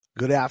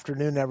Good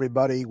afternoon,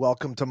 everybody.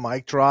 Welcome to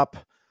Mic Drop,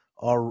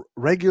 our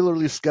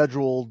regularly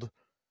scheduled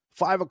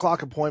 5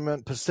 o'clock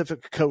appointment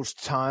Pacific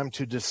Coast time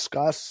to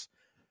discuss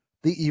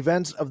the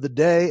events of the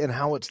day and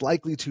how it's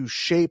likely to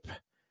shape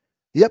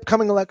the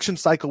upcoming election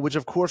cycle, which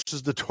of course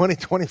is the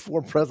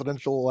 2024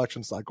 presidential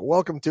election cycle.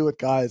 Welcome to it,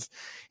 guys.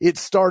 It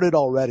started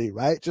already,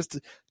 right?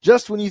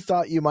 Just when you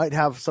thought you might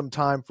have some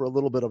time for a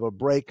little bit of a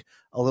break,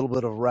 a little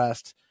bit of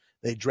rest,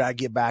 they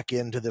drag you back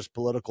into this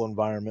political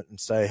environment and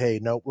say, hey,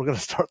 no, we're going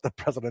to start the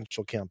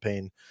presidential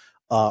campaign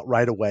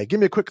right away. Give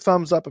me a quick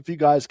thumbs up if you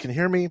guys can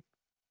hear me.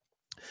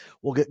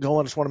 We'll get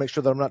going. I just want to make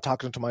sure that I'm not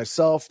talking to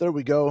myself. There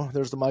we go.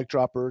 There's the mic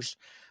droppers.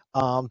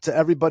 To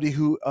everybody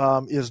who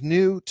is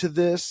new to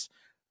this,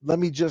 let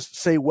me just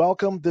say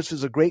welcome. This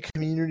is a great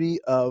community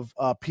of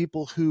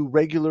people who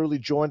regularly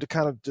join to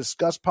kind of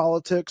discuss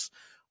politics.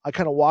 I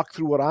kind of walk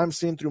through what I'm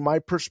seeing through my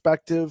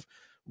perspective.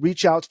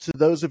 Reach out to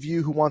those of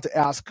you who want to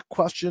ask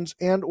questions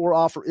and or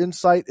offer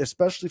insight,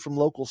 especially from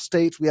local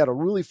states. We had a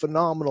really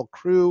phenomenal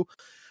crew.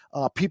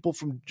 People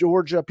from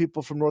Georgia,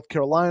 people from North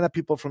Carolina,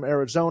 people from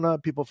Arizona,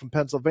 people from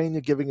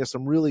Pennsylvania giving us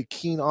some really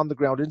keen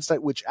on-the-ground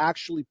insight, which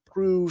actually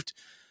proved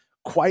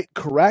quite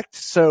correct.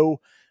 So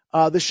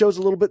this show's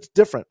a little bit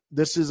different.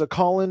 This is a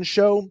call-in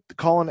show, the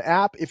call-in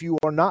app. If you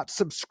are not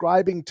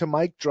subscribing to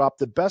Mic Drop,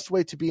 the best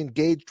way to be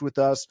engaged with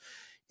us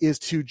is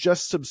to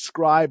just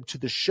subscribe to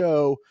the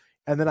show,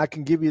 and then I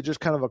can give you just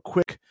kind of a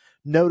quick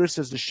notice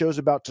as the show's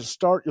about to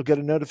start. You'll get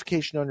a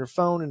notification on your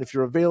phone, and if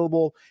you're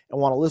available and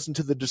want to listen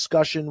to the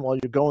discussion while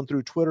you're going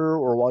through Twitter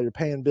or while you're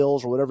paying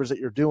bills or whatever it is that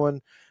you're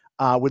doing,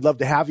 we'd love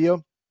to have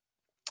you.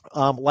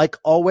 Like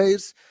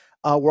always,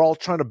 we're all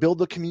trying to build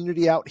the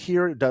community out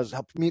here. It does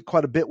help me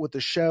quite a bit with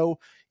the show.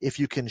 If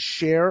you can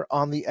share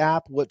on the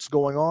app what's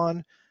going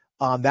on,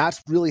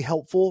 that's really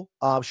helpful.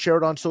 Share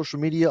it on social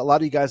media. A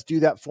lot of you guys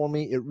do that for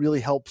me. It really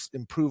helps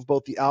improve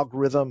both the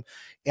algorithm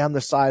and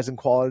the size and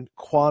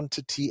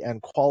quantity and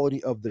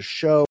quality of the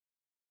show.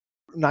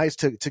 Nice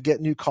to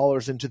get new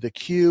callers into the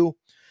queue.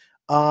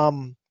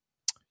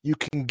 You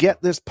can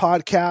get this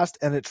podcast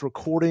and its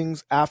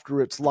recordings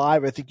after it's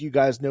live. I think you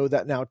guys know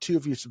that now, too.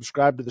 If you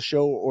subscribe to the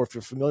show or if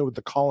you're familiar with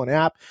the Call-In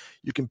app,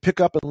 you can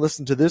pick up and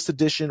listen to this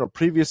edition or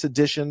previous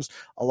editions.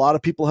 A lot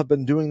of people have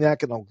been doing that,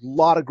 getting a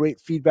lot of great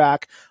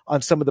feedback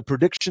on some of the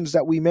predictions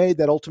that we made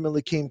that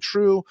ultimately came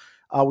true.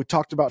 We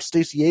talked about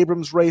Stacey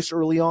Abrams' race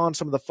early on,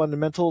 some of the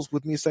fundamentals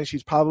with me saying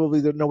she's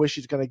probably, there's no way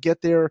she's going to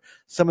get there.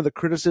 Some of the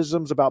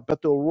criticisms about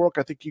Beto O'Rourke.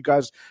 I think you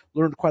guys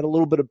learned quite a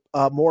little bit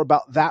more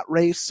about that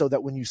race, so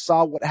that when you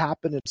saw what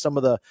happened in some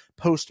of the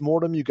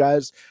post-mortem, you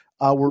guys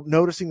were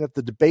noticing that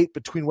the debate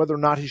between whether or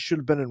not he should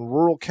have been in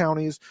rural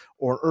counties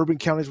or in urban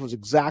counties was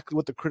exactly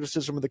what the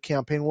criticism of the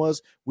campaign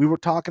was. We were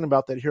talking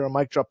about that here on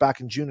Mic Drop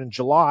back in June and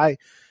July.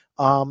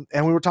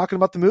 And we were talking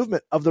about the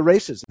movement of the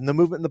races and the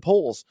movement in the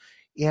polls.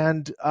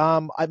 And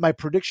my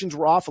predictions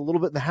were off a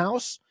little bit in the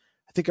House.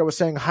 I think I was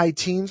saying high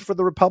teens for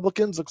the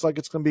Republicans. Looks like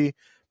it's going to be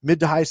mid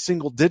to high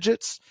single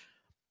digits.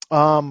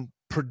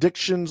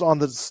 Predictions on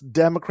the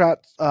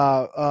Democrat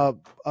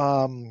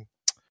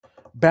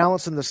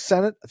balance in the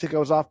Senate, I think I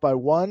was off by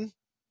one.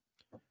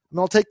 And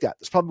I'll take that.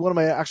 It's probably one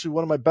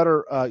of my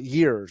better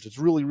years. It's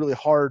really, really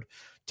hard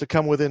to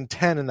come within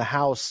 10 in the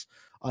House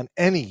on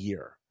any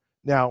year.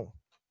 Now,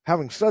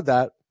 having said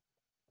that,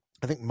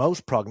 I think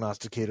most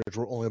prognosticators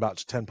were only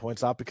about 10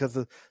 points out because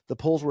the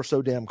polls were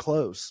so damn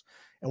close.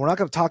 And we're not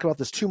going to talk about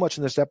this too much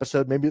in this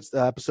episode. Maybe it's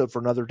the episode for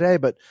another day.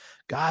 But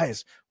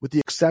guys, with the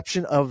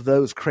exception of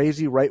those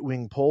crazy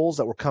right-wing polls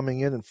that were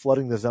coming in and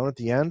flooding the zone at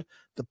the end,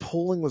 the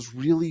polling was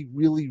really,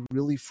 really,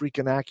 really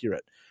freaking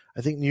accurate.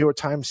 I think New York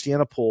Times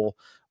Siena poll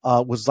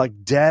was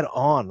like dead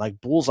on,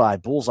 like bullseye.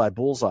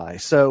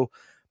 So,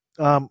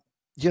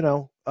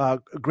 a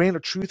grain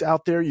of truth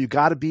out there. You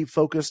got to be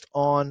focused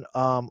on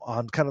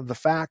kind of the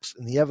facts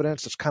and the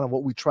evidence. That's kind of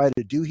what we try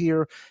to do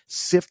here.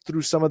 Sift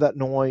through some of that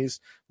noise.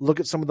 Look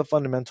at some of the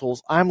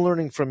fundamentals. I'm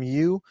learning from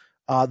you.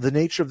 The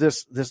nature of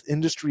this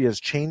industry is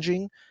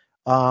changing.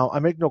 I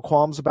make no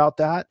qualms about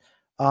that.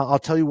 I'll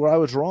tell you where I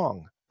was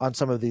wrong on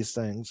some of these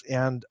things,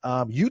 and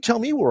you tell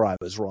me where I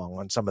was wrong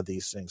on some of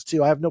these things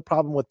too. I have no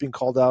problem with being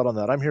called out on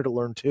that. I'm here to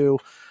learn too.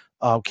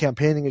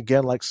 Campaigning,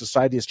 again, like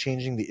society is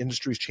changing, the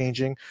industry is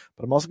changing,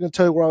 but I'm also going to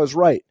tell you where I was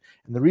right.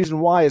 And the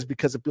reason why is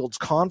because it builds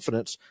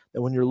confidence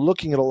that when you're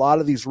looking at a lot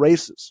of these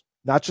races,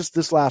 not just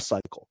this last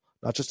cycle,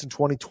 not just in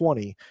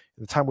 2020,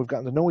 the time we've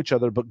gotten to know each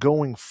other, but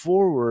going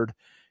forward,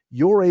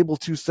 you're able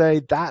to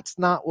say, that's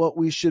not what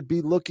we should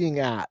be looking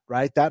at,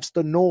 right? That's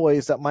the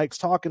noise that Mike's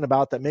talking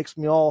about that makes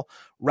me all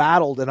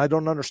rattled, and I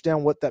don't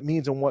understand what that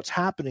means and what's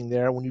happening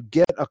there. When you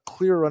get a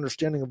clearer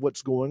understanding of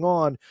what's going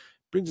on,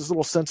 brings this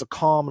little sense of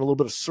calm and a little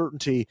bit of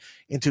certainty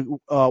into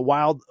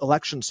wild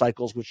election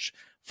cycles, which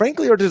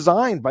frankly are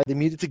designed by the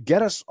media to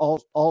get us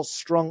all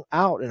strung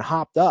out and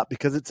hopped up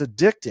because it's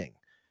addicting.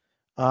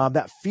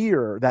 That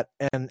fear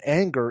and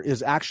anger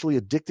is actually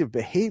addictive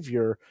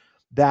behavior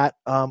that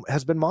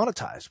has been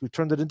monetized. We've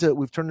turned it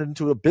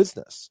into a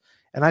business.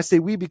 And I say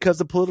we because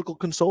the political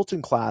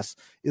consulting class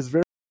is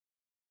very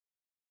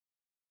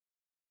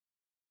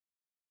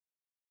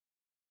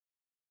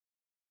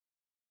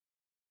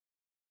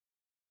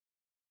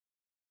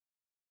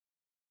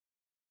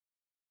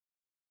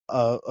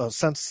a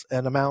sense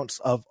and amounts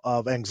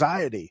of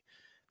anxiety.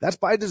 That's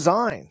by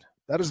design.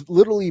 That is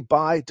literally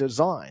by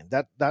design.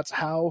 That's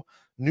how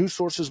news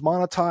sources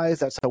monetize.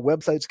 That's how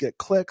websites get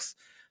clicks.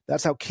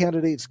 That's how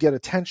candidates get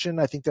attention.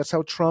 I think that's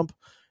how Trump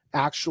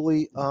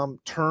actually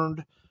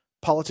turned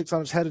politics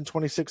on its head in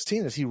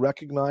 2016, as he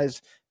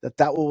recognized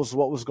that was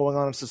what was going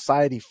on in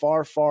society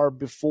far, far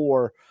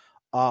before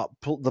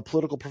the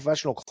political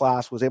professional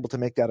class was able to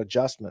make that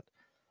adjustment.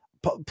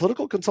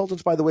 Political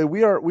consultants, by the way,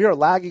 we are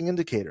lagging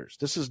indicators.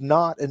 This is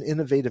not an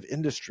innovative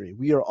industry.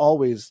 We are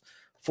always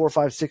 4,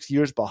 5, 6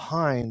 years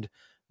behind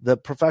the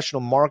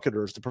professional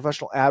marketers, the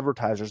professional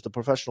advertisers, the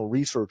professional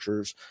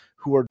researchers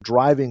who are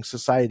driving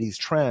society's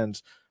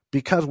trends,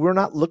 because we're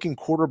not looking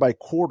quarter by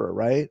quarter,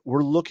 right?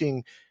 We're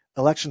looking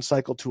election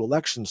cycle to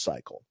election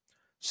cycle.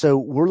 So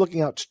we're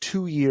looking out to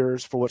 2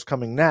 years for what's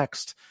coming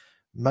next.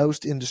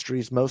 Most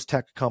industries, most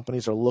tech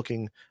companies are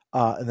looking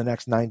in the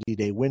next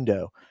 90-day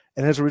window.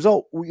 And as a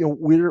result,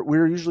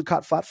 we're usually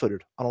caught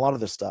flat-footed on a lot of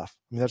this stuff.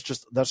 I mean,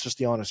 that's just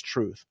the honest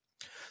truth.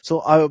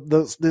 So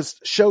this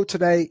show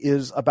today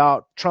is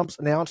about Trump's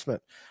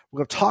announcement. We're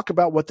going to talk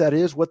about what that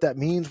is, what that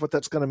means, what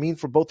that's going to mean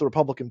for both the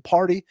Republican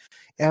Party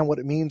and what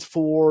it means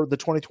for the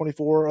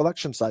 2024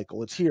 election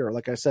cycle. It's here.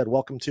 Like I said,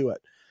 welcome to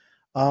it.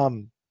 Let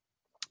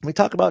me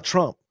talk about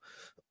Trump.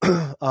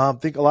 I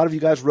think a lot of you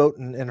guys wrote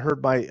and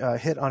heard my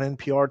hit on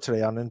NPR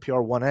today, on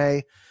NPR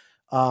 1A.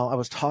 I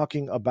was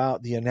talking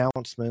about the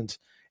announcement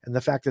and the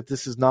fact that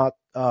this is not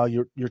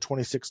your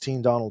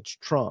 2016 Donald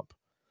Trump.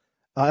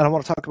 And I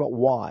want to talk about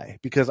why,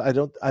 because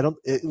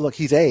look,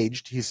 he's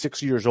aged, he's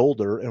 6 years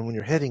older. And when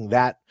you're hitting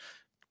that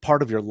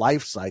part of your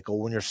life cycle,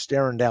 when you're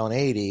staring down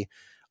 80,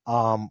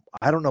 I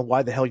don't know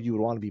why the hell you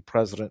would want to be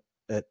president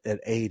at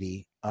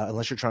 80,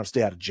 unless you're trying to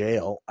stay out of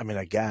jail. I mean,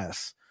 I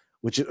guess,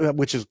 which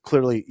is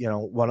clearly,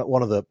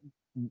 one of the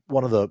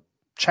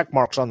check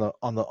marks on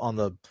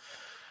the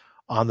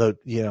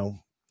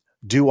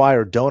do I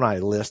or don't I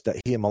list that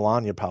he and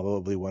Melania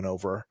probably went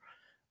over.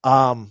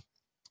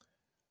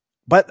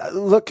 But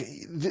look,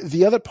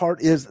 the other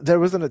part is there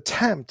was an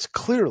attempt,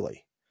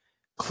 clearly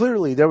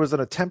there was an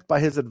attempt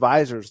by his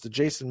advisors, the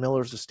Jason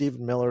Millers, the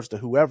Stephen Millers, the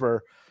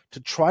whoever, to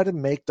try to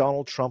make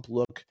Donald Trump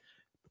look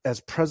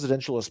as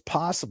presidential as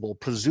possible,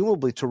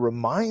 presumably to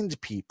remind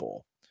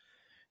people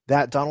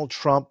that Donald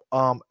Trump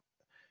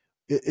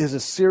is a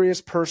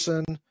serious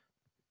person,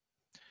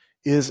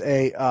 is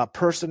a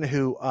person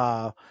who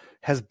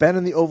has been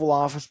in the Oval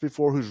Office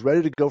before, who's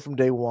ready to go from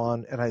day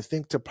one, and I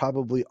think to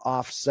probably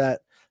offset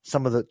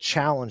some of the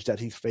challenge that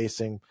he's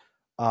facing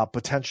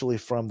potentially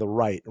from the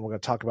right. And we're going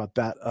to talk about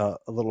that a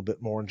little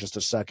bit more in just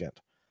a second.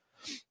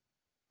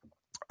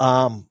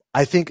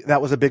 I think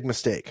that was a big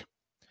mistake.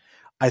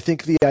 I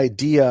think the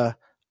idea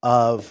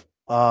of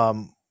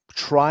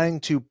trying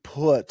to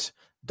put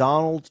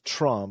Donald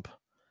Trump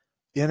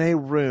in a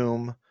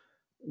room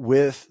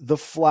with the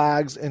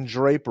flags and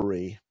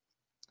drapery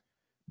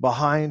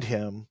behind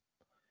him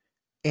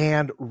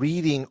and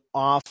reading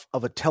off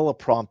of a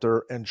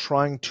teleprompter and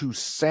trying to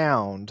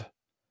sound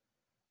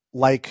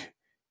like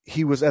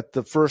he was at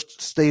the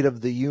first State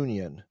of the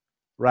Union,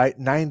 right?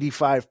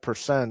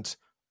 95%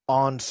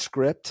 on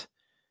script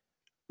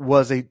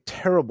was a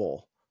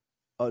terrible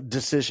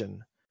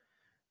decision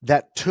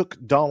that took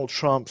Donald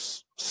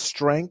Trump's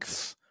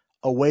strengths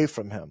away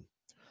from him.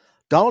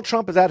 Donald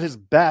Trump is at his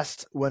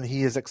best when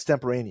he is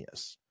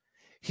extemporaneous.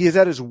 He is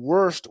at his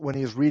worst when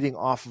he is reading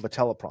off of a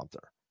teleprompter.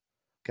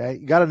 Okay,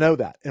 you got to know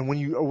that. And when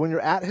you're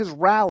at his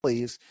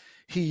rallies,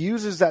 he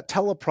uses that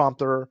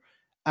teleprompter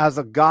as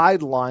a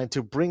guideline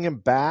to bring him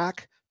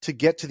back to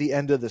get to the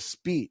end of the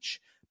speech.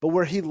 But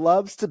where he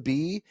loves to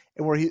be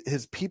and where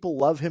his people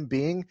love him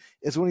being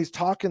is when he's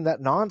talking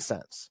that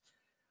nonsense.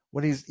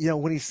 When he's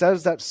when he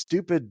says that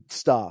stupid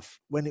stuff.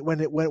 When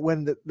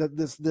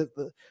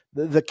the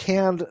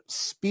canned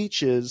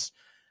speeches,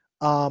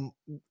 they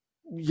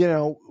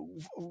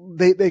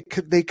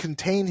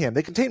contain him.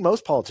 They contain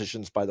most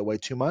politicians, by the way,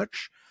 too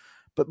much,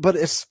 but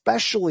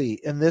especially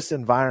in this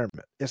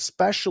environment,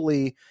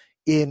 especially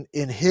in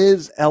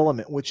his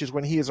element, which is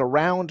when he is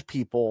around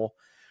people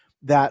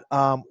that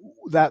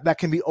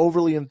can be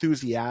overly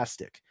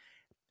enthusiastic.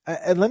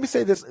 And let me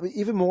say this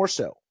even more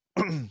so.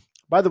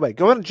 By the way,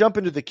 go ahead and jump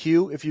into the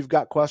queue if you've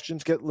got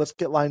questions. Let's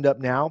get lined up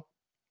now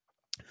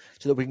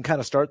so that we can kind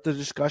of start the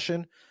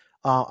discussion.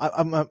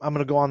 I'm going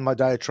to go on my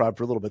diatribe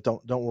for a little bit.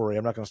 Don't worry.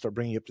 I'm not going to start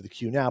bringing you up to the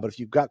queue now. But if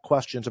you've got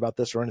questions about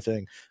this or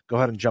anything, go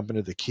ahead and jump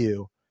into the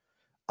queue.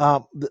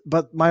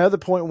 But my other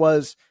point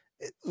was,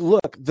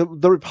 look, the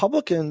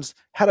Republicans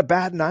had a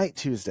bad night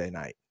Tuesday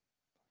night.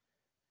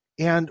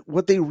 And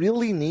what they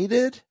really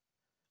needed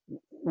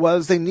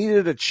was they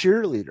needed a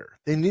cheerleader.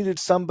 They needed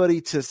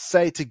somebody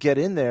to get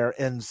in there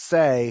and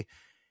say,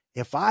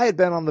 if I had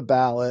been on the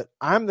ballot,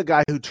 I'm the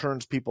guy who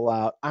turns people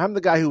out. I'm the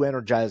guy who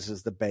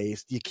energizes the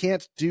base. You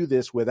can't do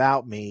this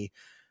without me.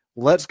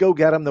 Let's go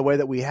get them the way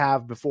that we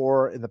have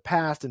before in the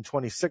past in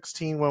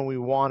 2016 when we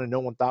won and no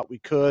one thought we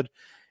could.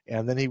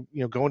 And then he,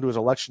 go into his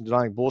election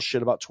denying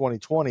bullshit about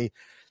 2020.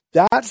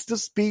 That's the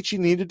speech he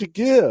needed to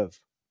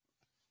give.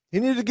 He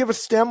needed to give a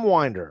stem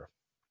winder.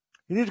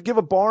 He needed to give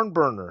a barn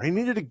burner. He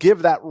needed to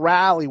give that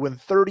rally when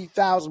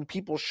 30,000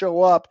 people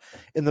show up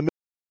in the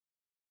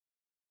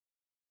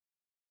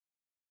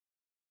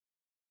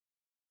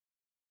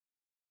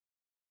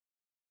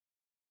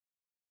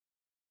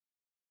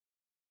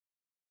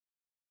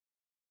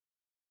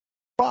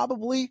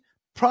probably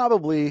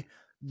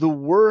the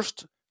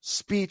worst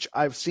speech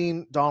I've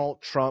seen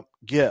Donald Trump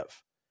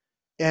give.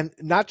 And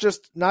not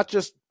just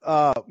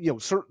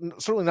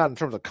certainly not in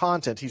terms of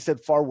content. He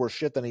said far worse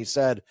shit than he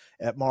said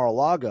at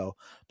Mar-a-Lago.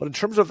 But in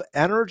terms of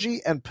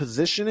energy and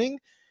positioning,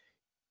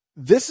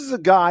 this is a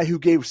guy who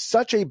gave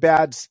such a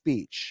bad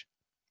speech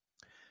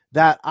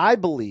that I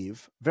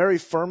believe very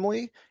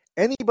firmly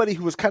anybody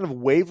who was kind of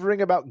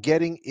wavering about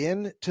getting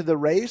into the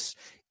race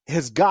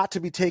has got to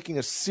be taking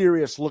a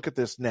serious look at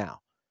this now.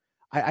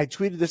 I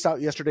tweeted this out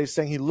yesterday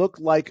saying he looked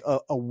like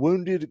a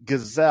wounded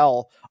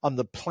gazelle on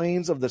the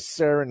plains of the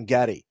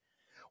Serengeti,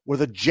 where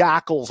the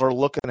jackals are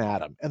looking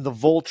at him and the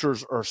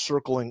vultures are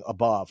circling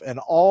above, and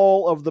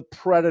all of the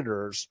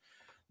predators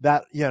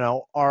that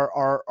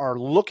are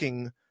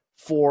looking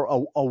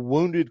for a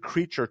wounded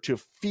creature to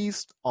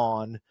feast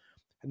on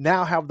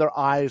now have their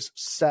eyes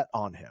set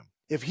on him.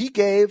 If he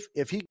gave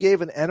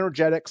an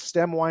energetic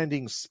stem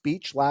winding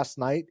speech last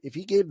night, if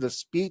he gave the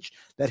speech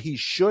that he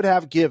should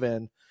have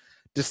given,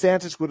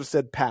 DeSantis would have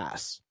said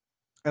pass.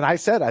 And I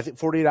said, I think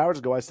 48 hours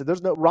ago, I said,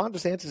 Ron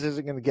DeSantis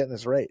isn't going to get in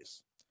this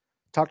race.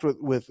 Talked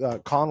with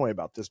Conway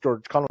about this,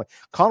 George Conway.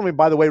 Conway,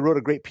 by the way, wrote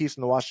a great piece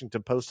in the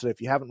Washington Post today. If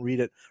you haven't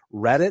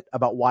read it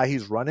about why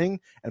he's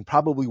running and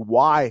probably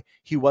why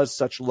he was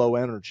such low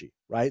energy,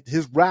 right?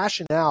 His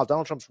rationale,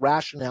 Donald Trump's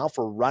rationale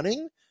for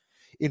running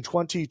in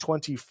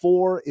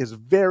 2024 is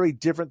very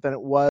different than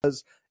it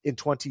was in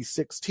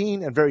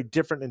 2016 and very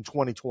different in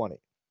 2020.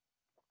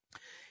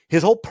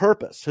 His whole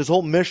purpose, his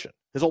whole mission,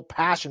 his whole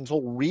passion, his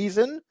whole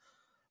reason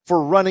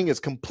for running is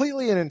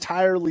completely and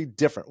entirely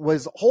different.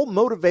 His whole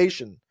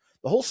motivation,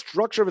 the whole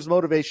structure of his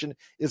motivation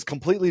is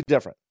completely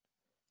different.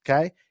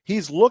 Okay?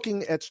 He's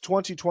looking at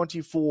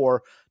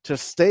 2024 to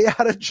stay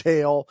out of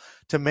jail,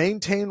 to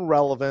maintain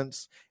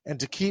relevance, and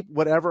to keep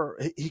whatever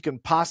he can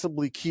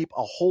possibly keep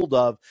a hold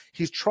of.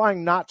 He's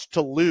trying not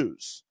to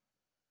lose.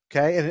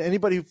 Okay, and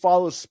anybody who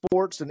follows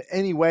sports in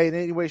any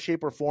way,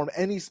 shape, or form,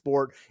 any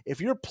sport, if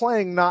you're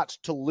playing not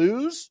to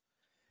lose,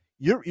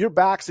 your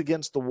back's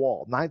against the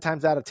wall. 9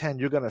 times out of 10,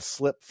 you're going to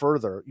slip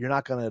further. You're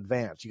not going to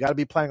advance. You got to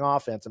be playing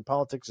offense, and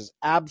politics is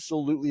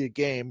absolutely a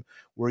game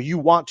where you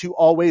want to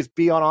always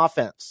be on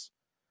offense.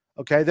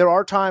 Okay, there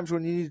are times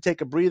when you need to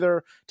take a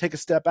breather, take a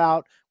step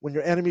out. When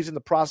your enemy's in the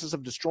process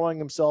of destroying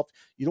himself,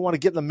 you don't want to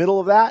get in the middle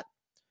of that,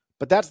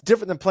 but that's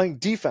different than playing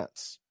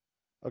defense.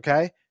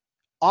 Okay?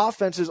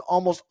 Offense is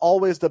almost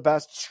always the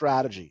best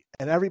strategy.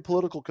 And every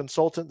political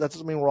consultant, that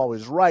doesn't mean we're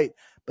always right,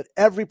 but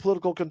every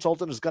political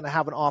consultant is going to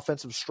have an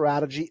offensive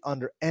strategy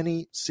under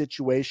any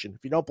situation.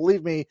 If you don't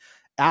believe me,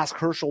 ask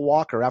Herschel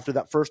Walker after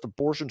that first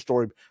abortion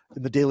story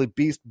in the Daily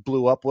Beast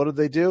blew up. What did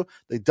they do?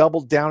 They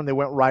doubled down and they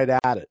went right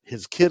at it.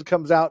 His kid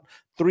comes out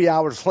 3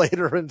 hours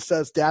later and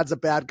says, Dad's a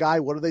bad guy.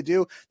 What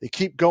do? They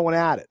keep going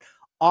at it.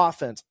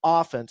 Offense.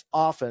 That's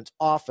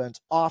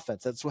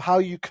how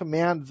you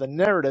command the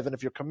narrative. And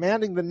if you're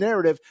commanding the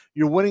narrative,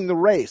 you're winning the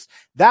race.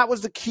 That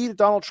was the key to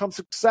Donald Trump's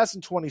success in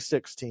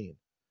 2016.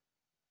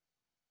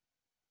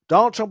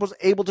 Donald Trump was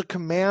able to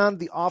command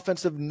the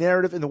offensive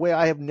narrative in the way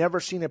I have never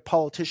seen a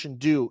politician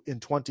do in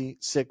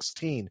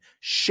 2016.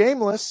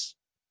 Shameless,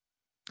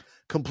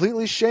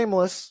 completely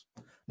shameless.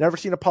 Never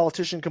seen a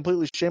politician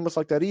completely shameless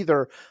like that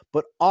either,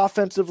 but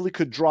offensively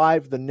could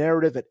drive the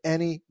narrative at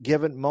any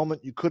given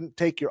moment. You couldn't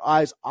take your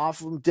eyes off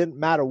of him. Didn't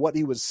matter what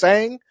he was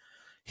saying.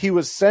 He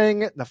was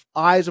saying it, and the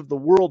eyes of the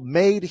world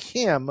made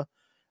him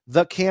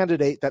the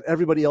candidate that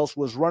everybody else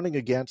was running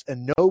against,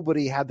 and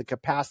nobody had the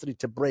capacity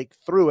to break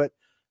through it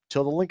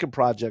till the Lincoln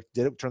Project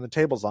did it, turn the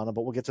tables on him,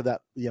 but we'll get to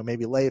that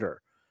maybe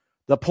later.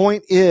 The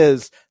point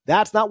is,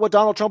 that's not what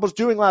Donald Trump was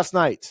doing last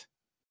night.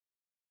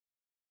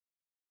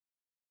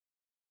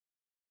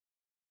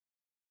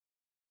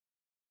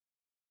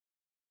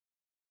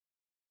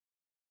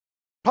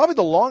 Probably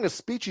the longest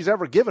speech he's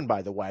ever given,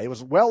 by the way. It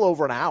was well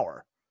over an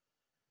hour.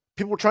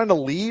 People were trying to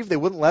leave. They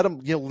wouldn't let him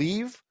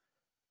leave.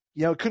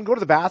 Couldn't go to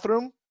the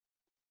bathroom.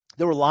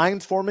 There were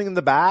lines forming in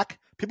the back.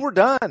 People were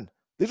done.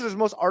 These are his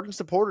most ardent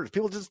supporters.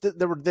 People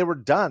they were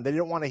done. They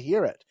didn't want to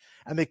hear it.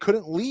 And they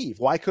couldn't leave.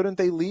 Why couldn't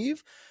they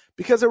leave?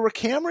 Because there were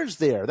cameras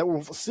there that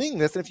were seeing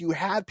this. And if you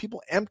had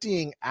people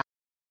emptying out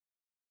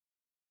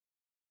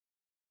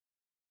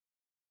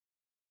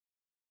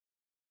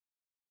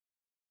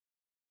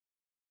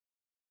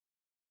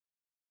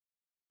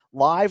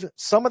live,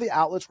 some of the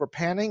outlets were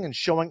panning and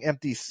showing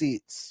empty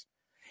seats.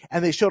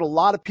 And they showed a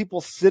lot of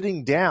people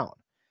sitting down,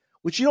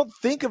 which you don't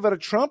think of at a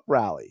Trump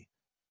rally,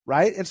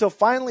 right? And so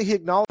finally he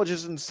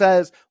acknowledges and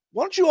says,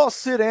 why don't you all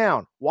sit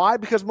down? Why?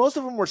 Because most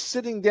of them were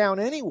sitting down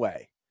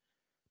anyway.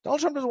 Donald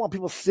Trump doesn't want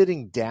people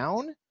sitting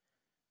down.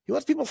 He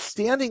wants people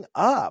standing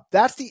up.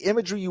 That's the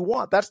imagery you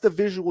want. That's the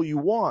visual you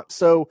want.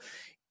 So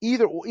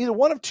either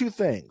one of two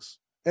things.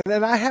 And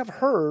then I have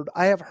heard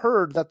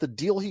that the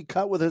deal he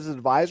cut with his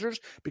advisors,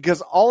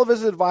 because all of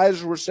his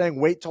advisors were saying,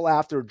 wait till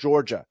after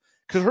Georgia,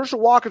 because Herschel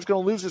Walker's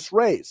going to lose this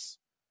race.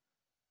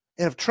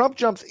 And if Trump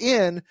jumps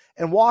in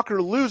and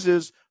Walker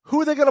loses,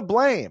 who are they going to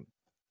blame?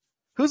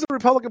 Who's the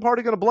Republican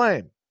Party going to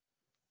blame?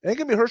 It ain't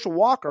going to be Herschel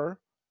Walker.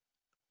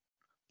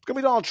 It's going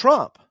to be Donald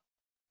Trump.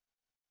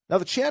 Now,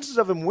 the chances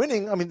of him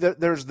winning, I mean,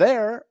 it's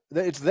there,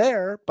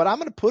 but I'm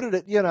going to put it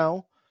at,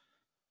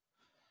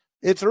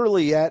 it's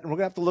early yet, and we're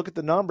going to have to look at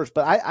the numbers.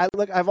 But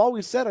I've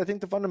always said, I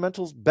think the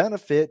fundamentals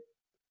benefit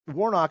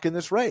Warnock in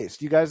this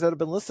race. You guys that have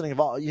been listening,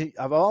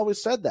 I've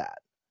always said that.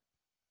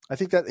 I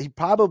think that he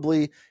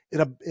probably,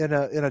 in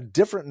a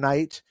different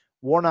night,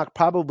 Warnock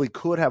probably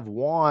could have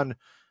won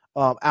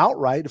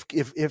outright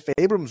if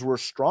Abrams were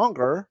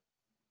stronger.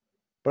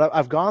 But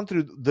I've gone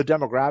through the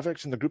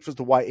demographics and the groups as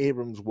to why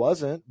Abrams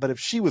wasn't. But if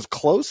she was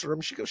closer, I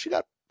mean, she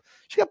got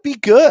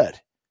beat good.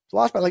 She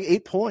lost by like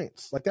 8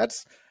 points. Like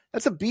that's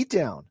a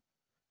beatdown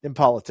in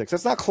politics.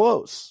 That's not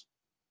close.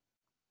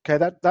 Okay,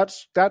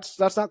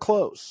 that's not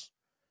close.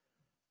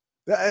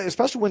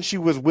 Especially when she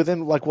was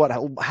within like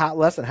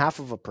less than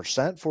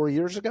 0.5% 4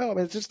 years ago. I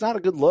mean, it's just not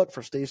a good look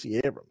for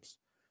Stacey Abrams.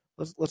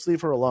 Let's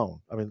leave her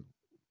alone. I mean,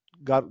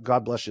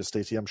 God bless you,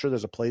 Stacey. I'm sure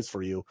there's a place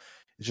for you.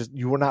 It's just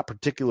you were not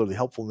particularly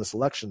helpful in this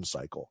election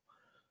cycle.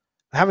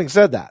 Having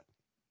said that,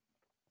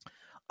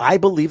 I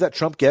believe that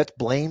Trump gets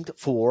blamed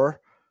for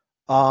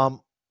a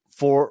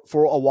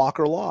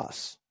Walker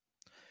loss.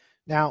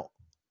 Now,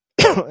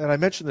 and I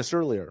mentioned this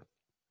earlier,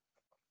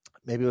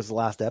 maybe it was the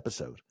last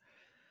episode.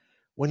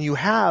 When you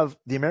have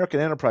the American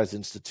Enterprise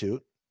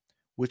Institute,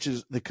 which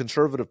is the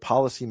conservative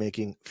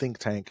policymaking think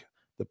tank,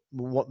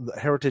 the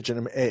Heritage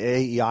and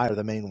AEI are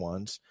the main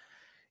ones,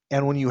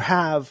 and when you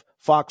have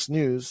Fox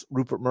News,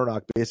 Rupert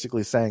Murdoch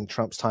basically saying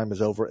Trump's time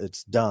is over,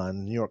 it's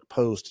done. New York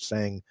Post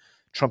saying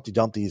Trumpty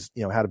Dumpty's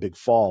had a big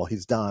fall,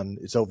 he's done,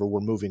 it's over, we're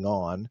moving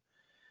on.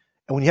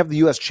 And when you have the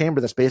U.S. Chamber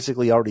that's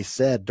basically already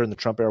said during the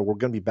Trump era, we're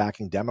going to be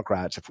backing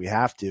Democrats if we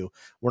have to.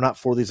 We're not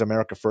for these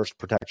America First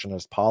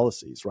protectionist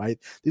policies, right?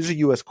 These are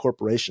U.S.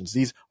 corporations.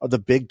 These are the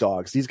big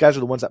dogs. These guys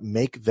are the ones that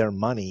make their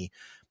money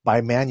by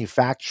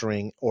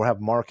manufacturing or have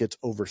markets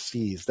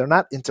overseas. They're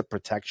not into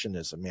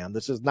protectionism, man.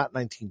 This is not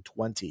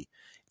 1920.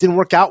 Didn't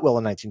work out well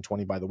in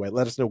 1920, by the way.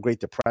 Let us know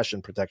Great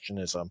Depression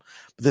protectionism.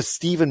 But this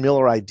Stephen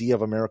Miller idea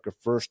of America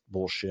First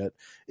bullshit,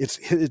 it's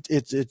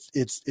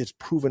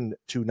proven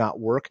to not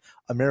work.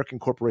 American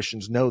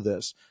corporations know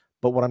this.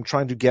 But what I'm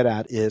trying to get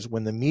at is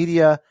when the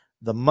media,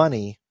 the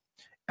money,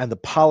 and the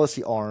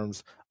policy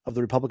arms of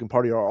the Republican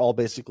Party are all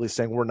basically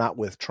saying we're not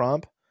with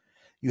Trump,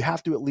 you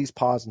have to at least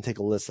pause and take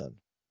a listen.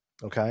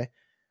 Okay?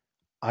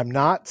 I'm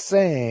not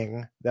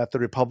saying that the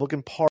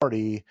Republican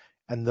Party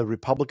and the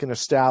Republican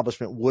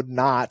establishment would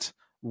not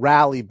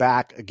rally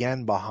back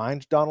again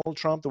behind Donald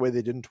Trump the way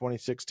they did in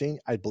 2016.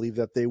 I believe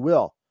that they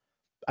will.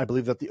 I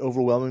believe that the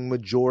overwhelming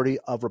majority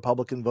of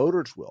Republican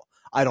voters will.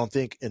 I don't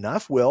think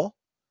enough will.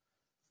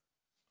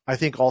 I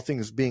think all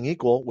things being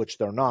equal, which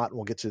they're not, and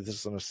we'll get to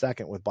this in a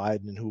second with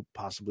Biden and who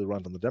possibly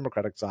runs on the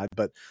Democratic side,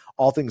 but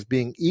all things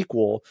being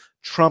equal,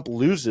 Trump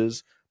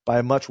loses by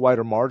a much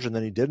wider margin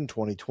than he did in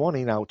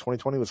 2020. Now,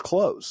 2020 was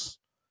close,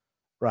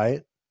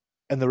 right?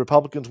 And the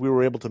Republicans, we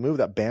were able to move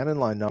that Bannon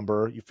line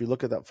number. If you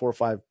look at that 4 or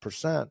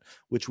 5%,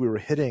 which we were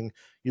hitting,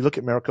 you look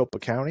at Maricopa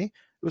County, it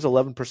was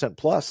 11%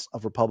 plus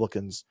of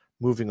Republicans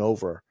moving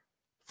over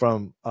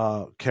from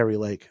Kari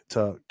Lake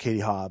to Katie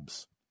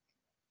Hobbs.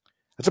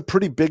 That's a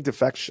pretty big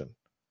defection,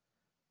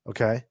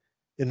 okay?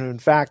 And in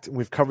fact,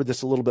 we've covered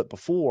this a little bit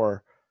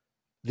before,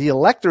 the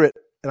electorate,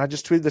 and I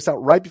just tweeted this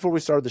out right before we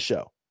started the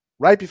show.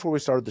 Right before we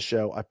started the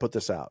show, I put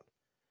this out.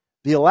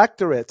 The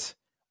electorate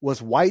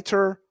was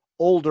whiter,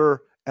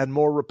 older, and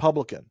more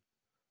Republican.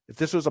 If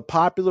this was a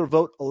popular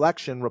vote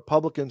election,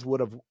 Republicans would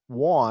have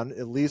won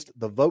at least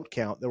the vote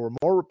count. There were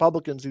more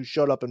Republicans who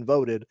showed up and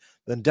voted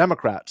than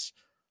Democrats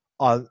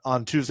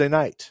on Tuesday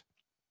night.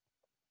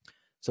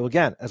 So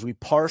again, as we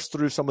parse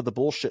through some of the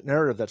bullshit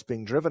narrative that's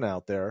being driven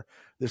out there,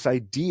 this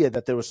idea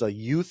that there was a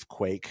youth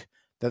quake,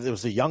 that it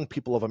was the young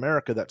people of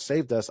America that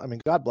saved us. I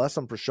mean, God bless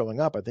them for showing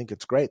up. I think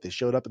it's great. They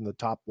showed up in the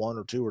top 1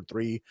 or 2 or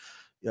 3,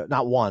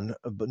 not 1,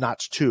 but not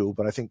 2,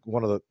 but I think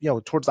one of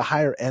the, towards the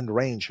higher end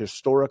range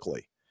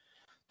historically,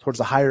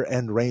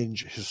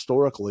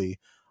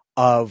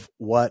 of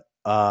what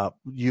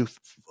youth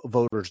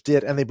voters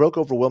did. And they broke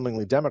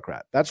overwhelmingly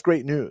Democrat. That's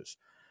great news.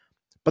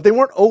 But they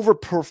weren't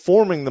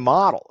overperforming the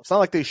model. It's not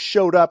like they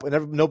showed up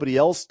and nobody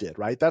else did,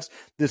 right? That's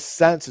this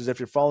sense is if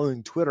you're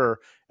following Twitter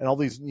and all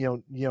these,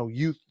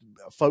 youth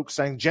folks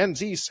saying Gen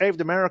Z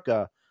saved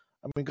America.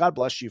 I mean, God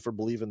bless you for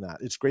believing that.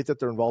 It's great that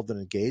they're involved and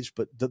engaged,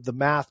 but the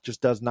math just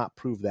does not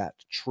prove that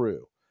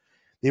true.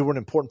 They were an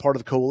important part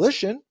of the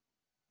coalition,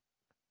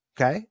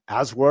 okay,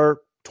 as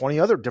were 20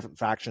 other different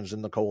factions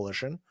in the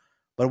coalition,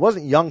 but it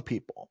wasn't young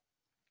people,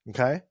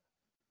 okay? It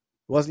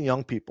wasn't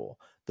young people.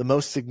 The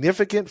most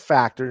significant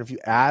factor, if you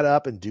add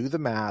up and do the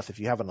math, if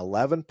you have an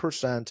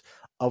 11%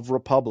 of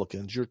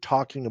Republicans. You're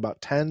talking about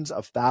tens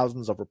of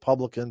thousands of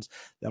Republicans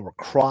that were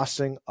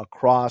crossing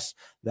across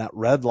that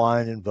red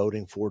line and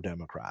voting for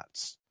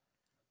Democrats.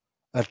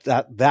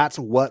 That's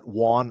what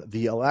won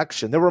the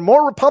election. There were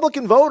more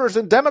Republican voters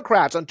than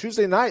Democrats on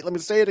Tuesday night. Let me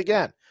say it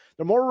again.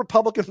 There are more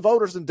Republican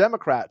voters than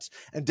Democrats,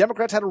 and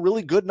Democrats had a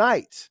really good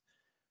night.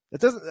 It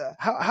doesn't.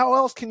 How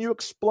else can you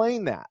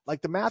explain that?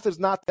 Like, the math is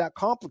not that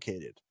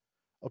complicated,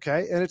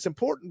 okay? And it's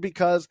important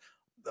because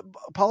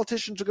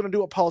politicians are going to do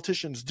what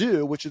politicians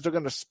do, which is they're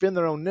going to spin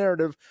their own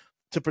narrative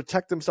to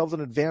protect themselves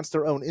and advance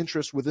their own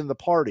interests within the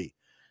party.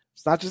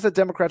 It's not just that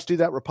Democrats do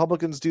that,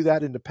 Republicans do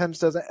that, independents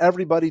does that,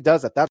 everybody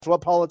does it. That's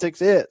what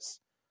politics is.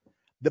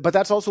 But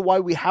that's also why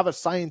we have a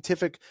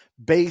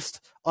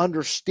scientific-based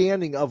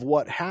understanding of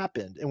what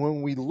happened. And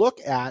when we look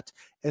at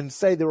and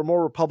say there were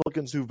more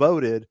Republicans who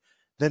voted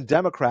than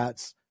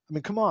Democrats, I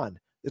mean, come on.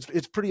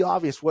 It's pretty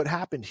obvious what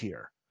happened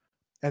here.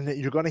 And that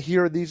you're going to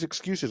hear these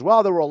excuses.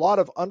 Well, there were a lot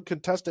of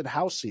uncontested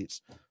House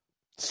seats.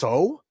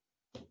 So?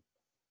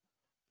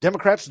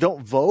 Democrats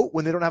don't vote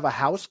when they don't have a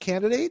House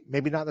candidate?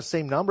 Maybe not the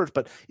same numbers,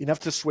 but enough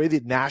to sway the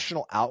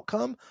national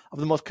outcome of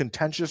the most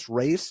contentious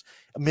race,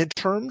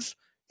 midterms,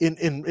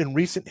 in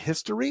recent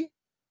history?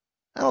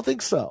 I don't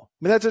think so. I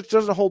mean, that just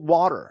doesn't hold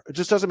water. It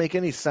just doesn't make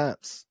any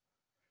sense.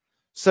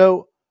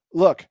 So,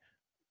 look,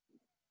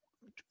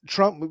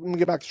 Trump, let me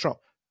get back to Trump.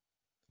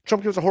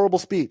 Trump gives a horrible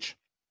speech.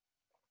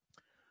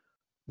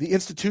 The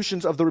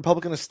institutions of the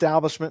Republican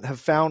establishment have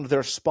found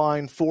their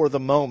spine for the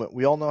moment.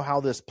 We all know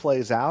how this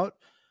plays out.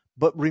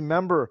 But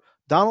remember,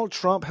 Donald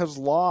Trump has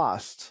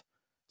lost.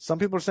 Some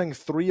people are saying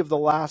 3 of the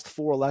last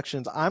 4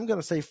 elections. I'm going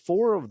to say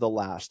 4 of the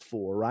last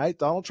 4, right?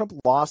 Donald Trump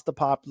lost the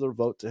popular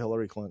vote to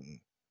Hillary Clinton.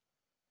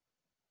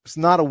 It's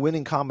not a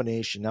winning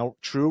combination. Now,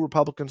 true,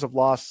 Republicans have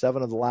lost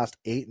 7 of the last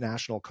 8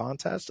 national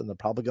contests, and they're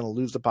probably going to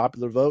lose the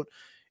popular vote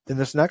in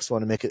this next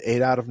one and make it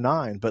 8 out of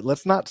 9. But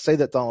let's not say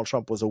that Donald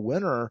Trump was a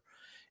winner,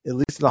 at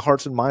least in the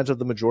hearts and minds of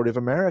the majority of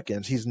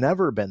Americans. He's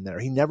never been there.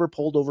 He never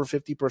polled over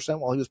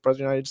 50% while he was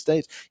president of the United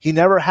States. He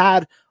never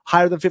had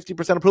higher than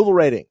 50% approval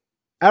rating,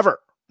 ever.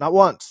 Not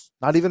once.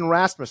 Not even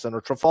Rasmussen or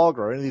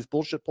Trafalgar or any of these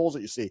bullshit polls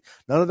that you see.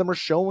 None of them are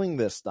showing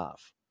this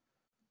stuff.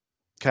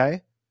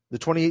 Okay? The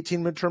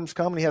 2018 midterms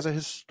come and he has a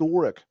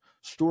historic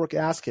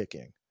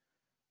ass-kicking.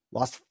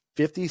 Lost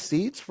 50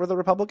 seats for the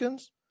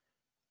Republicans.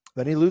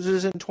 Then he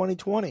loses in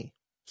 2020.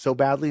 So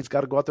badly, he's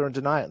got to go out there and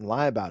deny it and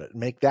lie about it and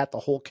make that the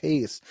whole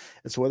case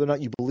as to whether or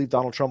not you believe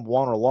Donald Trump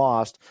won or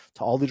lost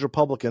to all these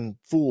Republican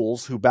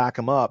fools who back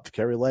him up, to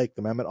Kerry Lake,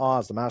 the Mehmet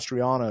Oz, the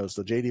Mastrianos,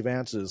 the J.D.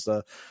 Vances,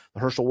 the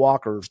Herschel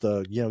Walkers,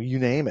 you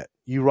name it.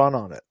 You run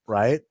on it,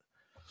 right?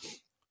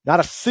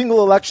 Not a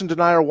single election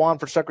denier won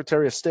for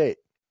Secretary of State.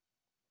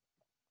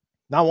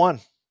 Not one.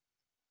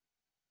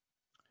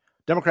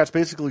 Democrats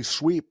basically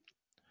sweep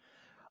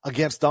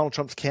against Donald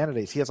Trump's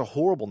candidates. He has a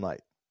horrible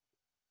night.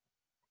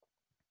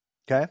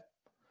 Okay?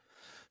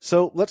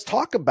 So let's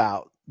talk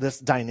about this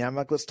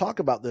dynamic. Let's talk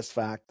about this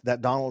fact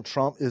that Donald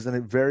Trump is in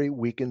a very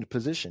weakened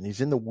position.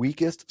 He's in the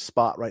weakest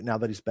spot right now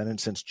that he's been in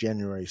since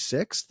January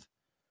 6th,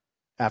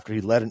 after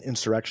he led an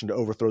insurrection to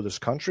overthrow this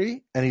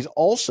country. And he's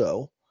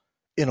also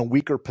in a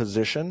weaker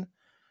position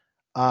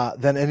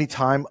than any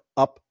time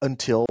up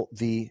until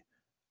the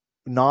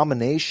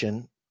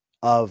nomination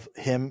of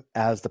him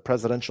as the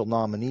presidential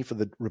nominee for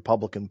the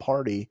Republican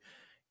Party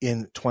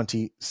in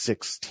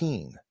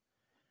 2016.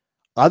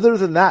 Other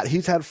than that,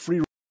 he's had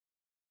free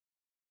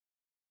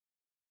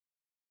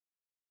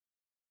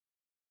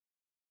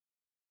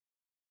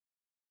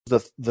I'm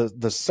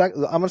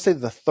going to say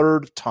the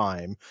third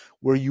time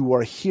where you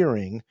are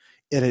hearing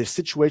in a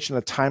situation,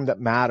 a time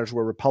that matters,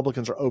 where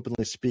Republicans are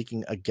openly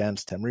speaking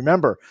against him.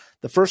 Remember,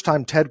 the first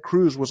time Ted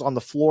Cruz was on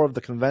the floor of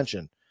the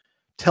convention,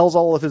 tells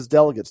all of his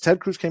delegates.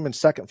 Ted Cruz came in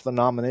second for the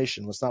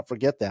nomination. Let's not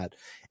forget that.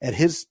 At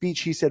his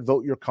speech, he said,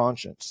 "Vote your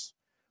conscience,"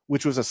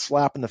 which was a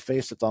slap in the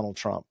face at Donald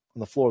Trump on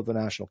the floor of the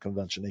National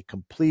Convention, a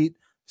complete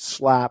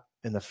slap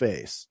in the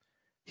face.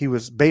 He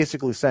was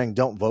basically saying,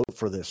 don't vote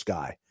for this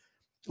guy.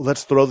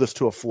 Let's throw this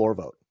to a floor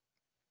vote.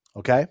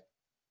 Okay?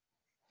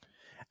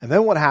 And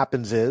then what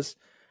happens is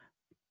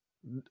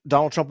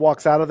Donald Trump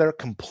walks out of there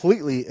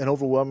completely and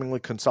overwhelmingly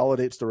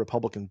consolidates the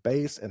Republican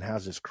base and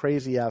has this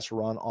crazy ass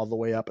run all the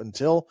way up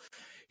until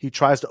he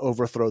tries to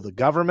overthrow the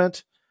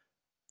government.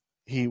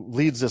 He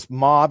leads this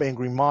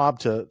angry mob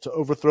to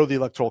overthrow the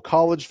Electoral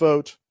College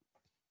vote.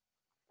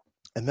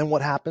 And then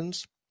what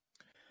happens?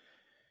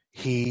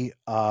 He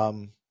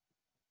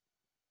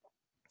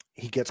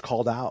gets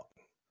called out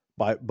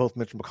by both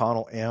Mitch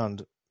McConnell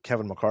and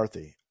Kevin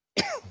McCarthy.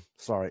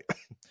 Sorry.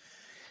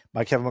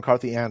 By Kevin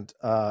McCarthy and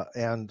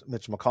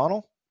Mitch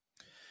McConnell.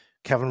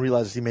 Kevin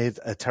realizes he made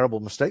a terrible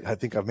mistake. I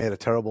think I've made a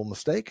terrible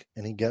mistake.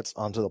 And he gets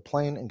onto the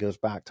plane and goes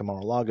back to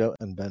Mar-a-Lago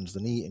and bends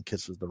the knee and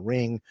kisses the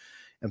ring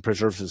and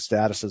preserves his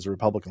status as a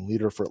Republican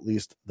leader for at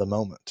least the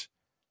moment.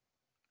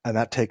 And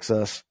that takes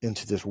us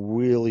into this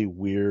really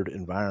weird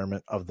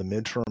environment of the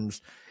midterms,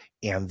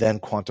 and then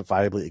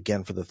quantifiably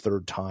again for the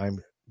third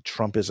time,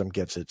 Trumpism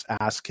gets its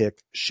ass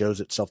kicked, shows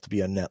itself to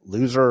be a net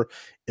loser,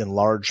 in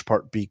large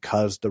part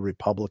because the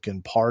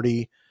Republican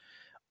Party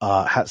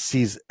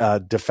sees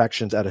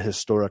defections at a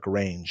historic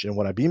range. And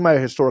what I mean by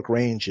historic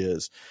range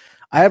is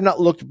I have not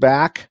looked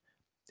back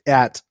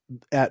at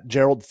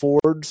Gerald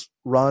Ford's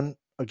run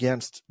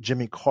against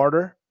Jimmy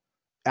Carter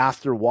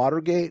after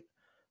Watergate,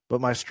 but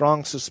my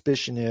strong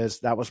suspicion is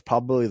that was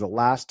probably the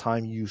last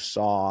time you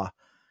saw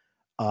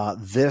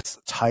this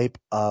type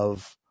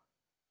of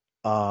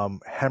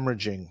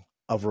hemorrhaging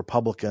of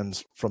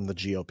Republicans from the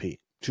GOP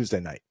Tuesday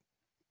night.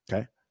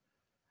 Okay.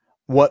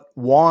 What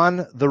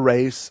won the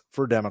race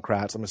for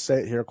Democrats, I'm going to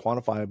say it here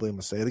quantifiably, I'm going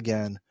to say it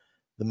again,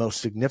 the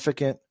most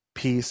significant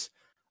piece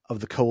of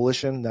the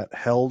coalition that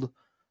held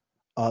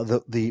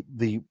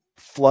the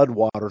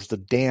floodwaters, the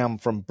dam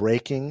from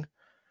breaking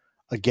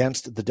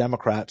against the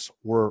Democrats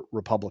were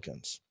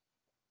Republicans.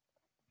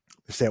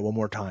 Let me say it one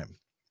more time.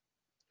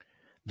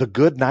 The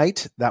good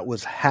night that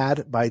was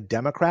had by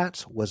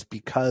Democrats was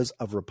because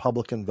of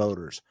Republican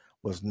voters,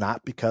 was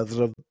not because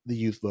of the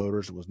youth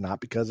voters, it was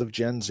not because of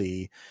Gen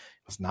Z, it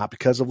was not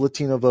because of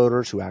Latino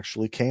voters who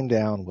actually came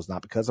down, it was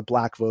not because of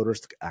black voters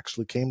that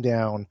actually came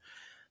down.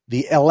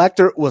 The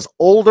electorate was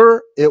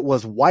older, it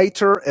was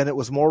whiter, and it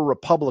was more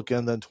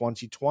Republican than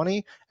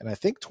 2020, and I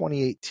think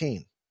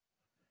 2018.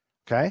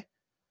 Okay?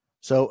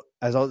 So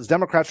as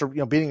Democrats are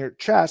beating your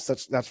chest,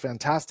 that's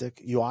fantastic.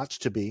 You ought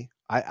to be.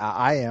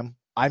 I am.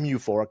 I'm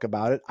euphoric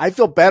about it. I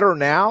feel better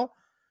now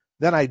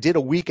than I did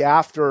a week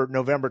after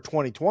November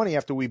 2020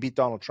 after we beat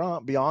Donald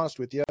Trump, be honest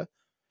with you.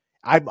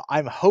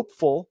 I'm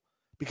hopeful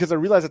because I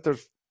realize that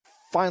there's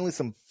finally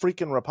some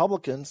freaking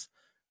Republicans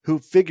who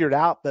figured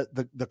out that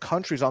the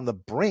country's on the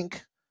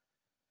brink.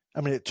 I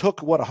mean, it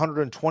took,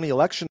 120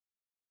 elections.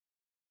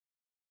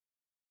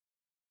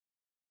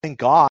 Thank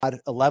God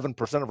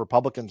 11% of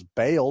Republicans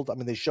bailed. I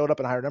mean, they showed up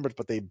in higher numbers,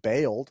 but they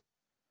bailed.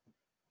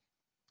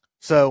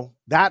 So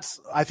that's,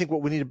 I think,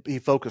 what we need to be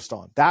focused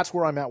on. That's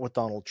where I'm at with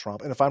Donald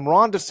Trump. And if I'm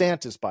Ron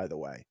DeSantis, by the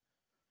way,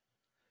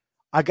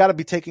 I got to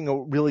be taking a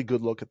really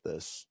good look at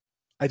this.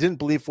 I didn't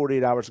believe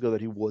 48 hours ago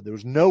that he would. There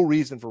was no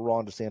reason for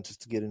Ron DeSantis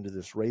to get into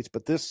this race,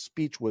 but this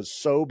speech was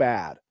so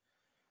bad.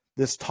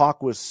 This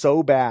talk was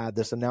so bad.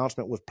 This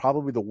announcement was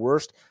probably the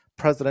worst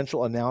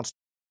presidential announcement.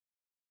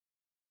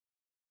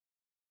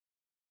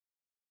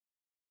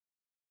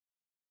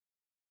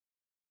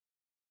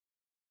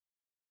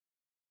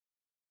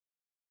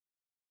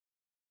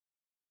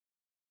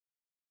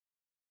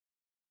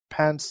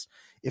 Pence,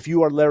 if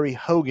you are Larry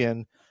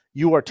Hogan,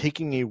 you are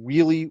taking a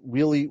really,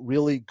 really,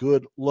 really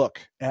good look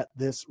at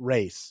this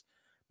race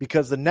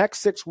because the next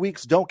 6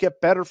 weeks don't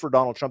get better for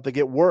Donald Trump. They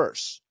get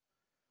worse.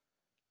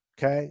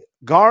 Okay.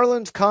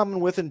 Garland's coming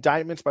with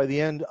indictments by the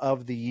end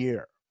of the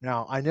year.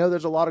 Now, I know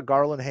there's a lot of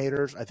Garland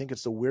haters. I think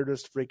it's the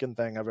weirdest freaking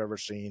thing I've ever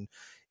seen.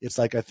 It's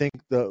like, I think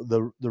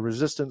the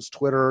resistance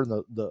Twitter,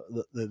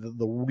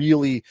 the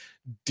really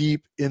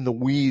deep in the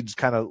weeds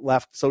kind of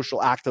left social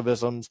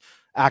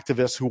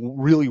activists who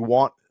really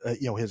want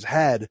his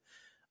head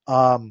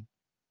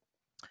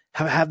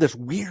have this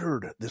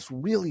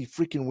really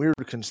freaking weird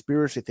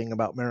conspiracy thing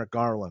about Merrick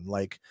Garland,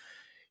 like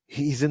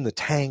he's in the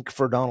tank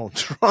for Donald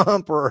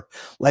Trump or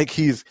like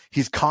he's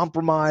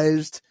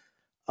compromised.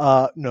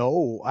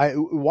 No,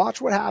 watch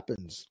what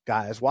happens,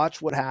 guys.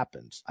 Watch what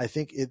happens. I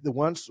think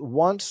once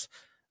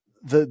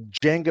the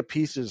Jenga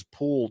pieces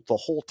pulled, the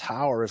whole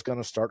tower is going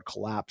to start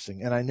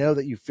collapsing. And I know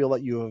that you feel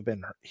that you have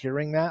been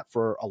hearing that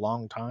for a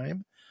long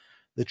time.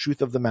 The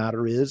truth of the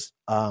matter is,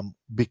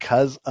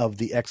 because of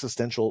the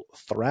existential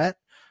threat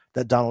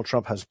that Donald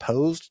Trump has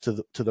posed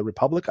to the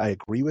Republic, I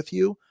agree with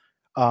you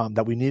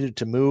that we needed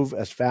to move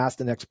as fast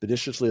and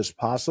expeditiously as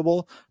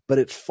possible. But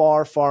it's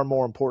far, far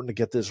more important to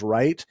get this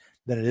right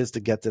than it is to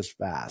get this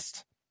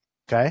fast.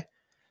 Okay?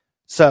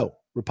 So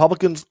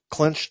Republicans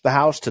clinched the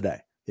House today.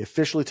 They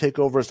officially take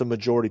over as the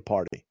majority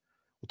party.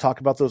 We'll talk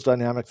about those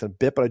dynamics in a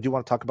bit, but I do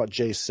want to talk about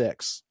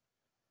J6.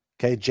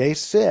 Okay,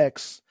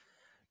 J6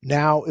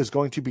 now is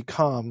going to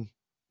become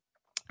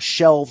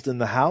shelved in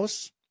the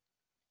House.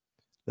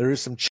 There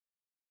is some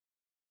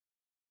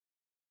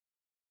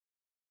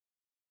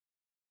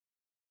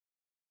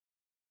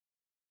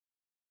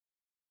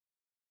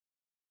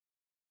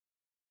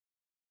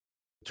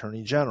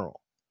Attorney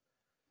General.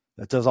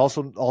 That does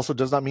also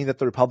does not mean that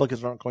the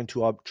Republicans aren't going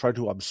to try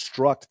to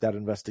obstruct that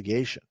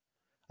investigation.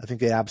 I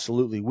think they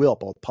absolutely will,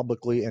 both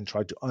publicly and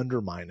try to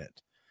undermine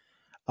it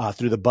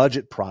through the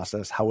budget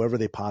process, however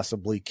they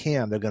possibly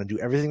can. They're going to do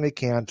everything they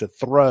can to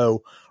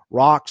throw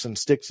rocks and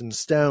sticks and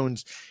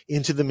stones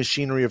into the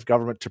machinery of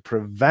government to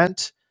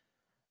prevent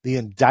the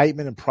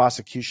indictment and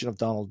prosecution of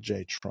Donald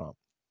J. Trump.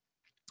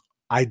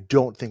 I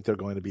don't think they're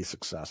going to be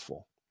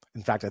successful.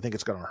 In fact, I think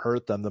it's going to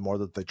hurt them the more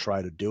that they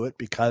try to do it,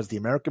 because the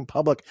American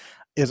public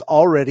is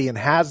already and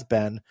has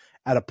been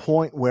at a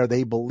point where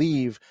they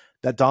believe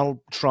that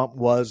Donald Trump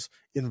was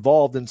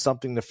involved in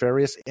something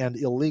nefarious and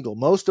illegal.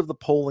 Most of the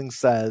polling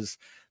says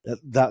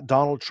that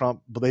Donald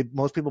Trump,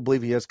 most people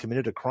believe he has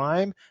committed a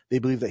crime. They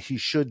believe that he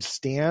should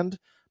stand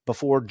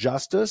before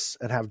justice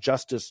and have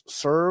justice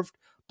served.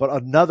 but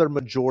another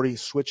majority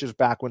switches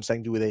back when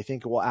saying, do they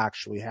think it will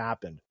actually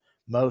happen?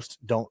 Most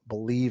don't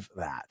believe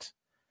that,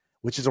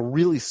 which is a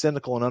really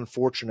cynical and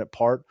unfortunate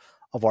part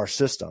of our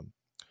system.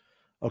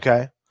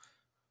 Okay?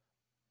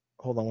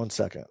 Hold on one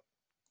second.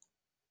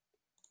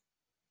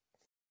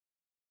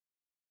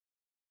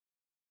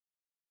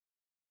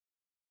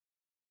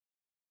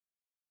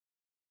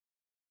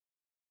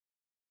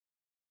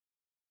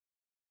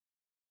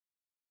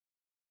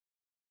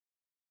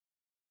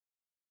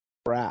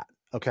 We're at,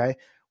 okay?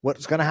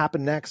 What's going to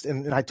happen next?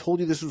 And I told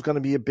you this was going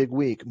to be a big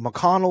week.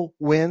 McConnell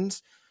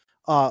wins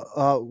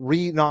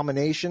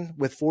re-nomination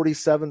with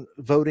 47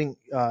 voting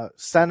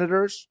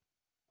senators.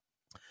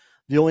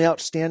 The only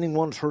outstanding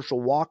one is Herschel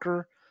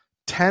Walker.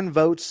 10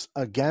 votes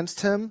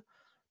against him.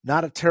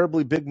 Not a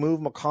terribly big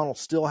move. McConnell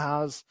still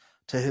has,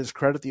 to his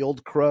credit, the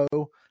old crow,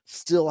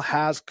 still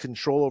has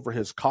control over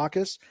his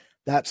caucus.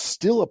 That's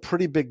still a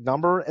pretty big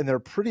number, and they're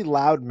pretty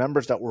loud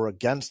members that were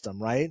against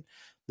him, right?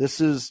 This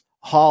is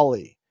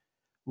Hawley,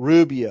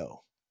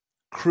 Rubio,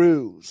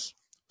 Cruz,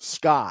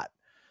 Scott.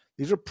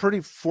 These are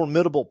pretty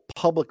formidable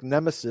public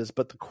nemesis,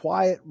 but the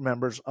quiet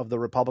members of the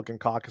Republican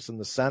caucus in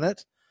the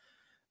Senate,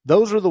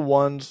 those are the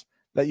ones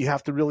that you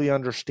have to really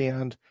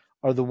understand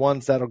are the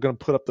ones that are going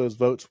to put up those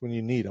votes when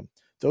you need them.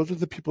 Those are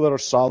the people that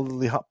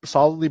are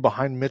solidly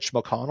behind Mitch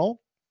McConnell.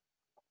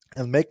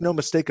 And make no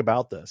mistake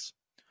about this.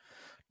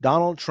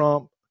 Donald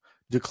Trump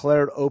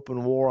declared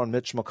open war on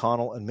Mitch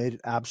McConnell and made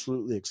it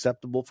absolutely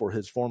acceptable for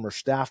his former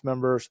staff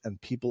members and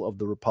people of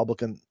the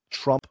Republican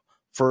Trump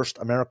First,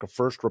 America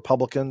First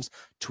Republicans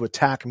to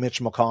attack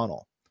Mitch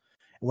McConnell.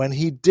 When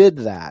he did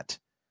that,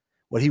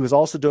 what he was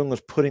also doing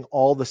was putting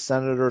all the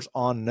senators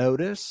on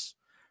notice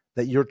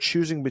that you're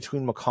choosing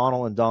between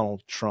McConnell and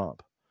Donald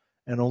Trump.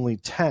 And only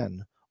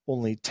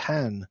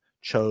 10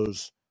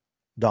 chose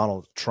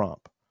Donald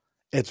Trump.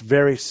 It's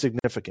very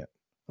significant,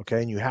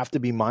 okay? And you have to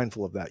be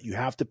mindful of that. You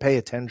have to pay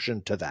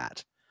attention to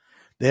that.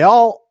 They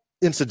all,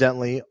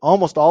 incidentally,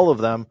 almost all of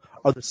them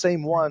are the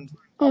same ones.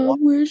 I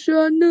wish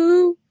I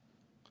knew.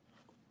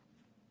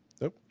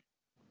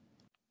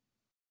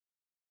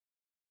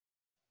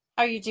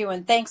 How are you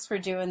doing? Thanks for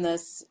doing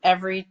this.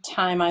 Every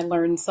time I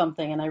learn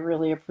something, and I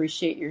really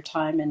appreciate your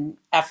time and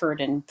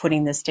effort in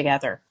putting this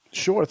together.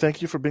 Sure.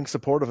 Thank you for being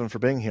supportive and for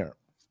being here.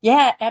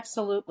 Yeah,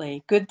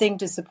 absolutely. Good thing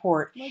to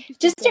support.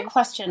 Just a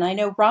question. I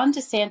know Ron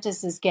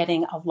DeSantis is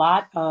getting a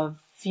lot of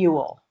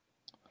fuel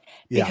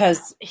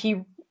because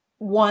he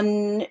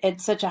won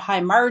at such a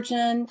high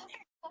margin.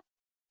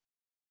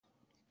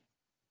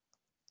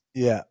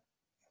 Yeah.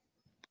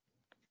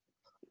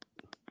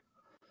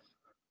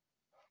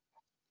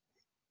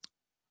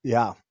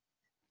 Yeah.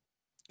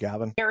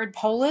 Gavin. Jared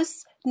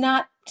Polis,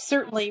 not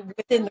certainly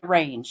within the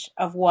range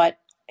of what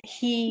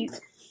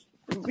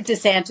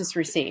DeSantis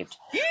received.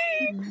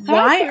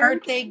 Why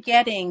aren't they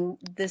getting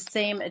the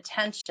same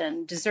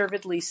attention,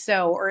 deservedly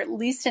so, or at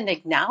least an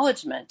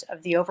acknowledgement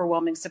of the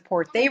overwhelming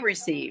support they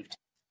received?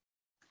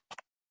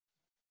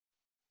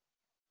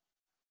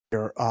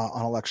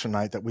 On election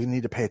night that we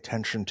need to pay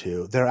attention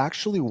to. There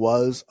actually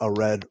was a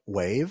red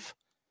wave.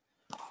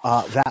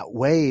 That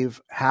wave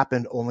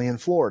happened only in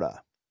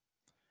Florida.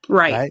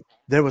 Right?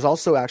 There was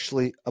also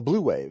actually a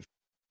blue wave.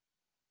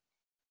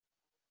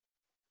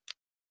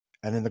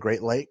 And in the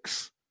Great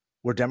Lakes,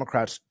 where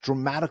Democrats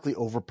dramatically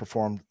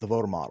overperformed the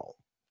voter model.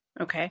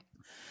 Okay.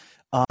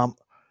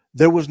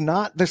 There was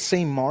not the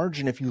same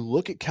margin. If you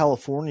look at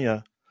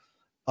California,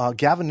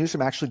 Gavin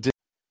Newsom actually did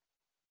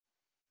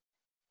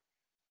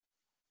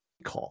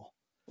call.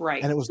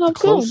 Right. And it was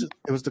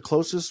the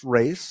closest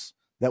race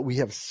that we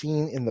have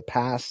seen in the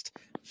past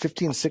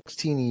 15,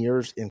 16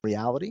 years in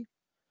reality.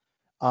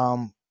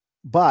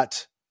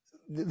 But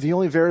the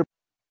only variable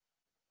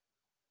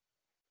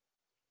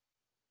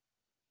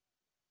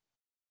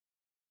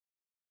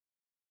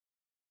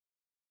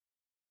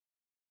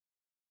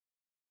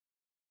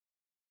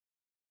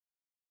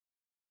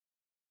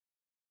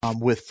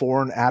with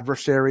foreign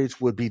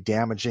adversaries would be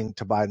damaging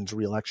to Biden's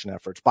reelection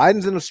efforts.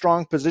 Biden's in a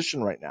strong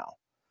position right now.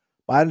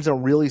 Biden's in a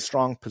really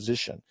strong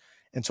position.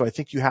 And so I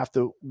think you have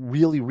to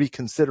really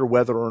reconsider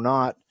whether or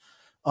not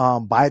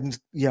Biden's,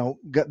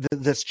 got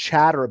this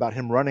chatter about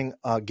him running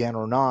again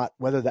or not,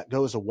 whether that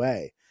goes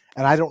away.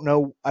 And I don't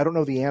know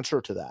the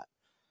answer to that.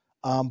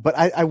 But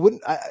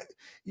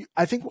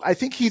I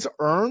think he's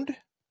earned.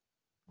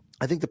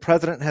 I think the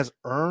president has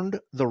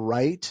earned the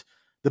right.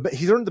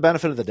 He's earned the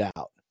benefit of the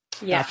doubt.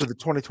 After the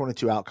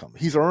 2022 outcome.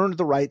 He's earned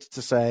the right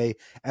to say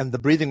and the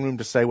breathing room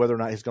to say whether or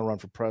not he's going to run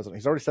for president.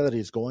 He's already said that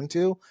he's going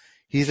to.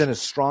 He's in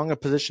as strong a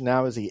position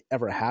now as he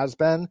ever has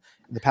been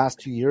in the past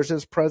 2 years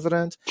as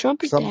president.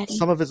 Trump is daddy.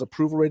 Some of his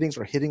approval ratings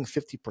are hitting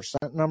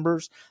 50%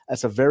 numbers.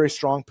 That's a very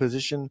strong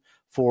position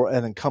for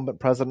an incumbent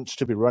president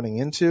to be running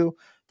into.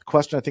 The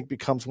question, I think,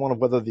 becomes one of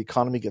whether the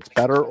economy gets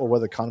better or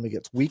whether the economy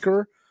gets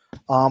weaker.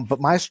 But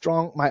my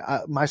strong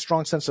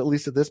sense, at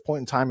least at this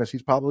point in time, is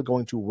he's probably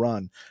going to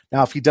run.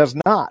 Now, if he does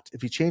not,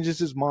 if he changes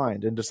his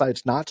mind and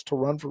decides not to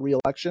run for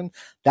re-election,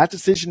 that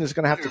decision is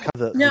going to have to come.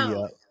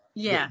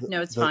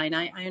 It's fine.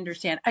 I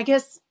understand. I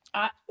guess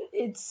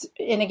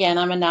And again,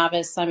 I'm a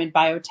novice. I'm in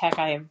biotech.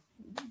 I have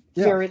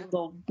very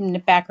little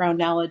background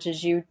knowledge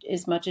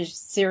as much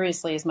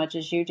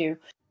as you do.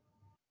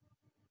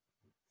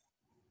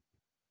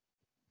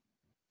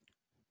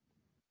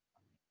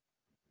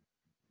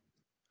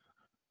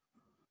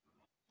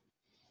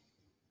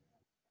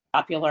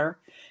 Popular.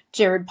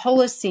 Jared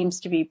Polis seems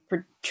to be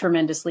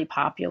tremendously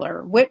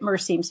popular. Whitmer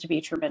seems to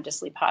be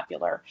tremendously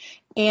popular.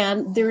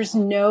 And there's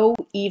no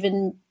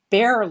even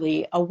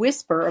barely a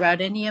whisper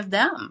about any of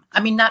them. I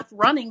mean, not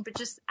running, but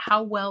just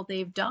how well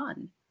they've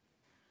done.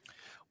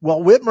 Well,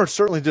 Whitmer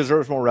certainly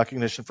deserves more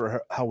recognition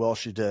for how well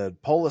she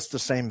did. Polis, the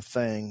same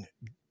thing.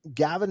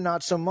 Gavin,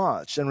 not so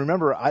much. And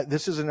remember,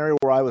 this is an area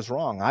where I was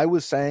wrong. I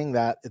was saying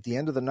that at the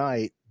end of the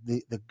night,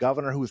 the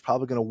governor who was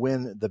probably going to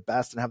win the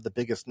best and have the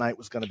biggest night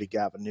was going to be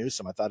Gavin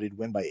Newsom. I thought he'd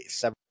win by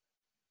 7.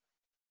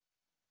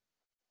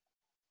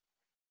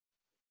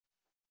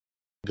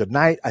 Good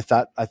night. I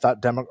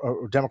thought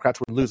Democrats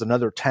would lose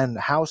another 10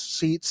 House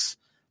seats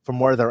from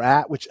where they're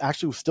at, which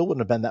actually still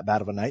wouldn't have been that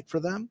bad of a night for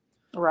them.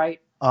 Right.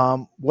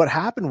 What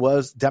happened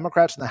was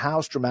Democrats in the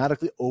House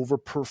dramatically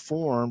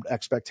overperformed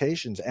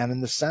expectations and in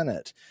the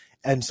Senate.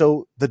 And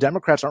so the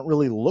Democrats aren't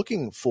really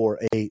looking for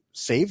a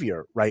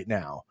savior right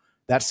now.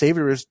 That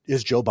savior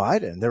is Joe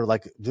Biden. They're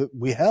like,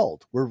 we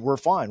held, we're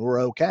fine,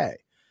 we're okay.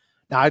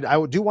 Now,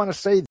 I do want to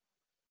say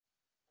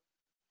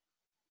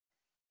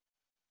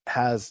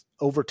has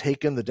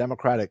overtaken the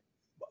Democratic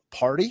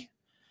Party,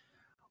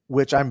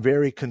 which I'm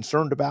very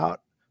concerned about,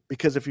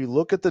 because if you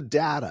look at the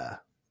data,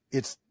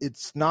 it's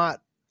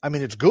not, I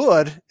mean, it's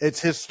good.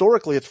 It's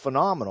historically, it's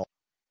phenomenal.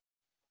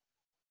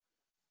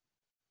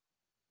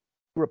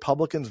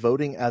 Republicans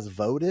voting as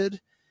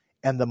voted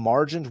and the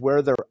margins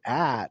where they're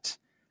at,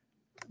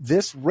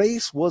 this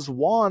race was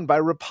won by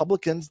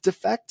Republicans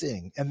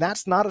defecting. And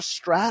that's not a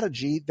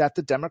strategy that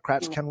the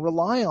Democrats can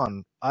rely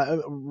on.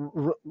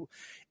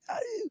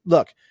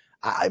 Look,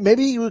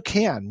 maybe you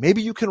can.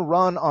 Maybe you can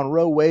run on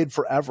Roe Wade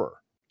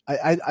forever.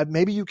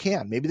 Maybe you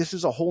can. Maybe this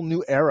is a whole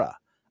new era.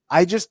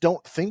 I just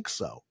don't think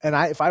so. And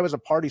if I was a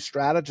party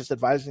strategist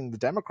advising the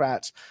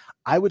Democrats,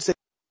 I would say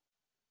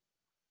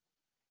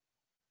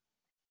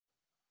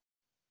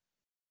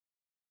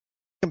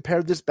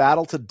compare this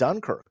battle to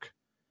Dunkirk.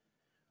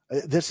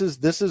 This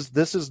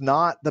is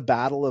not the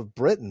Battle of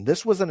Britain.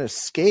 This was an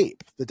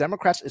escape. The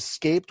Democrats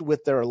escaped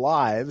with their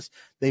lives.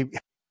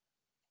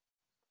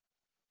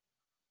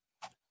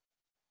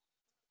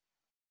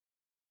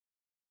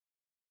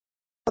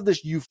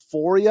 This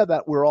euphoria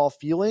that we're all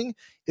feeling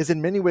is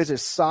in many ways a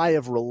sigh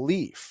of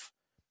relief.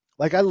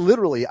 Like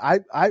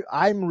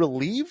I'm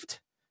relieved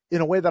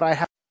in a way that I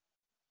have.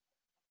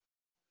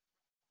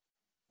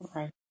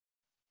 Okay.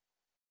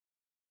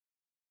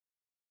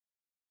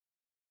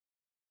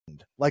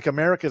 Like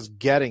America's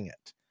getting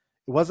it.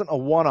 It wasn't a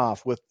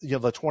one-off with the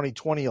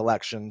 2020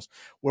 elections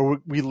where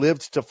we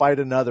lived to fight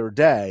another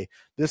day.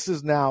 This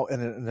is now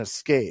an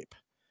escape.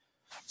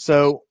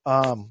 So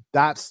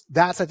that's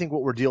I think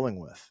what we're dealing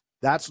with.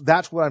 That's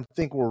what I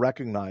think we're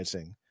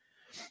recognizing.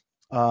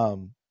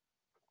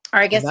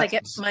 I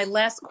guess my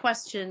last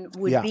question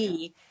would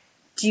be,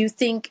 do you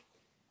think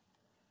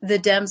the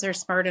Dems are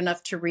smart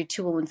enough to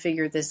retool and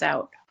figure this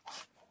out?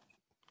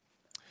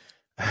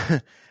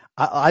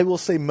 I will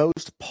say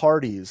most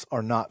parties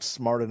are not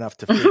smart enough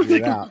to figure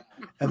it out.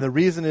 And the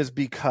reason is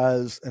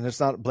because, and it's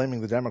not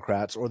blaming the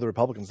Democrats or the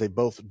Republicans, they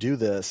both do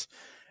this.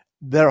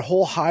 Their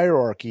whole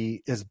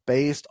hierarchy is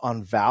based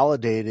on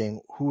validating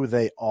who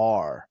they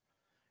are.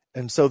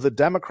 And so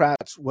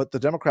what the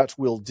Democrats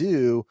will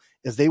do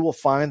is they will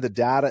find the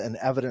data and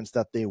evidence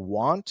that they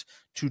want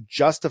to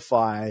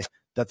justify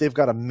that they've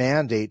got a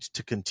mandate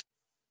to continue.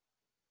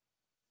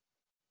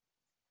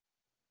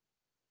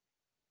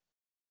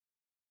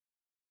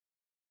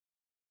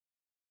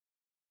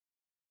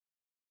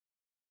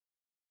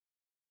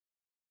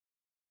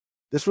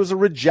 This was a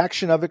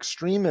rejection of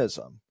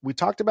extremism. We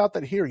talked about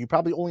that here. You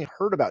probably only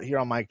heard about here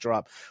on Mic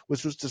Drop,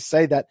 which was to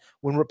say that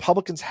when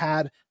Republicans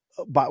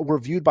were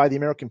viewed by the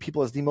American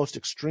people as the most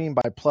extreme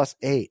by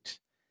 +8,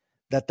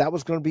 that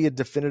was going to be a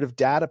definitive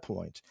data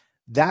point.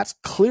 That's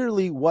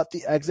clearly what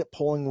the exit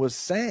polling was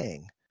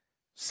saying.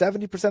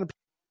 70% of people.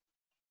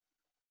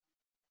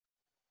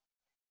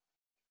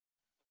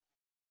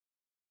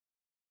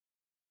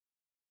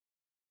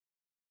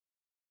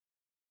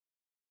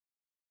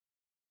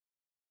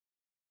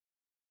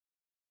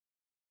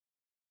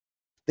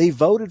 They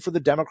voted for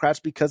the Democrats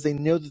because they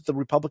know that the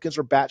Republicans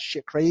are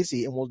batshit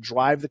crazy and will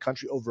drive the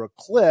country over a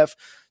cliff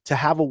to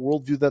have a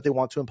worldview that they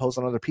want to impose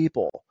on other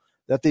people,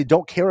 that they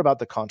don't care about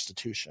the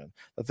Constitution,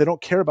 that they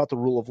don't care about the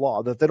rule of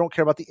law, that they don't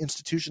care about the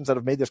institutions that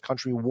have made this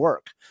country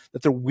work,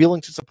 that they're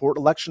willing to support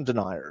election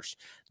deniers.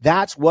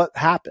 That's what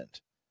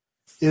happened.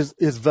 Is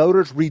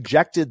voters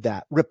rejected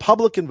that.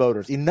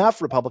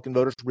 Enough Republican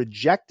voters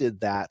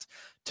rejected that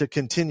to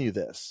continue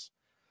this.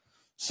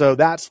 So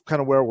that's kind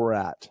of where we're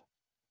at.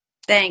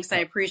 Thanks. I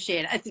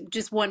appreciate it. I think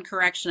just one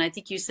correction. I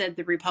think you said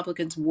the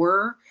Republicans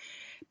were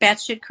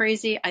batshit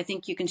crazy. I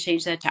think you can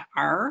change that to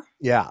are.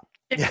 Yeah.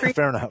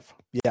 Fair enough.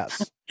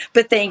 Yes.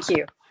 But thank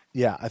you.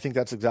 Yeah, I think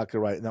that's exactly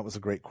right, and that was a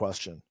great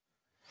question.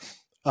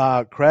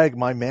 Craig,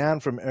 my man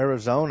from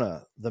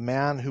Arizona, the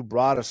man who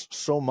brought us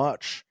so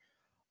much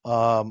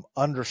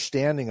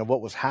understanding of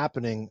what was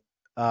happening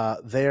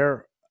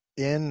there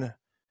in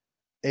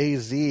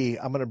AZ.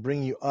 I'm going to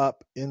bring you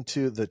up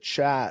into the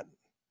chat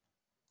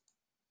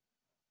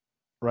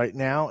right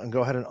now and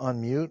go ahead and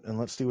unmute, and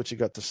let's see what you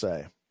got to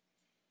say.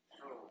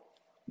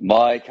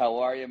 Mike, how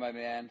are you, my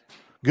man?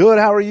 Good.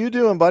 How are you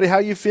doing, buddy? How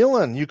you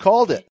feeling? You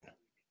called it.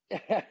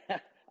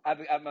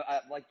 I'm,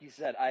 like you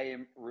said, I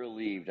am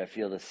relieved. I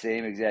feel the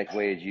same exact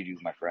way as you do,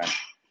 my friend.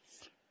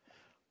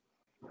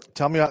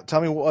 Tell me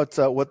what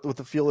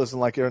the feel is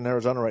like here in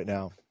Arizona right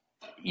now.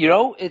 You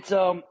know, it's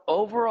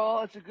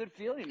overall it's a good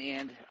feeling,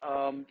 and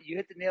you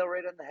hit the nail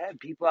right on the head.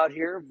 People out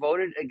here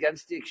voted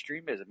against the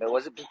extremism. It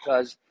wasn't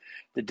because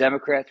the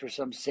Democrats were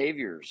some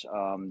saviors.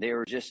 They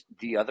were just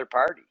the other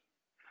party.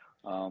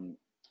 You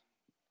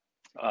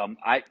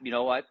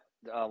know what?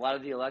 A lot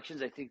of the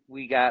elections, I think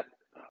we got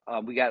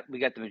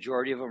the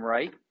majority of them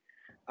right.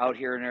 Out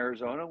here in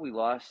Arizona, we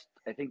lost.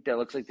 I think that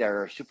looks like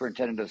our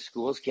superintendent of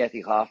schools,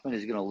 Kathy Hoffman,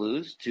 is going to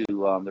lose to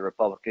the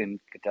Republican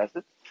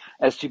contestant.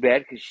 That's too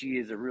bad because she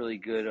is a really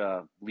good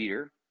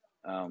leader.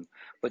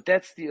 But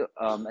that's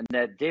and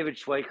that David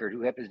Schweikert,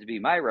 who happens to be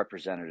my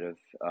representative,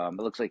 it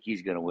looks like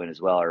he's going to win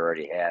as well, or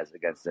already has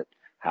against it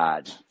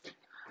Hodge.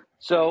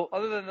 So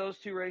other than those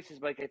two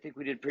races, Mike, I think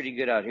we did pretty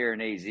good out here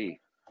in AZ.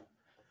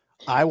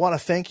 I want to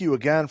thank you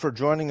again for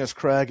joining us,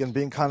 Craig, and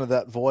being kind of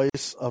that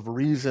voice of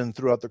reason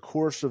throughout the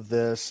course of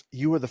this.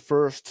 You were the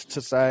first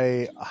to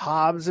say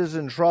Hobbs is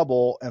in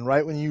trouble, and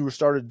right when you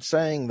started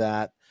saying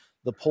that,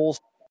 the polls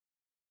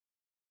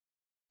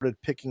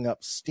started picking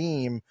up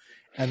steam.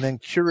 And then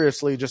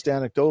curiously, just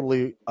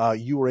anecdotally,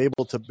 you were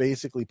able to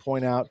basically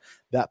point out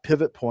that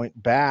pivot point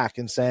back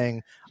and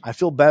saying, I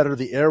feel better.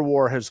 The air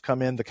war has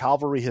come in. The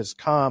cavalry has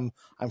come.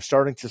 I'm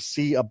starting to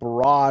see a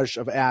barrage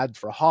of ads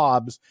for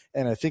Hobbs,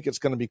 and I think it's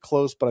going to be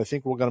close, but I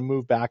think we're going to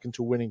move back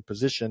into a winning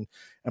position.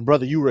 And,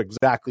 brother, you were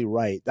exactly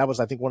right. That was,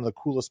 I think, one of the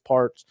coolest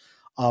parts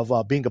of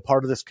being a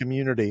part of this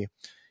community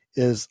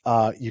is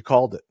you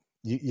called it.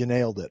 You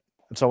nailed it.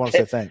 And so I want to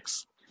say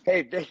thanks.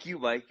 Hey, thank you,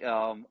 Mike.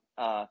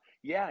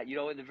 Yeah, you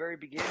know, in the very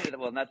beginning,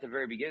 well, not the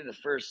very beginning, the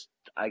first,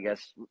 I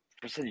guess,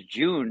 since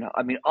June,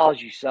 I mean, all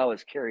you saw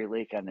was Kari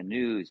Lake on the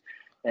news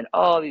and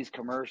all these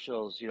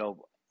commercials, you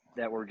know,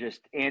 that were just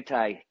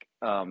anti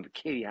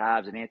Katie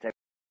Hobbs and anti.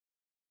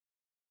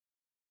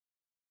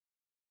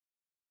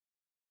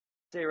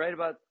 Say right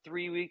about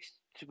 3 weeks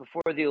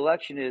before the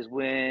election is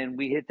when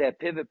we hit that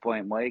pivot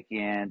point, Mike,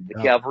 and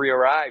the cavalry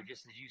arrived,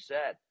 just as you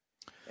said.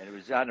 And it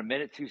was on a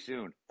minute too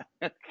soon.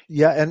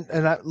 Yeah,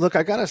 and I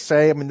got to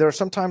say, I mean,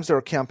 sometimes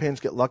campaigns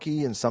get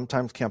lucky, and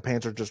sometimes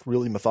campaigns are just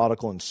really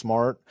methodical and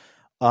smart.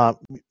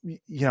 You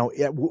know,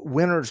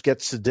 winners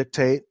gets to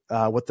dictate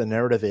what the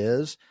narrative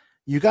is.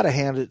 You got to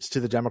hand it to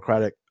the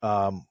Democratic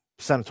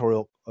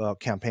Senatorial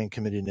Campaign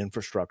Committee and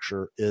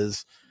Infrastructure.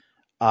 Is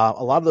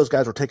a lot of those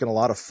guys were taking a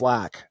lot of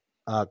flack.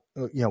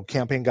 You know,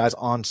 campaign guys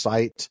on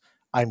site.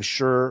 I'm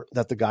sure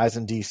that the guys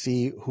in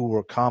D.C. who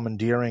were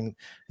commandeering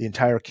the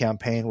entire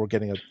campaign were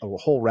getting a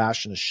whole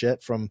ration of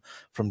shit from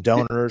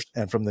donors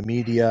and from the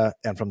media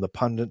and from the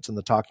pundits and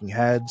the talking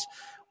heads.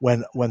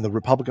 When the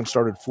Republicans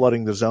started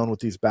flooding the zone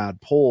with these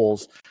bad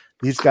polls,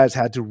 these guys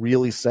had to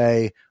really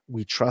say,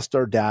 we trust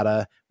our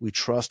data, we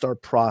trust our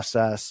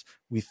process,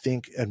 we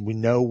think and we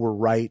know we're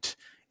right,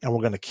 and we're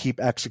going to keep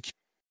executing.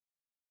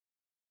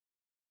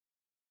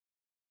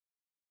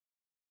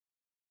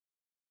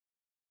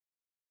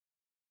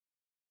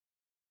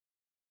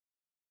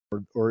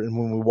 Or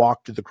when we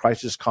walk through the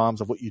crisis comms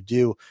of what you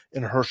do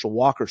in a Herschel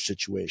Walker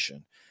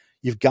situation.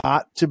 You've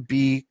got to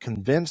be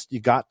convinced,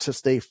 you got to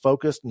stay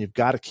focused, and you've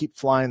got to keep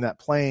flying that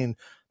plane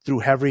through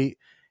heavy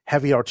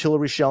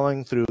artillery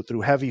shelling,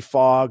 through heavy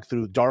fog,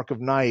 through dark of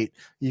night.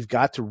 You've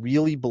got to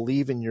really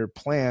believe in your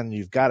plan.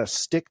 You've got to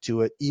stick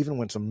to it, even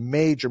when some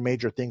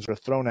major things are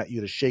thrown at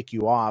you to shake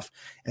you off.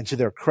 And to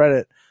their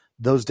credit,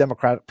 those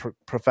Democratic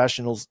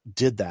professionals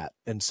did that.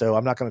 And so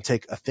I'm not going to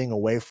take a thing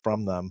away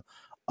from them.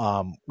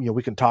 You know,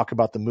 we can talk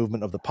about the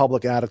movement of the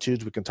public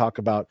attitudes. We can talk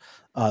about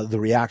the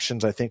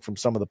reactions, I think, from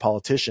some of the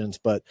politicians.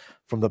 But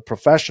from the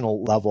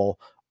professional level,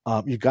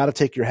 you got to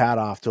take your hat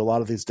off to a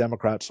lot of these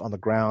Democrats on the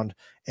ground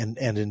and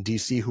in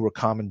D.C. who were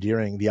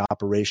commandeering the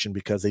operation,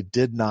 because they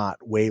did not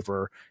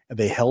waver and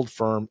they held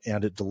firm,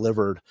 and it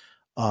delivered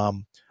a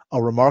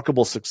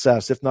remarkable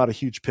success, if not a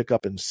huge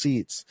pickup in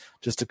seats,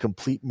 just a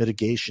complete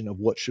mitigation of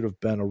what should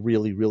have been a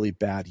really, really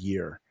bad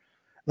year.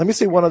 Let me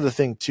say one other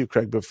thing too,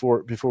 Craig,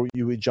 before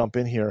you jump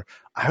in here.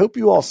 I hope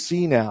you all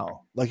see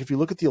now, like if you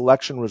look at the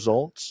election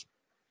results,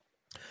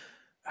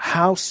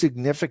 how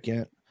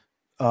significant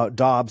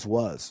Dobbs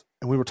was.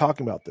 And we were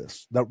talking about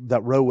this,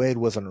 that Roe Wade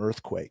was an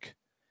earthquake.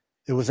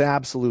 It was an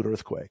absolute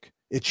earthquake.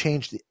 It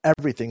changed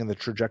everything in the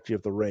trajectory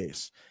of the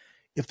race.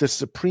 If the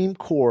Supreme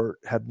Court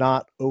had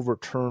not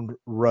overturned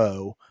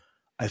Roe,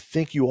 I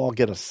think you all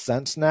get a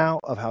sense now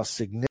of how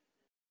significant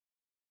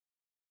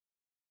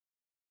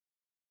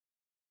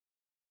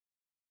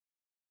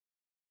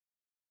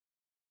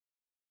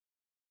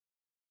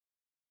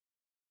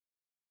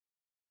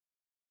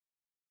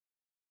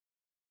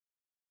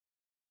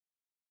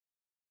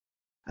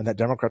and that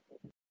Democrats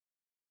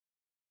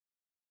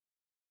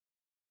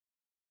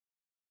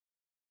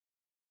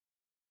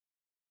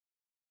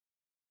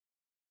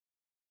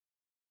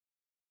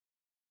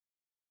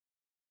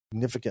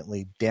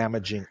significantly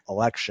damaging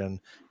election.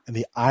 And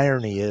the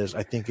irony is,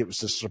 I think it was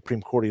the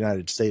Supreme Court of the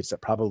United States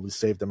that probably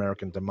saved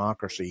American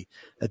democracy.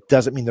 That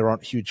doesn't mean there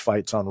aren't huge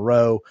fights on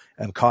Roe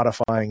and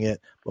codifying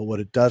it, but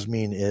what it does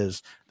mean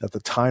is that the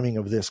timing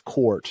of this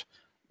court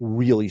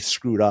really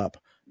screwed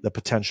up the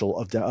potential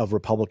of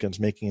Republicans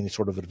making any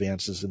sort of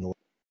advances in the.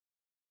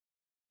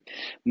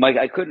 Mike,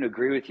 I couldn't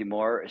agree with you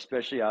more,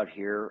 especially out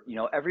here.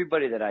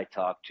 Everybody that I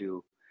talk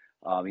to,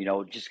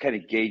 just kind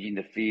of gauging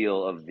the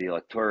feel of the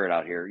electorate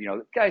out here.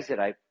 Guys that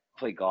I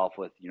play golf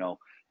with,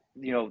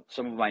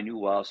 some of them I knew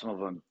well, some of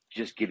them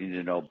just getting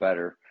to know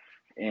better.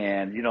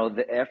 And,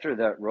 after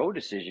that Roe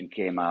decision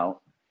came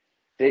out,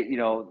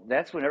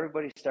 that's when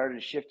everybody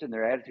started shifting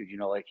their attitude,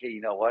 like, hey,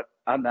 you know what?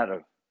 I'm not a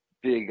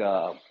big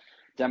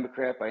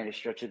Democrat by any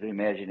stretch of the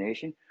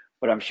imagination,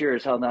 but I'm sure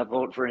as hell not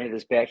voting for any of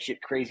this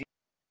batshit crazy.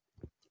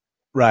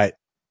 Right.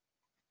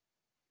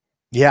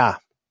 Yeah.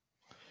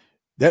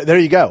 There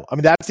you go. I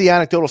mean, that's the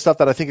anecdotal stuff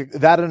that I think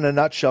that in a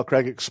nutshell,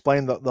 Craig,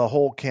 explained the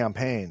whole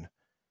campaign.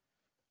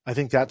 I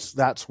think that's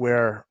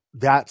the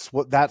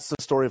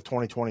story of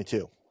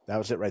 2022. That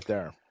was it right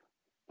there.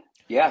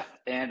 Yeah.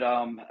 And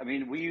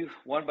we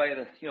won by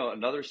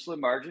another slim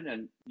margin.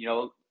 And,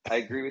 I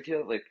agree with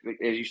you. Like,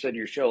 as you said in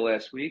your show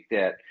last week,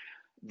 that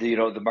the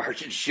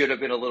margin should have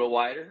been a little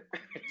wider.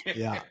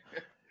 Yeah.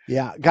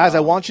 Yeah. Guys,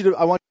 I want you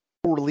to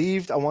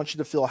relieved. I want you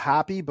to feel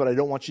happy, but I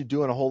don't want you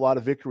doing a whole lot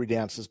of victory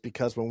dances,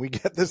 because when we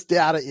get this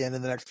data in the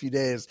next few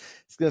days,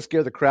 it's going to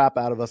scare the crap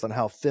out of us on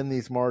how thin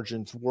these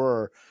margins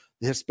were.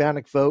 The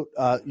Hispanic vote,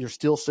 you're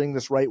still seeing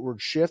this rightward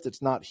shift.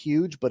 It's not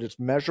huge, but it's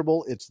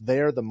measurable. It's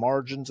there. The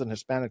margins in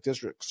Hispanic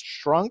districts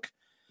shrunk.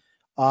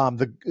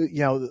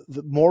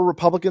 The more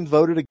Republicans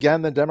voted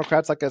again than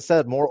Democrats. Like I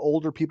said, more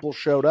older people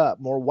showed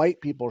up, more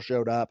white people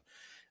showed up.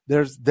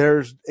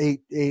 The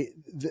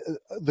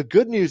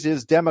good news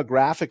is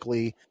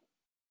demographically,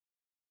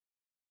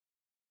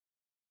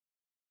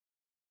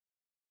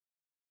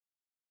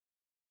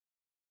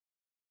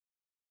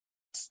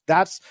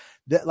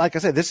 like I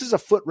said, this is a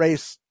foot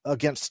race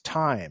against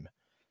time.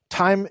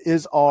 Time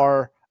is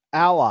our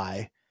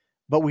ally,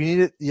 but we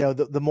need it.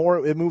 The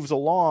more it moves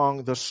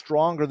along, the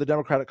stronger the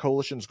Democratic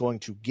coalition is going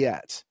to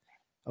get.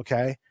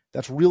 Okay.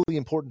 That's really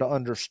important to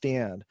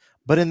understand.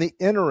 But in the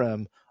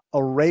interim,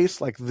 a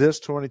race like this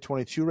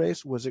 2022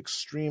 race was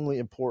extremely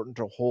important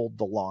to hold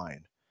the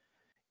line.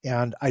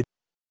 And it's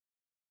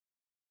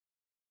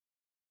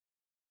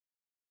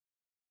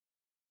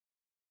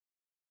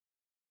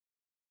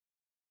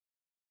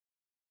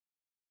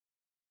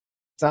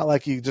not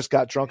like you just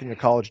got drunk in your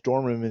college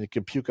dorm room and you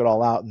can puke it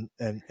all out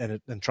and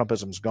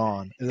Trumpism's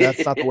gone.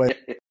 That's not the way.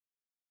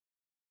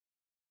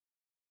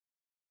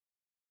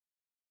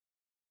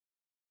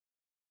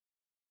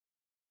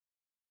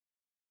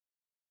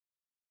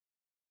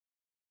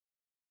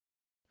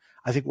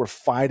 I think we're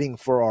fighting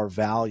for our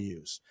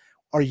values.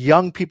 Our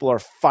young people are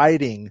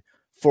fighting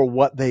for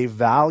what they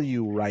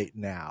value right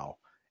now.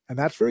 And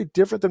that's very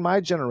different than my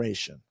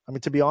generation. I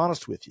mean, to be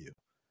honest with you.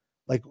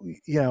 Like,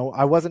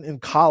 I wasn't in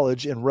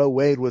college and Roe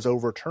Wade was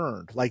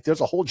overturned. Like,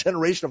 there's a whole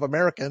generation of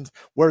Americans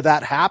where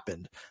that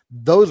happened.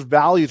 Those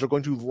values are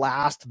going to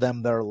last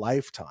them their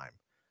lifetime.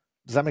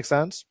 Does that make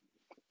sense?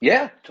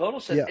 Yeah, total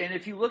sense. Yeah. And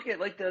if you look at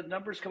the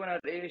numbers coming out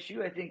of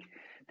ASU, I think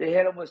they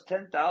had almost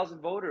 10,000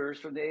 voters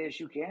from the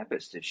ASU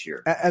campus this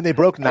year. And they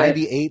broke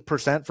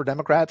 98% for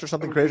Democrats or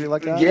something crazy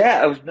like that?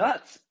 Yeah, it was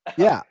nuts.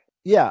 Yeah.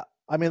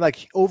 I mean,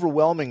 like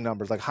overwhelming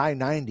numbers, like high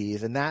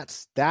 90s, and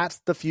that's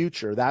the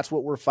future. That's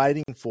what we're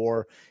fighting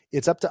for.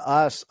 It's up to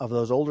us, of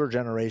those older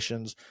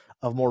generations,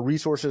 of more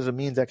resources and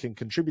means that can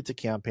contribute to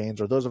campaigns,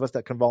 or those of us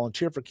that can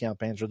volunteer for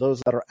campaigns, or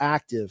those that are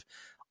active.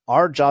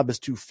 Our job is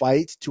to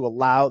fight, to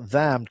allow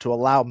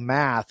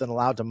math and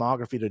allow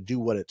demography to do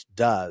what it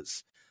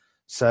does.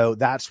 So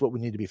that's what we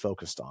need to be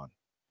focused on.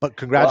 But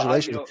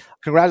congratulations,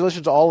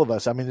 congratulations to all of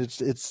us. I mean,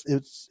 it's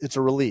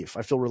a relief.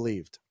 I feel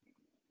relieved.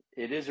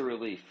 It is a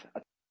relief.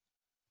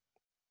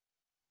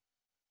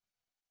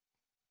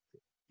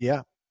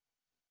 Yeah.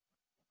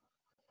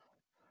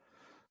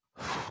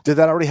 Did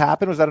that already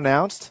happen? Was that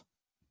announced?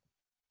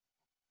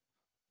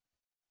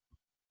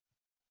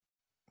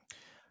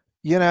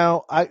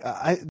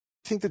 I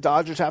think the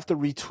Dodgers have to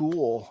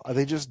retool.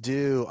 They just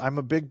do. I'm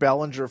a big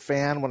Bellinger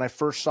fan. When I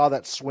first saw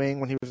that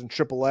swing when he was in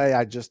AAA,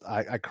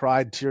 I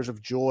cried tears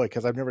of joy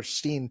because I've never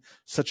seen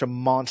such a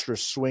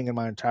monstrous swing in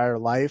my entire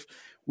life.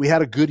 We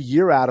had a good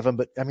year out of him,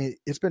 but I mean,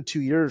 it's been 2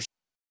 years.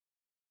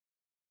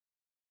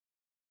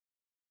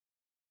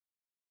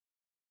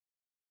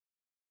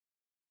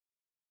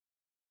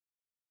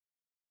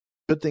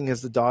 Good thing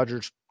is the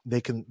Dodgers,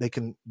 they can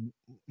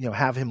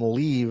have him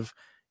leave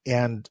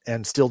and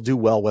still do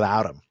well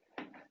without him.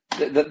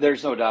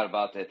 There's no doubt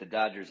about that. The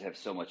Dodgers have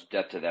so much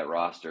depth to that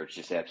roster; it's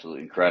just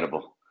absolutely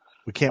incredible.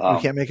 We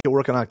can't make it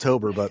work in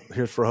October, but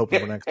here's for hoping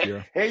for next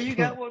year. Hey, you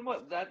got one more.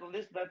 Not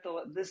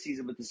this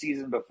season, but the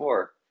season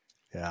before.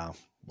 Yeah.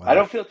 Wow. I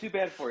don't feel too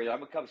bad for you.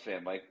 I'm a Cubs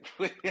fan, Mike.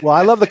 Well,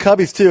 I love the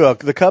Cubbies too.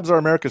 The Cubs are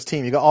America's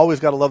team. You always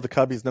got to love the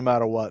Cubbies no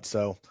matter what.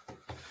 So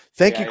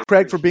thank you,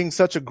 Craig, for being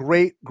such a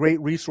great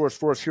resource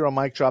for us here on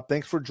Mic Drop.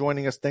 Thanks for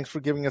joining us. Thanks for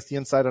giving us the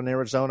insight on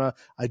Arizona.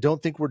 I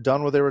don't think we're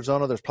done with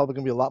Arizona. There's probably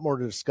going to be a lot more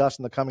to discuss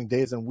in the coming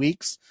days and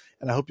weeks,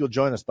 and I hope you'll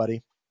join us,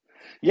 buddy.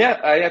 Yeah,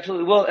 I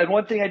absolutely will. And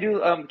one thing I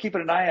do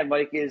keeping an eye on,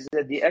 Mike, is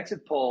that the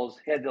exit polls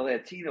had the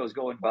Latinos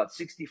going about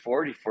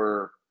 60-40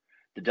 for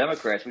the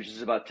Democrats, which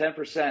is about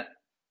 10%,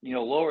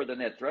 lower than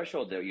that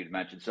threshold that you'd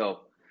mentioned.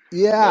 So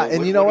yeah,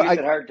 and I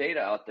get hard data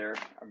out there.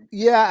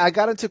 Yeah, I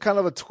got into kind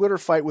of a Twitter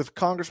fight with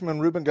Congressman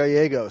Ruben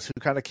Gallegos, who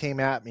kind of came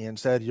at me and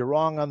said, "You're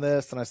wrong on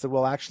this." And I said,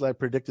 "Well, actually, I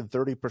predicted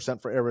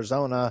 30% for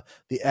Arizona.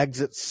 The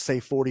exits say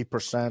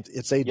 40%.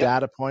 It's a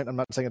data point. I'm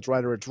not saying it's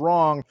right or it's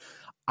wrong."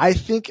 I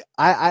think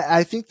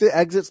the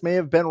exits may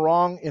have been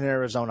wrong in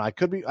Arizona. I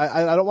could be.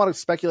 I don't want to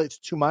speculate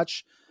too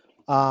much,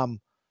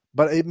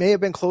 but it may have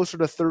been closer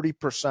to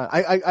 30%.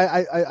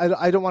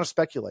 I don't want to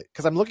speculate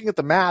because I'm looking at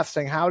the math,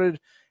 saying how did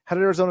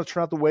Arizona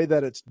turn out the way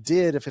that it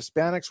did? If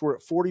Hispanics were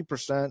at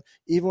 40%,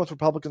 even with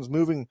Republicans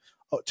moving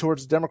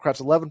towards Democrats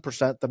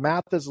 11%, the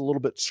math is a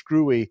little bit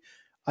screwy.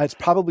 It's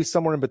probably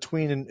somewhere in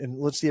between. And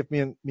let's see if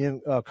me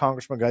and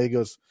Congressman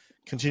Gallegos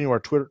continue our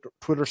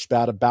Twitter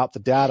spat about the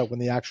data when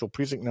the actual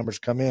precinct numbers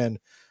come in.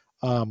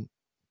 I'm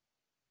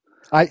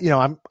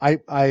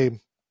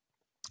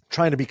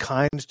trying to be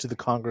kind to the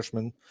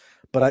congressman,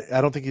 but I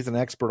don't think he's an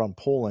expert on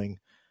polling.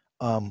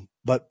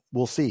 But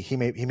we'll see. He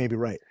may be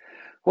right.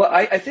 Well,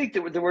 I think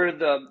that where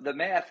the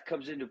math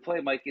comes into play,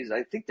 Mike, is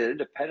I think that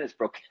independents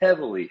broke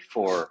heavily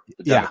for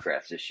the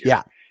Democrats this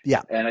year.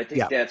 Yeah. And I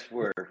think that's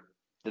where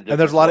the difference and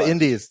there's a lot was. of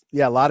indies.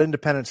 Yeah, a lot of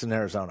independents in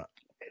Arizona.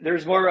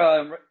 There's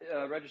more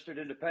registered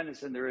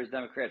independents than there is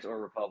Democrats or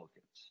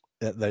Republicans.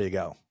 There you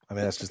go. I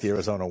mean, that's just the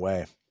Arizona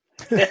way.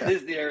 That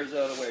is the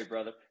Arizona way,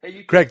 brother.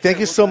 Hey, Greg, thank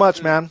you so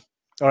much, man.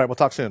 All right, we'll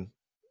talk soon.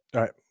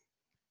 All right.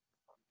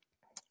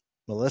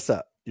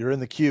 Melissa, you're in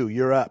the queue.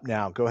 You're up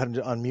now. Go ahead and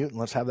unmute and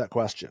let's have that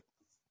question.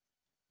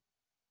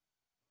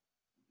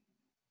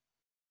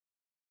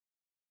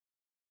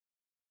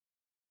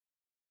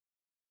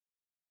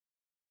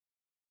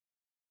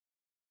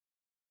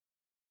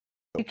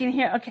 You can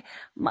hear. Okay.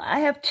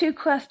 I have two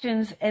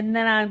questions, and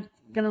then I'm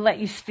going to let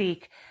you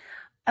speak.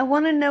 I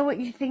want to know what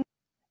you think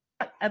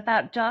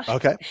about Josh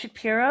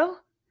Shapiro.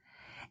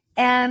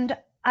 And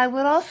I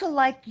would also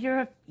like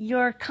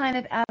your kind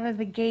of out of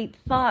the gate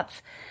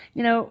thoughts.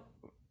 Ron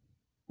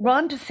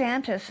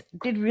DeSantis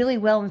did really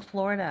well in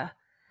Florida,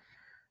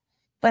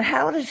 but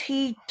how does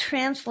he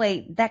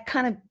translate that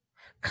kind of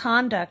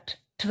conduct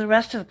to the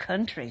rest of the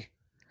country?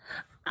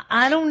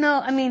 I don't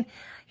know. I mean,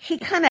 he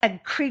kind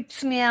of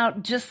creeps me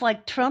out just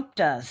like Trump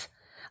does.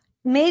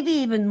 Maybe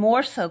even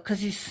more so because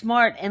he's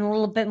smart and a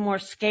little bit more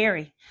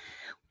scary.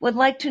 Would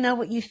like to know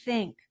what you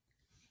think.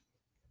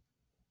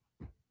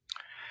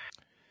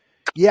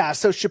 Yeah,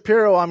 so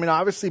Shapiro, I mean,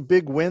 obviously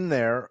big win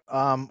there.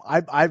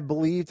 I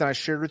believed, and I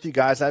shared with you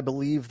guys, I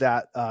believe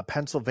that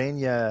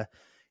Pennsylvania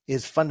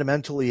is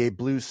fundamentally a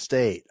blue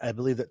state. I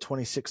believe that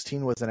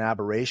 2016 was an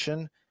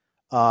aberration,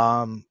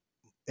 and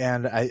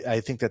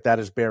I think that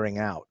is bearing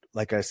out.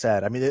 Like I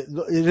said, I mean, it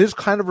is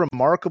kind of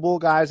remarkable,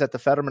 guys, that the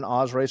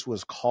Fetterman-Oz race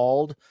was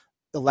called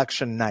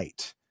election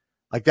night.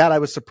 Like that, I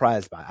was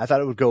surprised by. I thought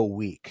it would go a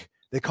week.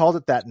 They called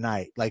it that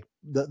night. Like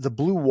the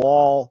blue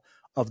wall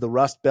of the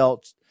Rust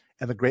Belt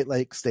and the Great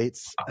Lakes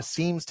states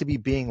seems to be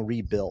being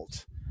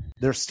rebuilt.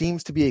 There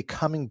seems to be a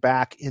coming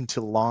back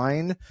into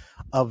line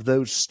of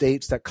those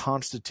states that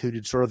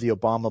constituted sort of the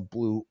Obama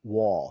blue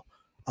wall.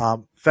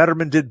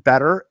 Fetterman did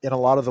better in a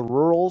lot of the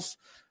rurals.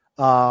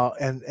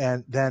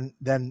 And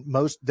then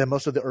most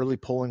of the early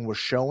polling was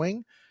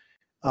showing.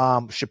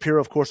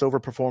 Shapiro, of course,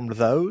 overperformed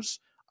those.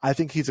 I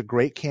think he's a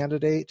great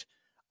candidate.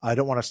 I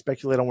don't want to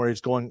speculate on where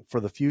he's going for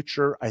the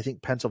future. I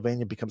think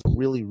Pennsylvania becomes a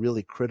really,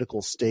 really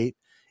critical state,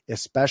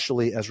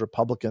 especially as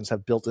Republicans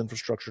have built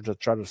infrastructure to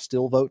try to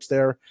steal votes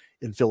there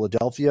in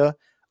Philadelphia.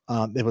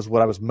 It was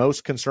what I was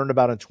most concerned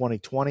about in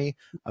 2020.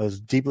 I was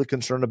deeply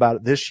concerned about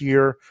it this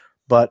year.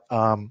 But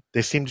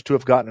they seem to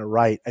have gotten it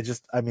right.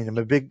 I'm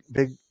a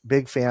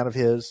big fan of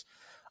his.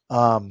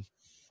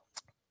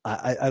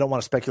 I don't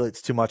want to speculate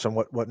too much on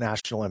what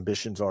national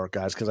ambitions are,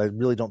 guys, because I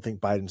really don't think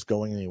Biden's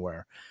going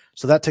anywhere.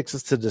 So that takes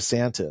us to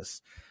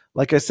DeSantis.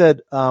 Like I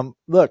said,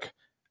 look,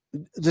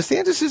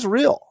 DeSantis is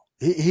real.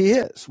 He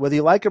is. Whether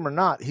you like him or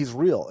not, he's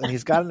real. And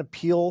he's got an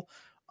appeal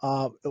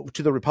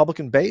to the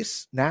Republican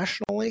base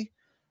nationally.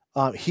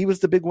 He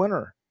was the big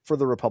winner for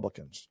the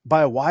Republicans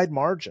by a wide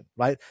margin,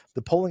 right?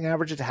 The polling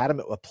averages had him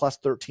at a plus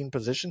 13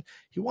 position.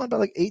 He won by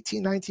like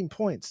 18, 19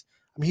 points.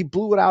 I mean, he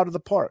blew it out of the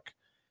park.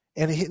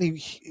 And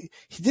he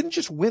didn't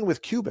just win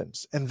with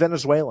Cubans and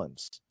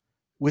Venezuelans,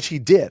 which he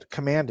did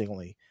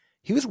commandingly.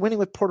 He was winning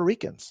with Puerto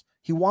Ricans.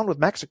 He won with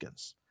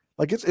Mexicans.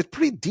 Like it's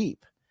pretty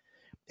deep.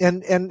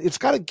 And it's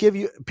got to give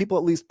you people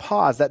at least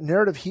pause. That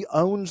narrative, he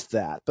owns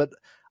that. But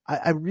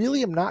I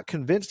really am not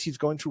convinced he's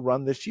going to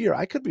run this year.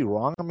 I could be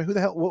wrong. I mean,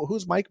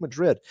 who's Mike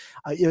Madrid?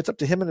 It's up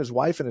to him and his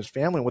wife and his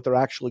family and what they're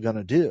actually going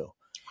to do.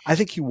 I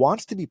think he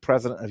wants to be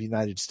president of the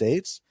United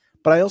States,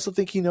 but I also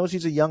think he knows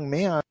he's a young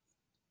man.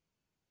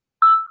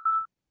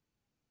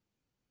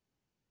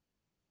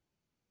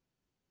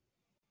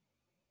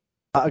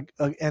 And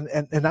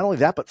not only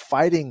that, but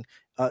fighting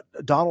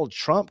Donald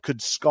Trump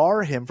could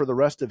scar him for the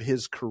rest of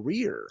his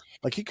career.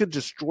 Like, he could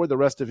destroy the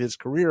rest of his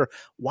career.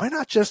 Why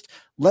not just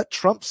let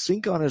Trump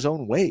sink on his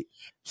own weight?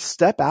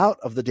 Step out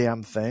of the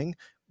damn thing.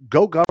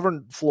 Go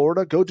govern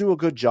Florida. Go do a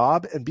good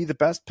job and be the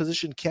best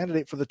positioned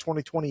candidate for the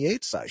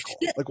 2028 cycle.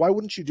 Like, why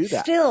wouldn't you do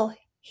that? Still,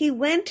 he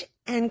went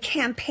and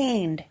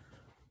campaigned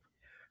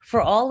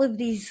for all of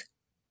these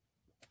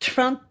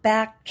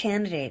Trump-backed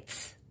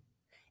candidates.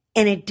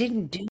 And it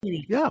didn't do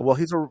anything. Yeah, well,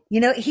 he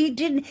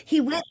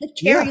went with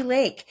Kari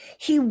Lake.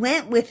 He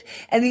went with,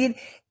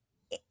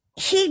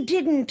 he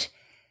didn't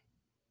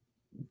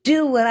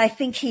do what I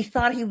think he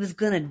thought he was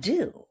going to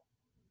do.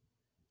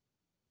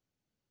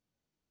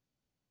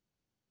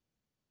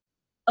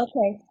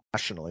 Okay.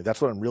 Nationally,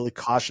 that's what I'm really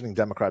cautioning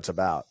Democrats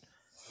about.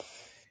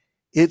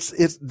 It's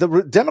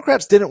the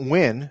Democrats didn't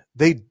win.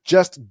 They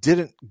just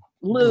didn't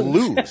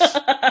lose.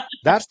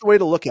 That's the way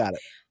to look at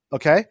it.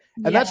 Okay.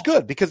 And that's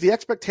good, because the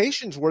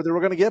expectations were they were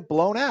going to get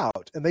blown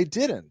out, and they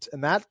didn't.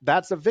 And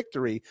that's a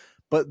victory,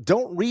 but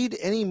don't read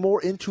any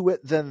more into it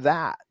than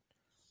that.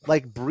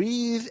 Like,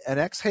 breathe and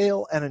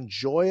exhale and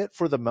enjoy it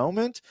for the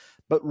moment,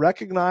 but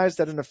recognize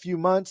that in a few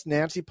months,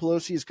 Nancy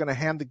Pelosi is going to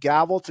hand the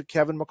gavel to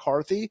Kevin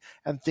McCarthy,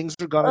 and things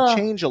are going to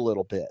change a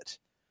little bit.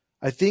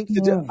 I think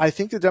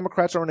the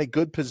Democrats are in a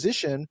good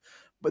position,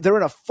 but they're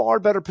in a far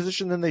better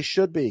position than they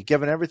should be,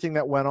 given everything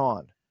that went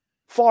on.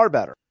 Far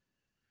better.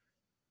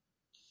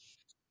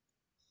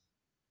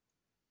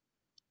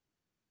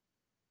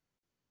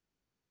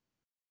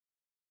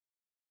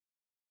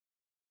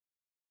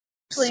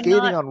 Skating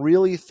on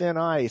really thin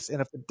ice.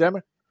 And if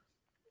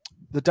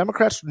the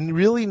Democrats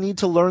really need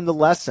to learn the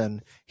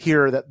lesson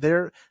here, that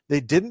they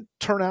didn't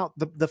turn out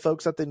the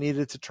folks that they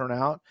needed to turn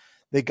out.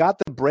 They got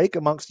the break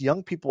amongst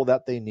young people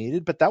that they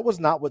needed, but that was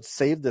not what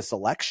saved this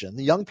election.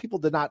 The young people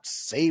did not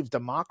save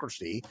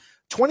democracy.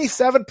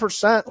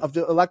 27% of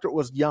the electorate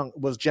was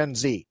Gen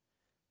Z.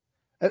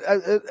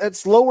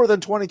 It's lower than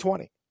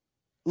 2020,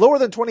 lower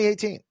than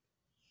 2018.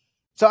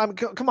 So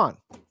come on.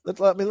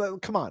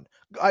 Come on.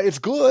 It's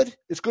good.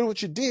 It's good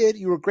what you did.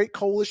 You were a great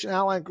coalition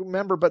ally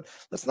member, but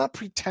let's not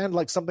pretend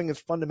like something has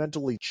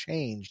fundamentally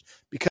changed,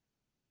 because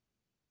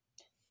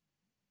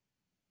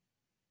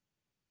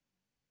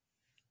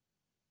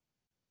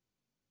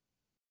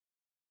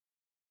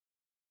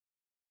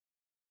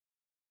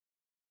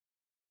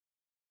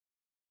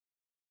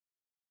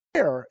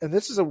and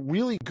this is a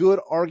really good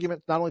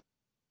argument, not only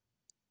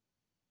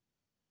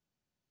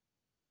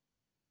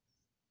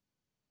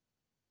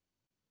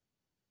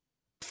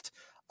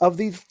of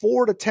these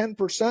 4 to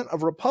 10%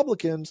 of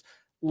Republicans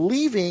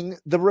leaving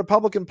the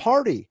Republican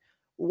Party.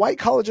 White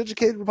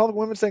college-educated Republican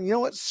women saying, you know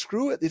what,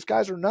 screw it. These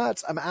guys are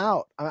nuts. I'm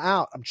out.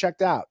 I'm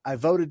checked out. I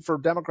voted for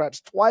Democrats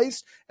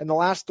twice in the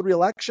last 3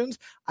 elections.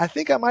 I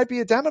think I might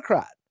be a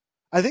Democrat.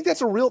 I think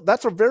that's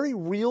a very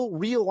real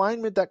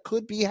realignment that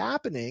could be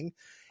happening.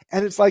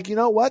 And it's like, you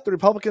know what? The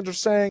Republicans are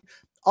saying,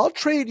 I'll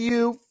trade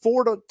you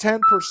 4 to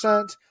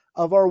 10%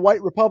 of our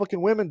white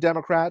Republican women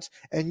Democrats,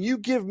 and you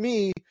give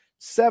me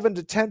 7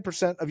 to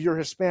 10% of your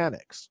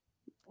Hispanics.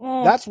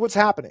 That's what's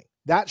happening.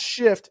 That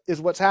shift is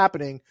what's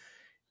happening.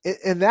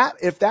 And that,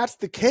 if that's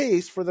the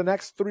case for the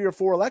next 3 or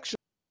 4 elections.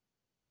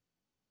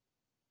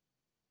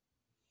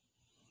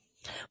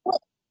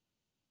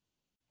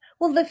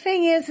 Well, the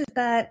thing is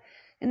that,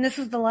 and this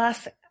is the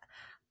last,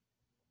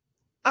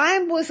 I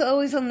was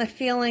always on the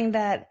feeling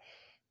that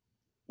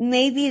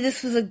maybe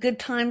this was a good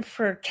time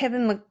for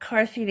Kevin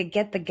McCarthy to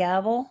get the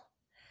gavel,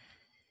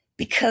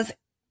 because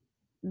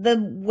the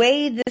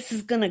way this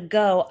is going to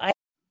go,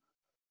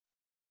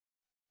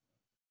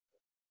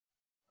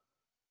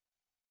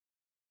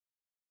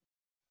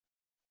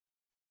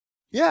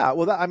 Yeah,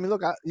 well,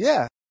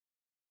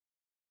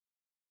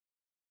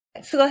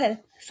 So go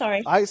ahead.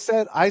 Sorry. I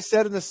said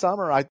in the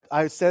summer,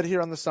 I said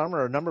here on the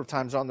summer a number of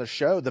times on the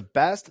show, the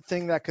best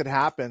thing that could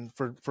happen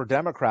for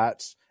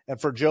Democrats and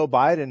for Joe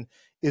Biden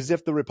is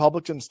if the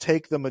Republicans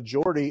take the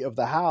majority of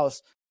the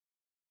House.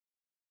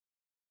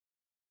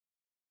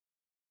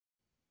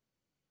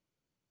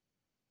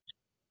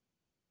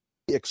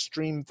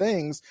 Extreme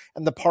things,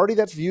 and the party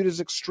that's viewed as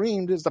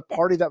extreme is the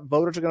party that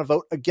voters are going to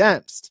vote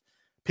against.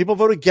 People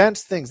vote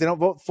against things. They don't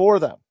vote for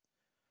them.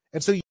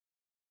 And so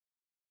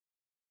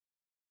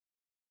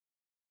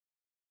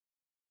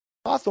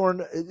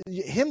Cawthorn,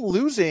 him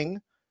losing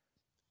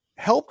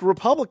helped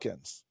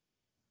Republicans.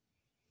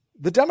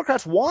 The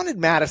Democrats wanted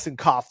Madison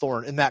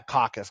Cawthorn in that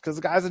caucus because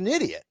the guy's an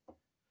idiot.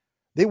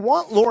 They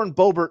want Lauren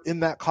Boebert in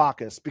that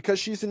caucus because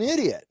she's an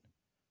idiot.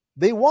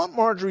 They want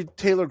Marjorie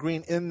Taylor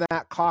Greene in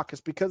that caucus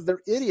because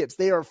they're idiots.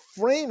 They are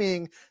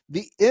framing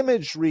the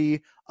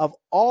imagery of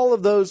all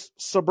of those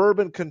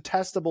suburban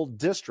contestable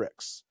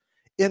districts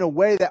in a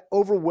way that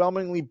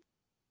overwhelmingly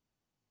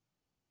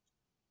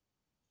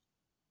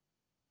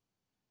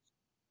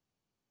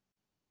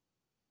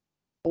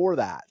for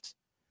that.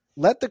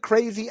 Let the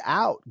crazy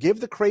out. Give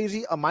the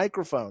crazy a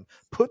microphone.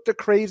 Put the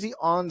crazy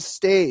on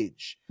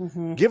stage.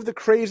 Mm-hmm. Give the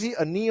crazy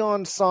a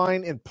neon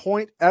sign and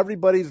point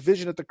everybody's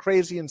vision at the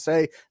crazy and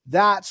say,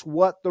 that's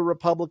what the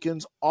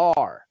Republicans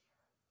are.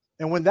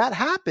 And when that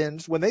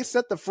happens, when they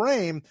set the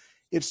frame,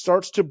 it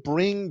starts to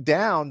bring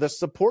down the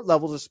support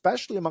levels,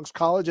 especially amongst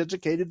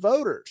college-educated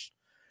voters.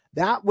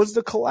 That was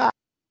the collapse.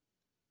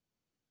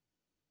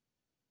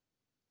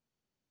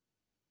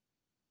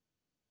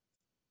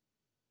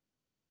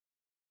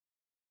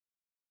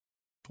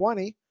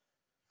 We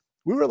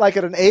were like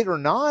at an 8 or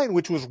 9,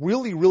 which was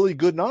really, really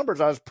good numbers.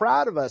 I was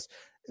proud of us.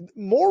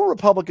 More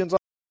Republicans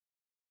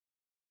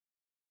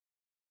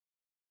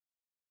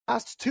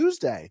last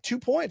Tuesday, 2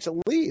 points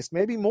at least,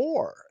 maybe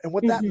more. And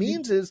what that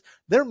means is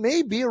there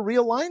may be a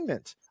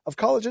realignment of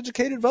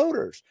college-educated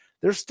voters.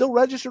 They're still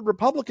registered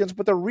Republicans,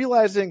 but they're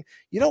realizing,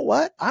 you know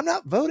what? I'm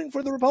not voting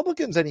for the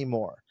Republicans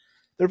anymore.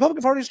 The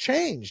Republican Party's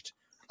changed.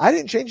 I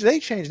didn't change. They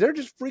changed. They're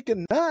just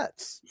freaking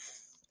nuts.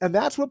 And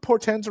that's what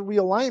portends a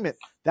realignment.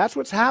 That's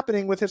what's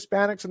happening with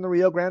Hispanics in the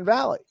Rio Grande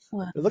Valley.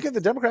 Wow. They're looking at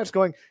the Democrats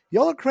going,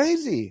 y'all are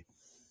crazy.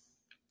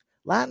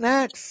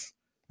 Latinx,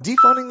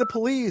 defunding the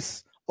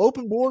police,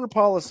 open border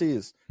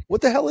policies.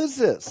 What the hell is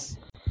this?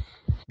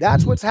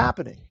 That's what's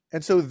happening.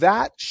 And so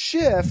that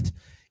shift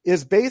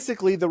is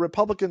basically the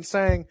Republicans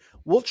saying,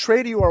 we'll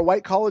trade you our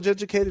white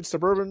college-educated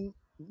suburban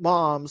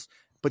moms,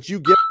 but you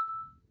get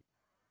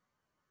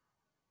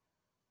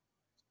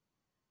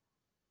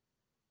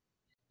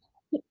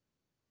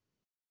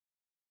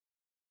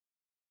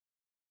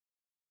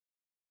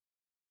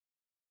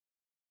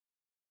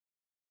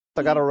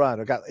I got to run.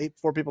 I got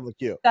 4 people in the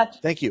queue. Gotcha.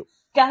 Thank you.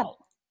 Got it.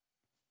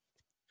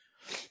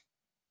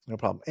 No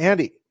problem.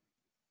 Andy.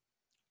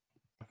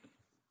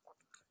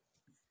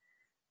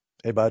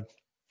 Hey, bud.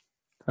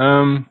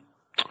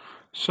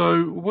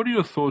 So what are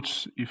your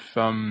thoughts if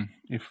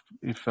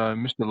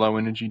Mr. Low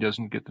Energy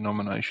doesn't get the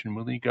nomination?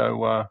 Will he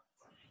go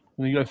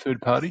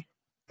third party?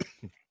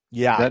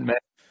 Yeah. That matter?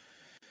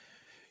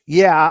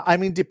 Yeah, I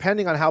mean,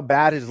 depending on how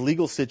bad his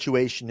legal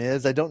situation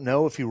is, I don't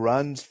know if he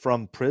runs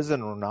from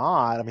prison or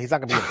not. I mean, he's not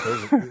going to be in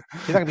prison.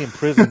 He's not going to be in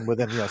prison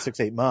within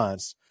 6-8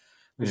 months.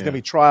 There's going to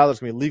be trial. There's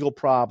going to be legal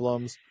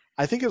problems.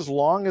 I think as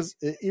long as,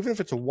 even if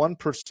it's a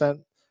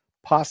 1%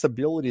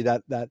 possibility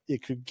that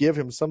it could give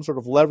him some sort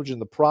of leverage in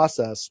the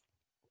process,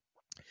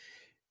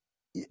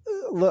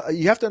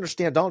 you have to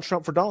understand Donald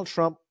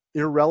Trump,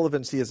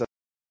 irrelevancy is a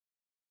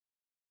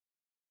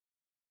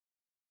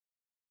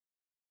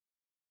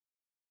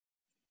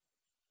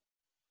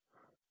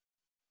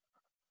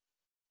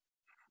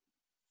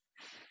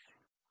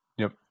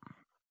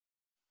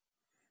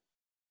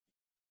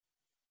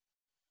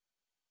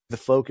the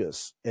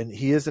focus, and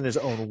he is in his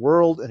own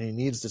world, and he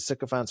needs the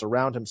sycophants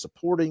around him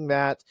supporting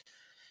that.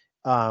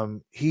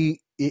 He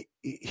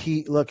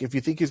look, if you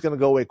think he's going to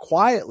go away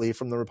quietly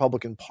from the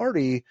Republican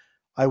Party,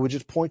 I would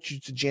just point you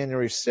to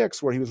January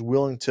 6th, where he was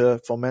willing to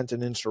foment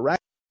an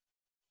insurrection,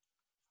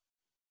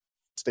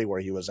 stay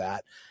where he was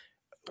at.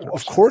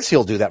 Of course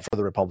he'll do that for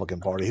the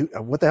Republican Party.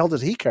 What the hell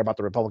does he care about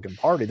the Republican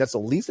Party? That's the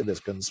least of his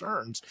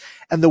concerns.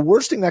 And the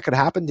worst thing that could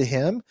happen to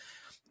him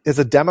is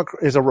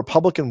a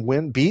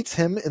Republican beats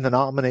him in the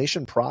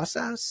nomination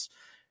process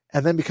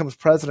and then becomes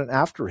president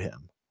after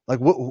him. Like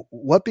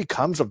what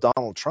becomes of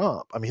Donald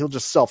Trump? I mean, he'll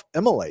just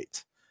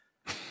self-immolate.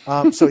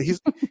 So he's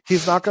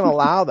not going to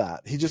allow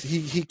that.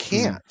 He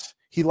can't.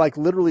 He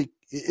literally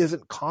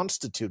isn't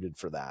constituted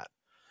for that.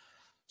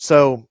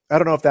 So I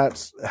don't know if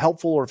that's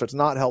helpful or if it's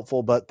not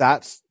helpful, but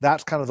that's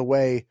kind of the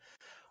way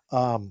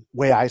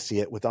I see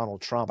it with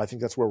Donald Trump. I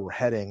think that's where we're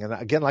heading. And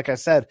again, like I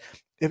said,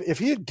 if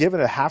he had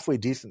given a halfway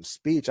decent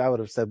speech, I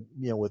would have said,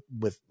 with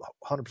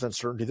 100%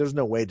 certainty, there's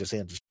no way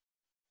DeSantis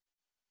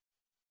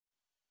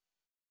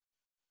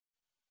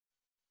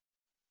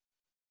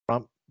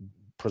Trump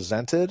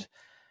presented.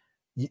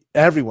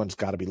 Everyone's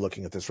got to be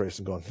looking at this race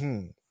and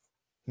going,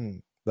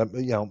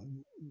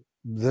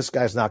 this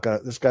guy's not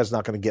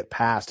gonna get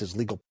past his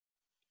legal.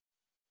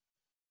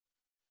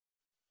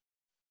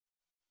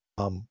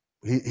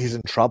 He's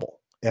in trouble.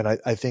 And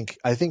I think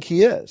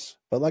he is.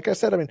 But like I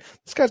said, I mean,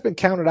 this guy's been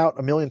counted out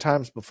a million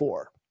times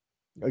before.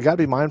 You got to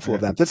be mindful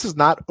of that. This is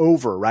not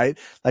over, right?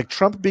 Like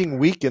Trump being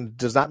weakened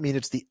does not mean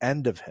it's the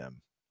end of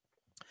him.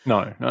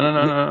 No.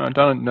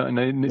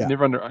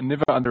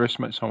 Never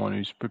underestimate someone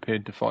who's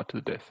prepared to fight to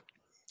the death.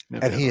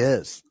 Never, and he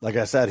is. Like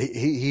I said,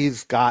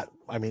 he's got.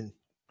 I mean,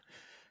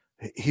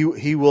 he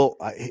will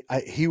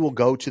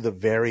go to the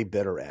very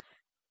bitter end.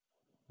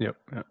 Yep.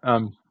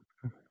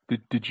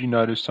 Did you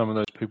notice some of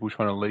those people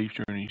trying to leave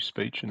during his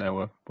speech, and they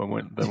weren't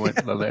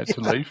allowed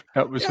to leave?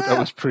 That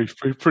was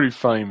pretty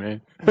funny,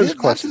 man.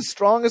 That's his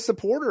strongest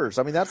supporters.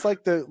 I mean, that's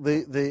like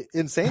the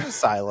insane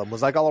asylum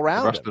was like all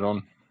around. Rusted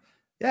on.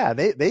 Yeah,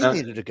 they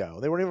needed to go.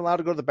 They weren't even allowed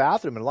to go to the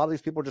bathroom, and a lot of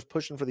these people were just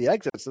pushing for the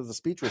exit. So the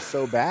speech was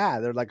so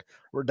bad, they're like,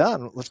 "We're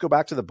done. Let's go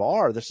back to the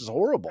bar. This is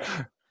horrible."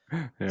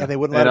 Yeah. And they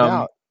wouldn't let him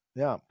out.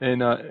 Yeah.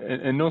 And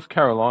in North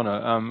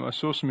Carolina, I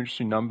saw some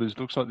interesting numbers.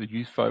 Looks like the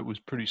youth vote was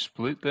pretty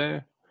split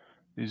there.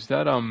 Is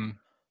that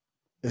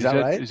Is that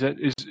right?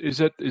 Is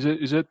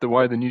that the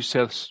way the New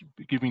South's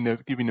giving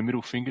the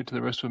middle finger to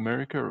the rest of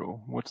America, or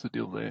what's the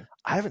deal there?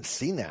 I haven't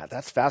seen that.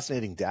 That's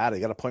fascinating data.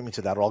 You got to point me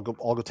to that, or I'll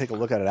go take a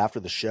look at it after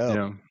the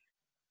show.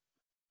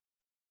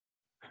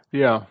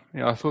 Yeah.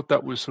 I thought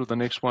that was sort of the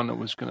next one that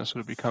was going to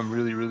sort of become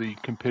really, really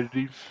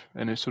competitive,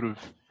 and it sort of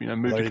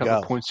moved a couple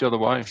of points the other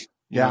way.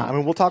 Yeah, I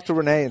mean, we'll talk to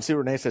Renee and see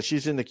what Renee says.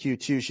 She's in the queue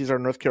too. She's our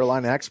North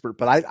Carolina expert,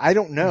 but I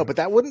don't know. But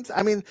that wouldn't.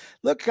 I mean,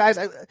 look, guys.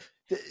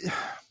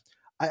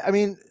 I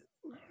mean,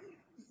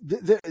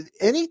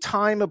 any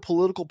time a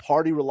political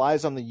party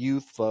relies on the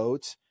youth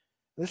vote,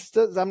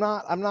 I'm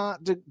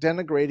not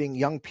denigrating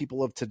young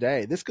people of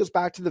today. This goes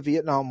back to the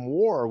Vietnam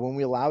War when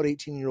we allowed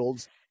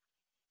 18-year-olds.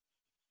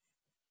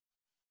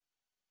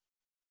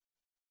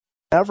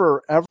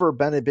 Ever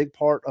been a big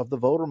part of the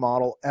voter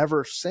model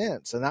ever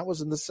since, and that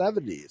was in the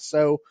 70s.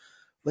 So,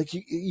 like,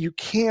 you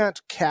can't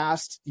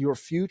cast your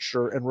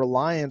future and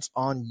reliance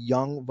on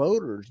young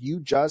voters. You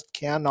just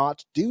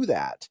cannot do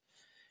that.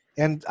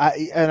 And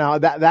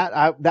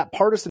that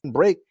partisan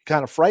break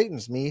kind of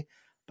frightens me,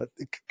 but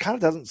it kind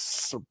of doesn't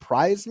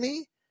surprise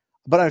me.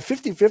 But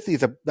 50-50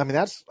 is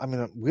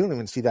we don't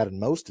even see that in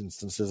most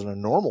instances in a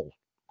normal,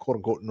 quote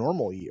unquote,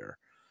 normal year.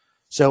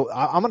 So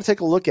I'm going to take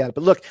a look at it.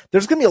 But look,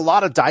 there's going to be a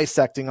lot of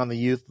dissecting on the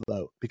youth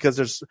vote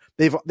because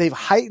they've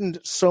heightened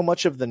so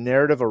much of the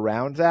narrative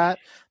around that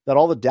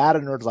all the data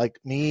nerds like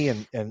me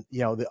and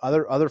the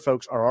other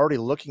folks are already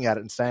looking at it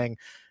and saying,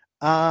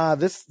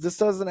 this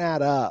doesn't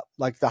add up.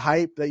 Like the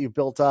hype that you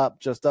built up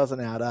just doesn't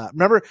add up.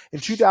 Remember in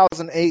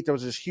 2008 there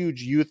was this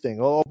huge youth thing.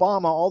 Oh,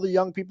 Obama, all the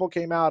young people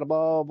came out,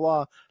 blah blah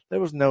blah. There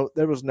was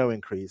no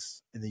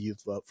increase in the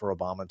youth vote for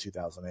Obama in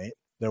 2008.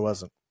 There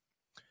wasn't.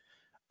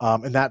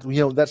 And that,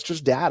 that's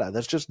just data.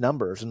 That's just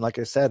numbers. And like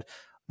I said,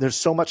 there's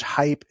so much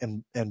hype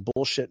and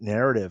bullshit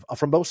narrative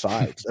from both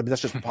sides. I mean,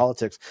 that's just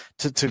politics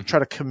to try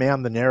to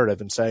command the narrative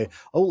and say,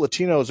 oh,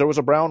 Latinos, there was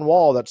a brown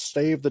wall that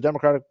saved the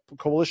Democratic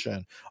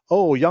coalition.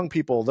 Oh, young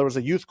people, there was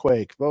a youth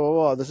quake. Blah, blah,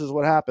 blah. This is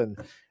what happened.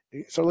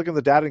 So look at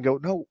the data and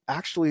go, no,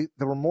 actually,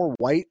 there were more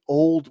white,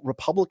 old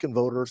Republican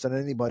voters than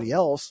anybody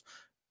else.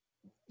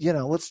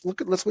 Let's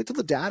wait till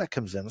the data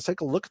comes in. Let's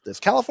take a look at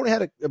this.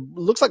 California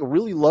looks like a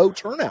really low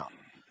turnout.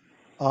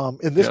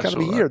 In this kind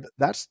of a year.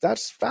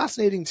 That's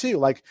fascinating too.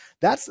 Like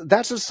that's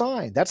a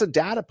sign. That's a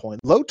data point.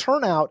 Low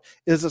turnout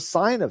is a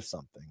sign of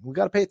something. We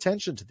got to pay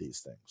attention to these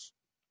things.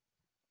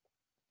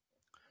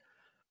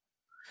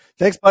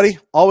 Thanks, buddy.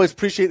 Always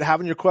appreciate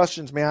having your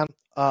questions, man.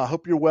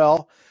 Hope you're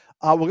well.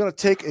 We're going to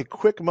take a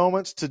quick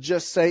moment to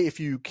just say, if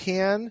you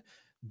can,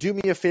 do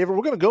me a favor.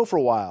 We're going to go for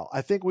a while.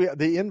 I think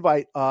the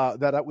invite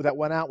that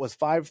went out was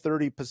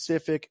 5:30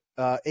 Pacific,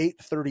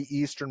 8:30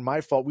 Eastern. My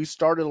fault. We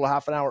started a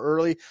half an hour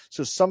early,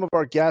 so some of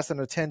our guests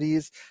and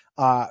attendees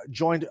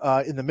joined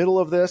in the middle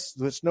of this.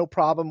 It's no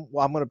problem.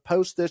 I'm going to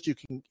post this. You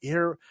can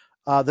hear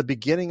the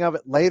beginning of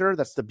it later.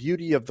 That's the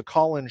beauty of the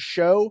call-in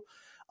show.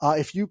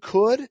 If you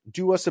could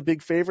do us a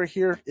big favor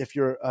here, if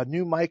you're a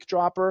new mic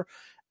dropper,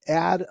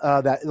 add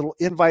that little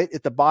invite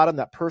at the bottom,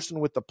 that person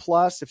with the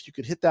plus. If you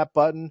could hit that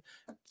button,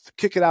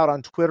 kick it out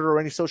on Twitter or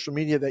any social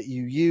media that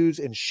you use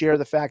and share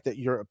the fact that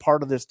you're a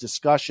part of this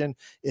discussion.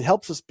 It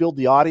helps us build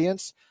the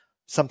audience,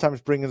 sometimes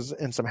bring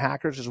in some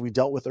hackers as we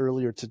dealt with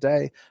earlier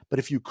today. But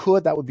if you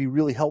could, that would be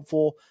really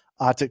helpful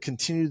to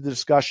continue the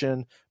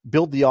discussion,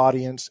 build the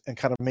audience, and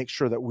kind of make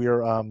sure that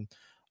we're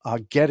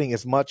getting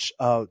as much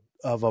of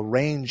a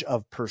range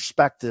of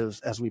perspectives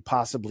as we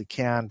possibly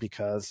can,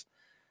 because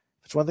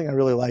it's one thing I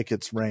really like,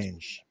 it's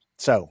range.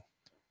 So,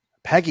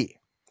 Peggy.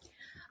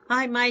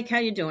 Hi, Mike. How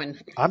you doing?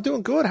 I'm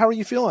doing good. How are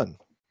you feeling?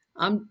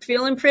 I'm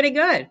feeling pretty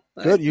good.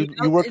 Good. You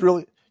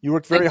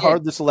worked very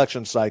hard this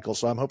election cycle,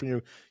 so I'm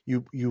hoping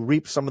you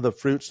reap some of the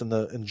fruits and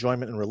the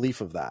enjoyment and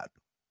relief of that.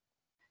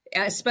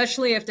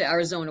 Especially after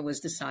Arizona was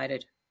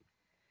decided.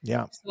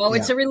 Yeah. Well,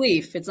 it's a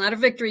relief. It's not a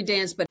victory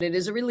dance, but it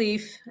is a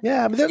relief.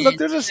 Yeah, I mean, look,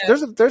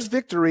 there's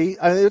victory.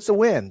 I mean, it's a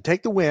win.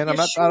 Take the win. I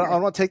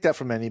don't want to take that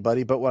from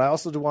anybody, but what I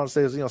also do want to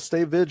say is,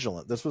 stay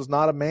vigilant. This was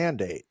not a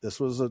mandate. This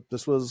was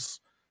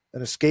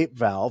an escape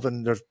valve,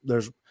 and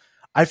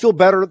I feel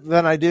better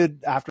than I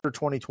did after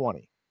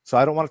 2020. So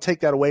I don't want to take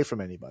that away from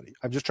anybody.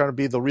 I'm just trying to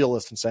be the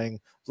realist and saying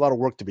there's a lot of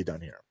work to be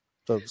done here.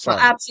 So sorry.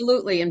 Well,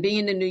 absolutely. And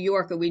being a New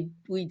Yorker, we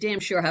damn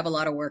sure have a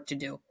lot of work to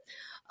do.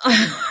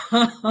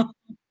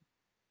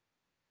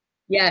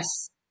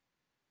 Yes.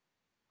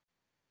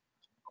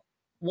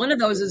 One of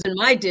those is in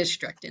my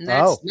district. And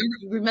that's,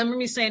 remember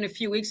me saying a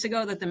few weeks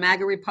ago that the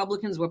MAGA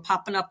Republicans were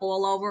popping up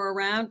all over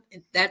around?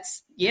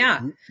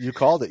 You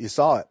called it. You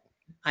saw it.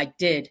 I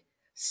did.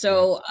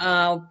 So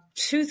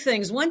two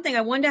things. One thing,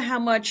 I wonder how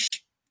much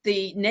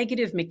the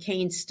negative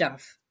McCain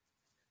stuff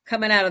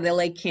coming out of the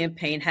late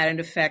campaign had an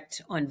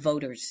effect on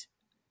voters.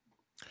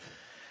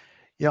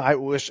 I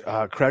wish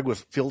Craig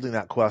was fielding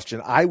that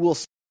question. I will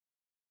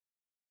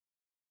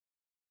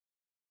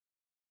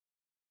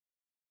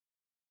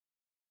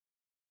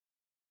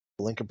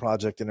Lincoln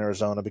Project in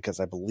Arizona,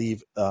 because I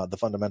believe the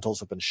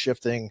fundamentals have been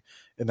shifting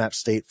in that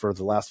state for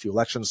the last few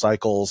election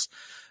cycles.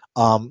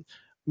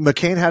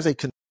 McCain has a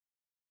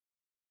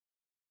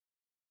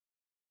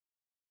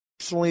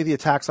personally the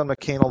attacks on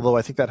McCain, although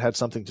I think that had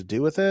something to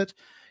do with it.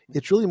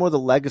 It's really more the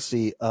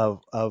legacy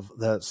of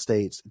the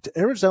states.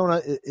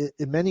 Arizona,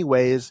 in many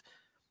ways,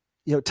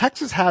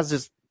 Texas has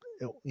this,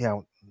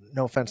 no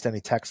offense to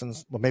any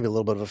Texans, well, maybe a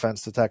little bit of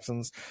offense to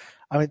Texans.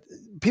 I mean,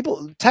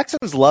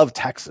 Texans love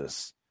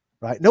Texas,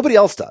 right? Nobody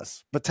else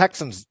does, but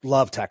Texans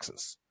love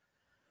Texas.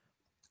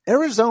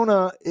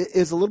 Arizona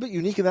is a little bit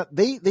unique in that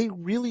they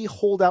really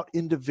hold out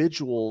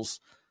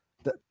individuals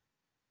that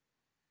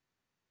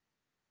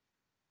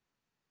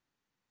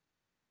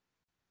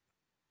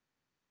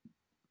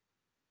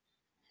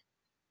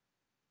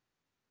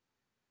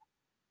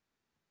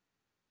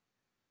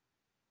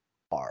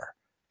are.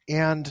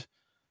 And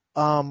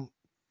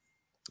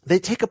they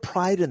take a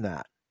pride in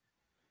that.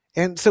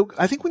 And so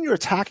I think when you're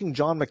attacking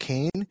John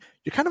McCain,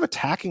 you're kind of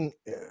attacking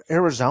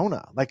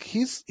Arizona. Like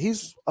he's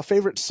a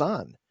favorite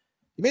son.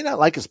 You may not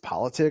like his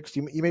politics.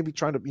 You may be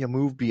trying to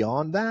move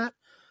beyond that,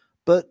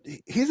 but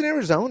he's an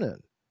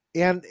Arizonan.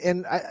 And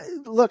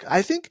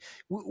I think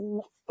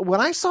when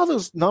I saw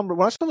those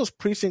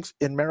precincts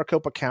in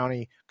Maricopa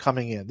County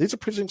coming in, these are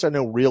precincts I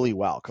know really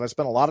well because I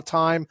spent a lot of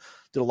time,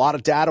 did a lot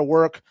of data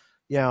work.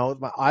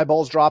 My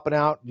eyeballs dropping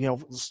out.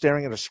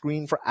 Staring at a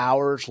screen for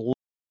hours.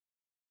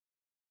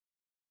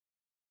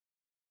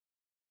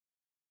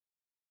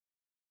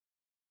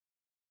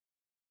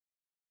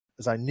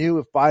 As I knew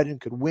if Biden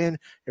could win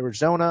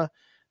Arizona,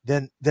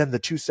 then the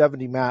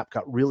 270 map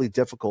got really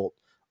difficult.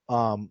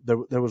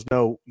 There was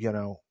no,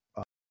 a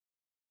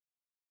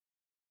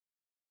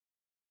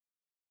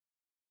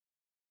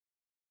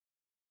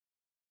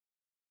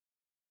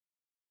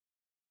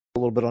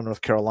little bit on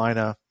North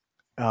Carolina,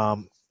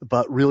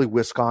 but really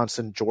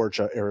Wisconsin,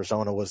 Georgia,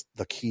 Arizona was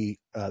the key.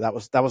 That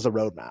was the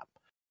roadmap.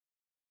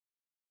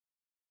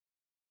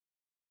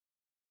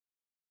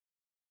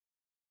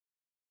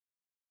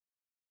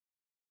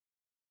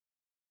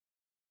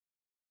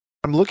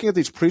 I'm looking at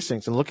these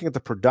precincts and looking at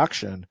the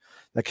production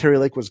that Kari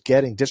Lake was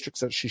getting,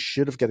 districts that she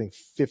should have getting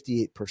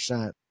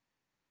 58%.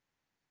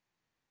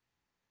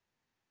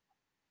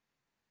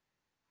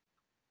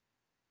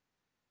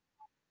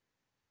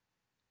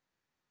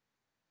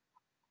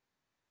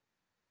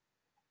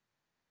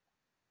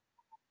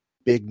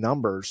 Big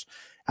numbers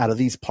out of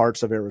these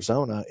parts of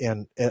Arizona,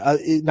 and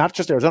not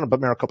just Arizona, but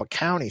Maricopa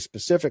County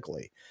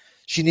specifically.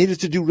 She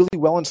needed to do really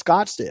well in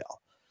Scottsdale.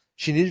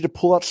 She needed to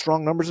pull out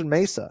strong numbers in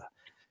Mesa.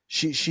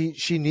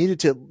 She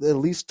needed to at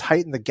least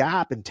tighten the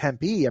gap in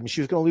Tempe. I mean,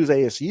 she was going to lose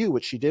ASU,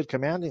 which she did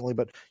commandingly,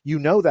 but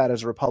that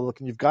as a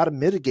Republican, you've got to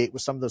mitigate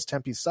with some of those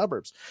Tempe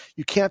suburbs.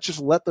 You can't just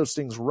let those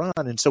things run.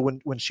 And so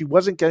when she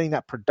wasn't getting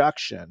that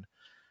production,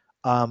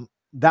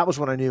 that was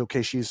when I knew,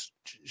 okay, she's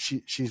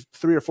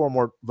 3 or 4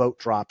 more vote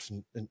drops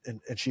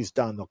and she's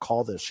done. They'll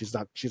call this. She's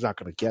not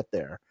going to get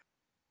there.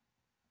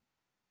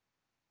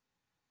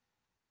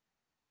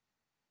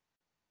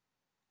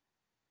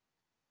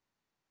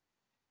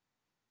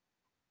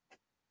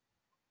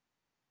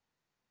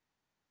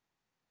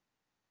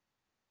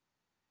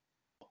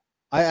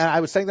 I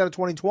was saying that in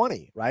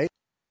 2020, right?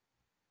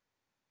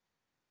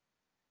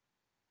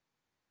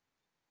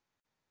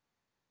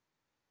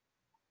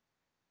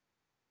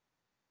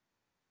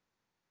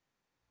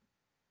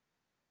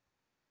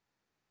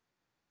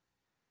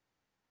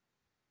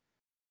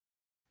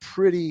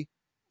 Pretty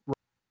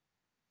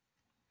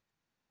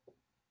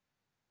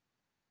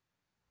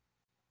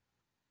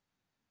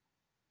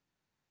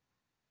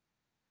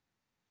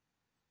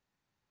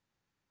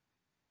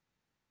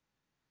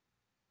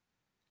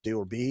do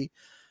or be.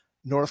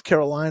 North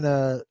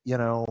Carolina, we're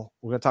going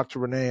to talk to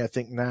Renee, I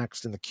think,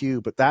 next in the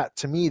queue. But that,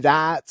 to me,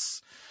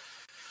 that's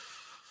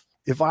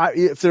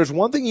if there's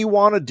one thing you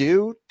want to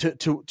do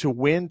to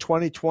win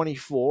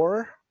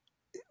 2024,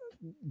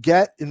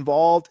 get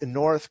involved in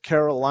North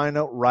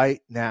Carolina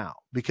right now.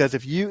 Because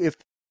if you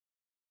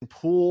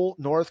pull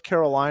North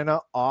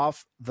Carolina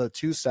off the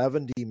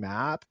 270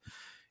 map,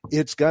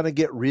 it's going to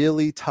get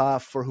really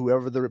tough for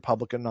whoever the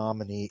Republican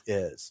nominee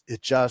is.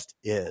 It just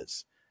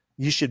is.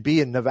 You should be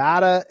in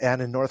Nevada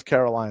and in North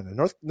Carolina.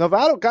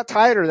 Nevada got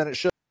tighter than it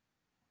should.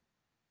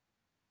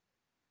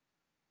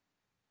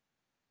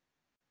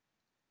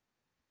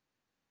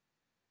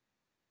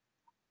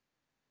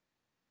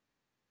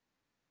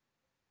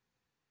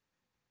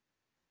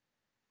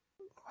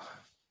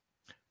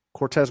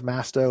 Cortez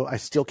Masto, I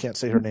still can't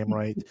say her name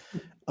right,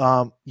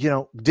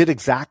 did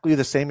exactly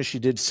the same as she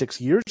did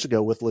 6 years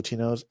ago with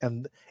Latinos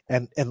and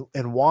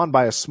won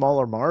by a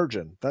smaller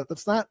margin.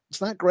 It's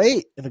not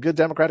great in a good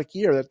Democratic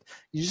year. That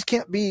you just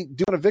can't be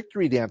doing a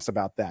victory dance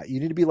about that. You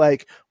need to be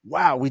like,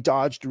 wow, we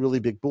dodged a really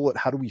big bullet.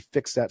 How do we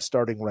fix that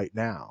starting right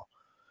now?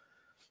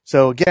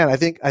 So again, I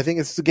think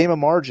it's a game of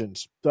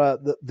margins.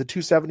 The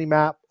 270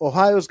 map,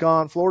 Ohio's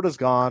gone, Florida's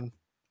gone.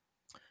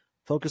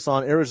 Focus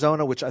on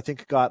Arizona, which I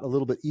think got a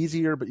little bit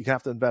easier, but you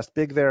have to invest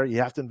big there. You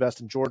have to invest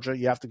in Georgia.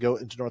 You have to go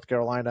into North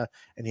Carolina,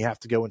 and you have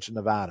to go into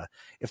Nevada.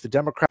 If the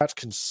Democrats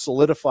can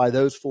solidify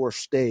those 4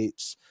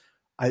 states,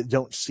 I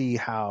don't see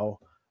how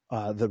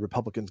the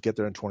Republicans get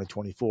there in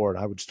 2024,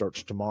 and I would start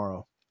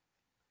tomorrow.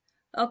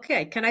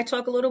 Okay. Can I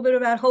talk a little bit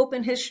about hope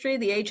in history,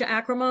 the age of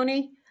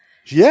acrimony?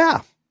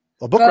 Yeah.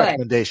 A book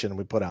recommendation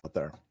we put out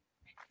there.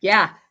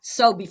 Yeah.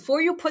 So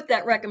before you put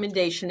that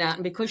recommendation out,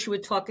 and because you were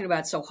talking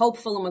about so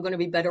hopeful am I going to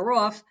be better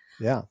off?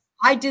 Yeah.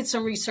 I did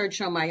some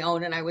research on my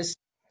own, and I was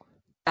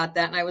about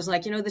that, and I was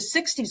like, the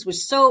 60s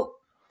was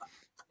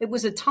it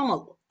was a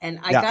tumult, and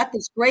I got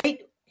this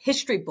great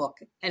history book,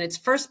 and it's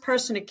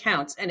first-person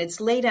accounts, and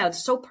it's laid out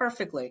so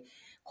perfectly,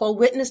 called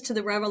Witness to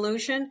the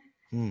Revolution,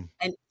 and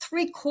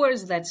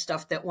 3/4 of that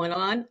stuff that went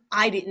on,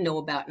 I didn't know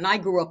about, and I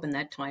grew up in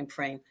that time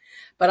frame,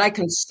 but I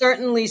can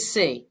certainly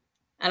see.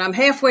 And I'm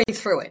halfway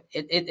through it.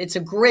 It's a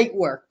great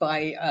work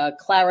by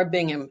Clara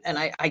Bingham, and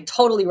I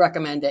totally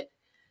recommend it.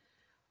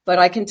 But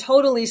I can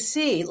totally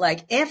see,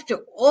 like, after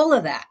all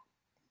of that,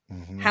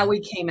 how we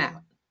came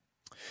out.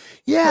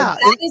 Yeah. So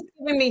that is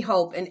giving me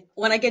hope. And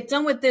when I get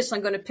done with this,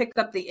 I'm going to pick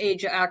up The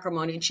Age of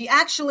Acrimony. And she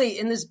actually,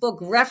 in this book,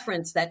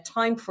 referenced that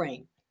time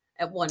frame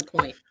at one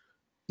point.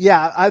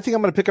 Yeah, I think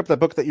I'm going to pick up the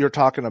book that you're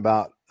talking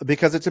about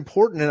because it's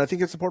important. And I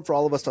think it's important for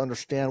all of us to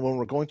understand when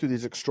we're going through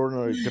these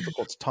extraordinary,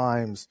 difficult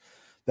times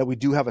that we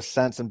do have a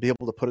sense and be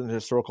able to put it in a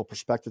historical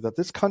perspective that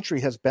this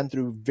country has been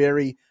through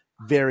very,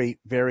 very,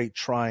 very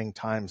trying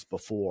times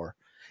before.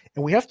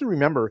 And we have to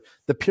remember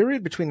the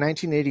period between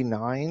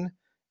 1989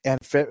 and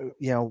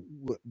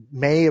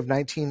May of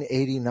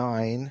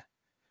 1989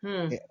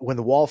 when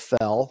the wall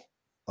fell.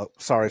 Oh,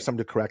 sorry,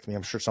 somebody correct me.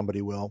 I'm sure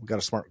somebody will. We've got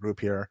a smart group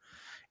here.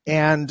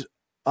 And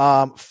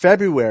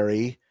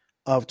February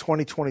of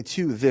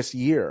 2022, this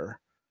year,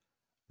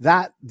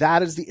 that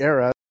is the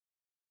era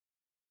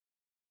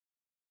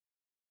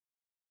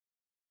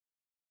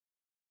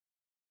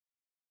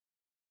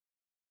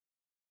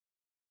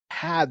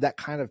had that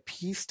kind of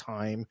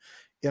peacetime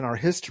in our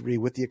history,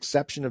 with the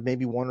exception of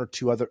maybe one or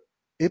two other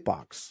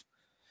epochs.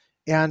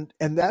 And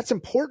that's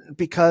important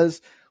because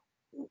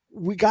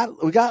we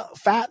got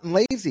fat and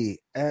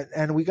lazy,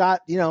 and we got,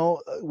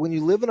 when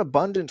you live in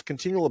abundance,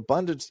 continual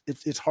abundance,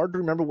 it's hard to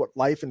remember what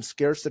life in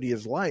scarcity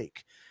is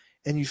like.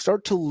 And you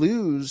start to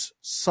lose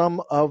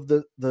some of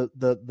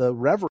the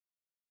reverence.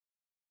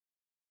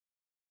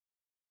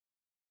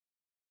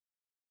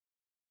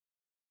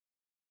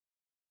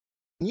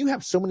 You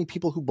have so many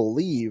people who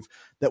believe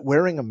that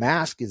wearing a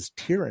mask is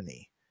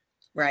tyranny.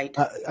 Right.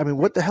 I mean,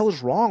 what the hell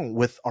is wrong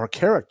with our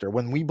character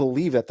when we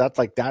believe that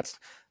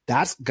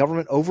that's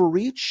government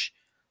overreach?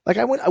 Like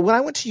when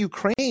I went to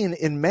Ukraine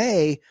in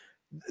May,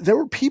 there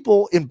were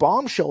people in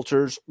bomb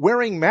shelters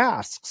wearing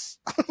masks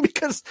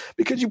because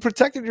you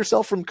protected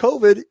yourself from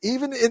COVID,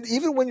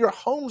 even when your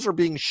homes are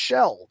being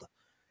shelled.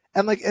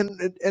 And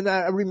and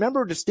I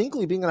remember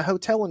distinctly being in a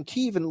hotel in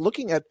Kyiv and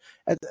looking at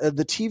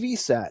the TV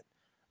set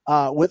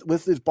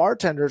with these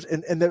bartenders,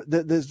 and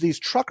there's these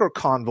trucker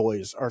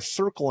convoys are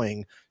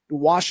circling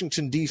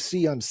Washington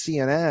D.C. on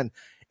CNN,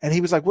 and he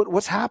was like,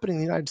 "What's happening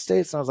in the United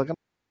States?" And I was like,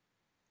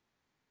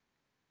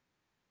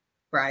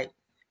 "Right."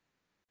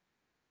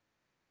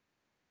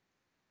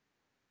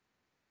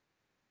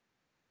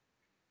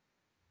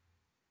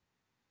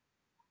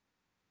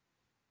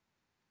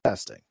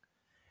 Testing,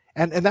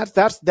 and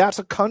that's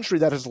a country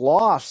that has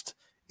lost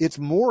its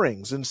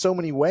moorings in so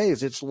many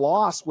ways. It's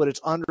lost what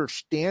its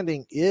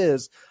understanding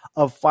is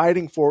of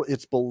fighting for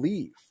its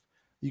belief.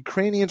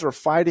 Ukrainians are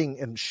fighting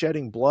and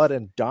shedding blood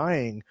and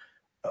dying,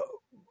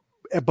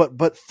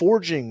 but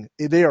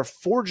they are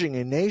forging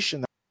a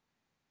nation.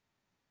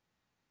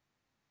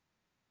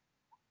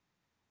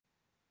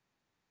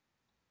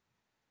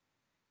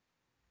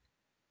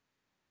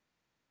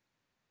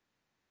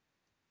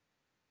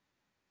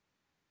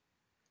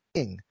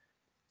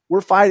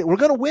 We're fighting. We're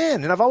going to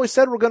win, and I've always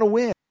said we're going to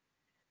win.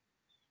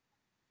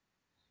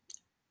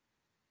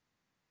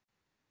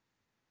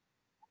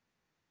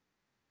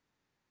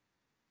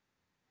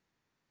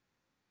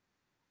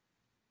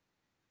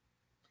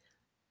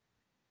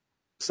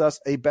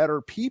 Us a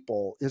better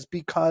people is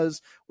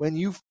because when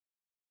you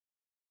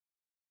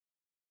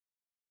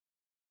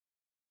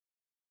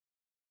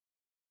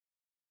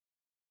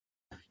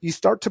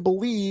start to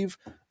believe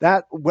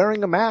that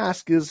wearing a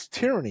mask is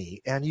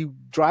tyranny, and you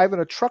drive in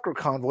a trucker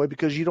convoy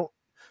because you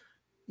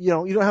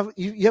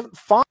haven't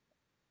fought.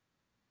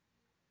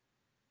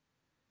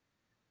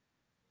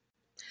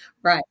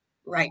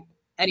 Right.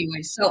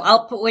 Anyway, so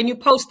when you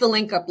post the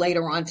link up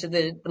later on to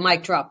the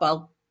mic drop,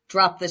 I'll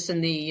drop this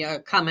in the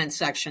comment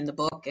section, the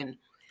book, and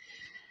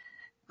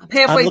I'm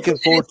halfway. I'm looking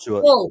forward to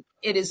it.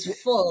 It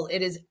is full.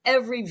 It is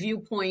every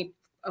viewpoint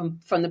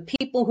from the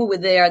people who were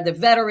there, the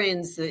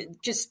veterans,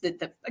 it's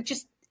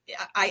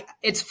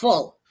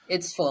full.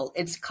 It's full.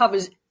 It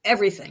covers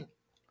everything.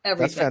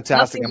 That's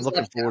fantastic. I'm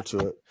looking forward to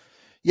it.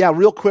 Yeah,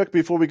 real quick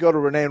before we go to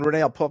Renee, and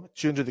Renee, I'll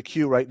put you into the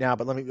queue right now,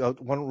 but let me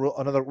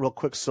another real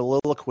quick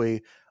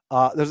soliloquy.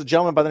 There's a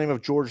gentleman by the name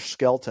of George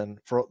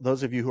Skelton. For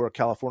those of you who are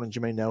Californians,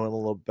 you may know him a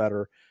little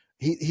better.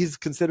 He's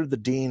considered the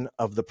dean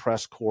of the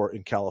press corps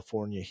in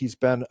California. He's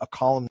been a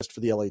columnist for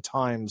the LA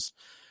Times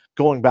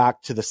going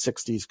back to the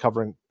 60s,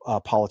 covering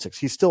politics.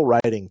 He's still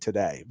writing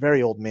today.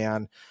 Very old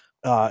man,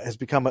 has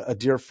become a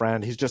dear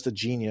friend. He's just a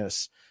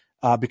genius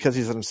because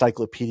he's an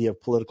encyclopedia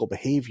of political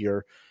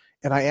behavior.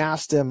 And I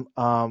asked him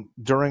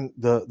during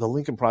the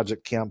Lincoln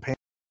Project campaign,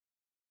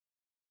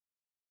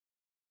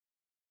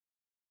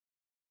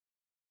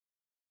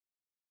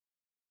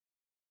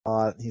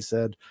 He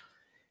said,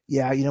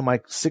 yeah,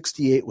 Mike,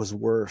 68 was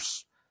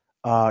worse.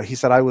 He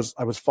said, I was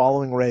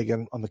following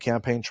Reagan on the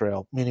campaign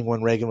trail, meaning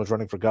when Reagan was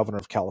running for governor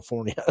of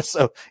California.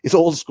 So he's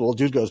old school.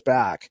 Dude goes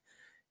back.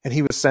 And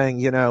he was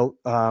saying, I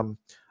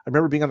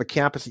remember being on the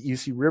campus at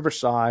UC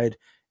Riverside,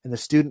 and the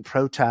student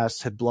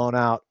protests had blown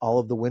out all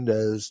of the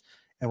windows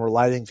and were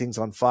lighting things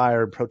on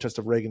fire in protest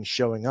of Reagan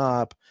showing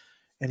up.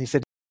 And he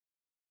said,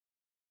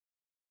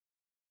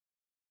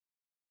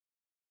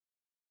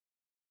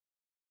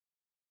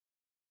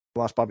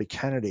 lost Bobby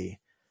Kennedy.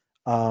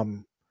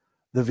 The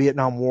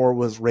Vietnam War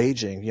was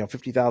raging.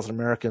 50,000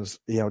 Americans,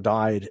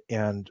 died,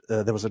 and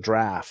there was a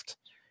draft.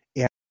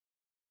 And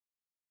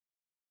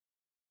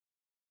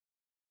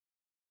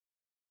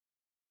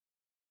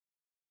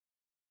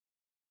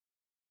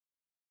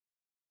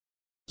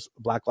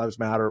Black Lives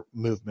Matter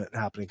movement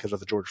happening because of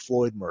the George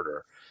Floyd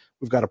murder.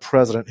 We've got a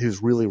president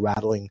who's really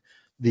rattling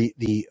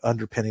the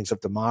underpinnings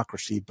of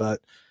democracy. But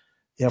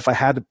if I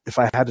had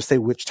to say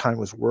which time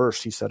was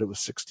worse, he said it was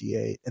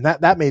 68, and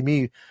that made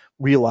me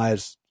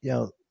realize,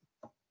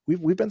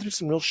 we've been through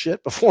some real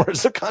shit before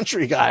as a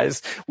country,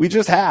 guys. We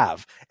just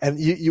have, and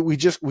we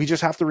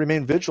just have to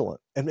remain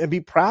vigilant and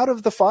be proud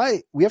of the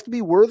fight. We have to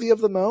be worthy of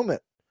the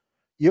moment.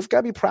 You've got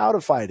to be proud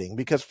of fighting,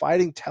 because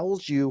fighting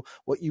tells you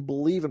what you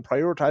believe and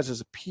prioritize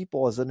as a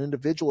people, as an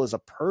individual, as a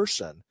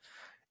person.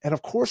 And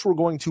of course, we're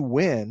going to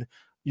win.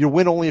 You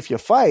win only if you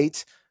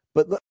fight,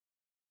 but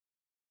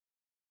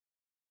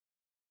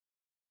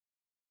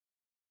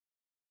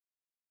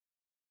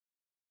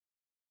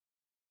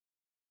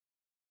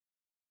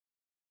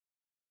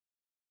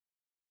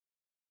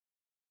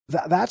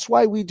that's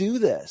why we do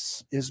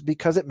this, is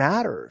because it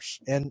matters.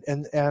 And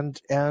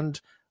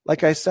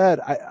like I said,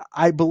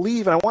 I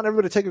believe, and I want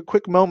everybody to take a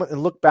quick moment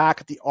and look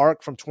back at the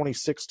arc from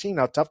 2016,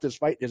 how tough this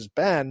fight has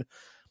been.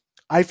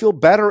 I feel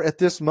better at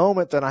this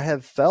moment than I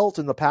have felt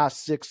in the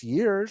past 6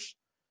 years.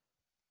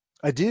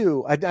 I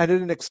do. I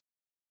didn't expect.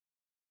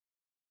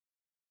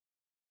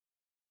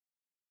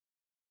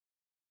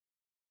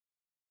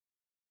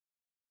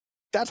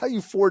 That's how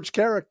you forge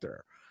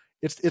character.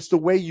 It's the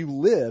way you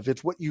live.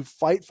 It's what you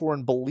fight for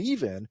and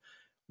believe in.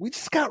 We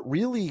just got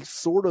really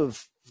sort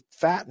of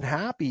fat and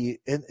happy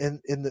in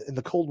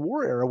the Cold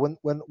War era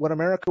when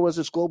America was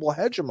this global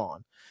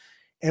hegemon,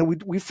 and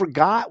we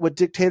forgot what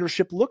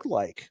dictatorship looked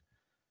like.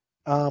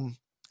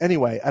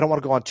 Anyway, I don't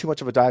want to go on too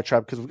much of a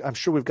diatribe, because I'm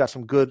sure we've got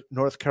some good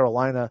North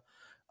Carolina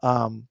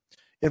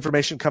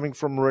information coming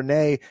from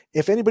Renee.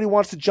 If anybody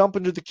wants to jump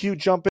into the queue,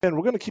 jump in.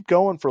 We're going to keep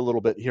going for a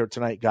little bit here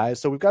tonight, guys.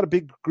 So we've got a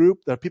big group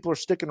that people are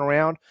sticking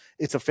around.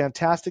 It's a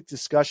fantastic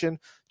discussion.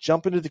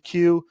 Jump into the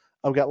queue.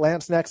 I've got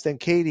Lance next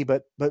and Katie,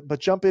 but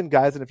jump in,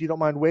 guys. And if you don't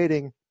mind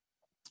waiting,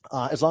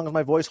 as long as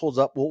my voice holds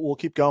up, we'll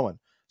keep going.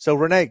 So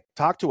Renee,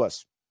 talk to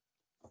us.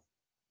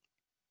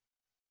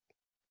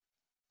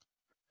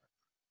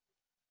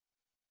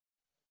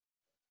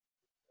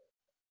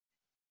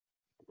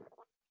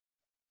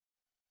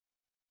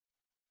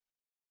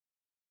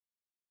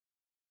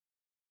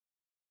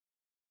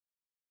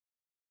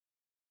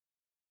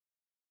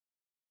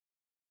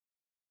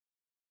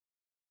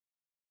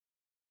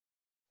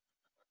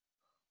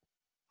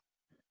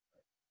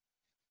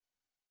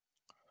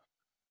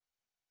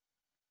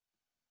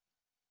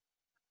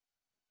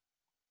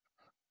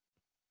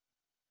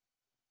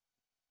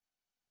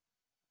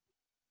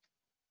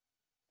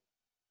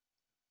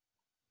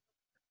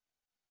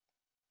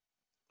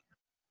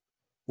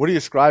 What do you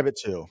ascribe it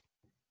to?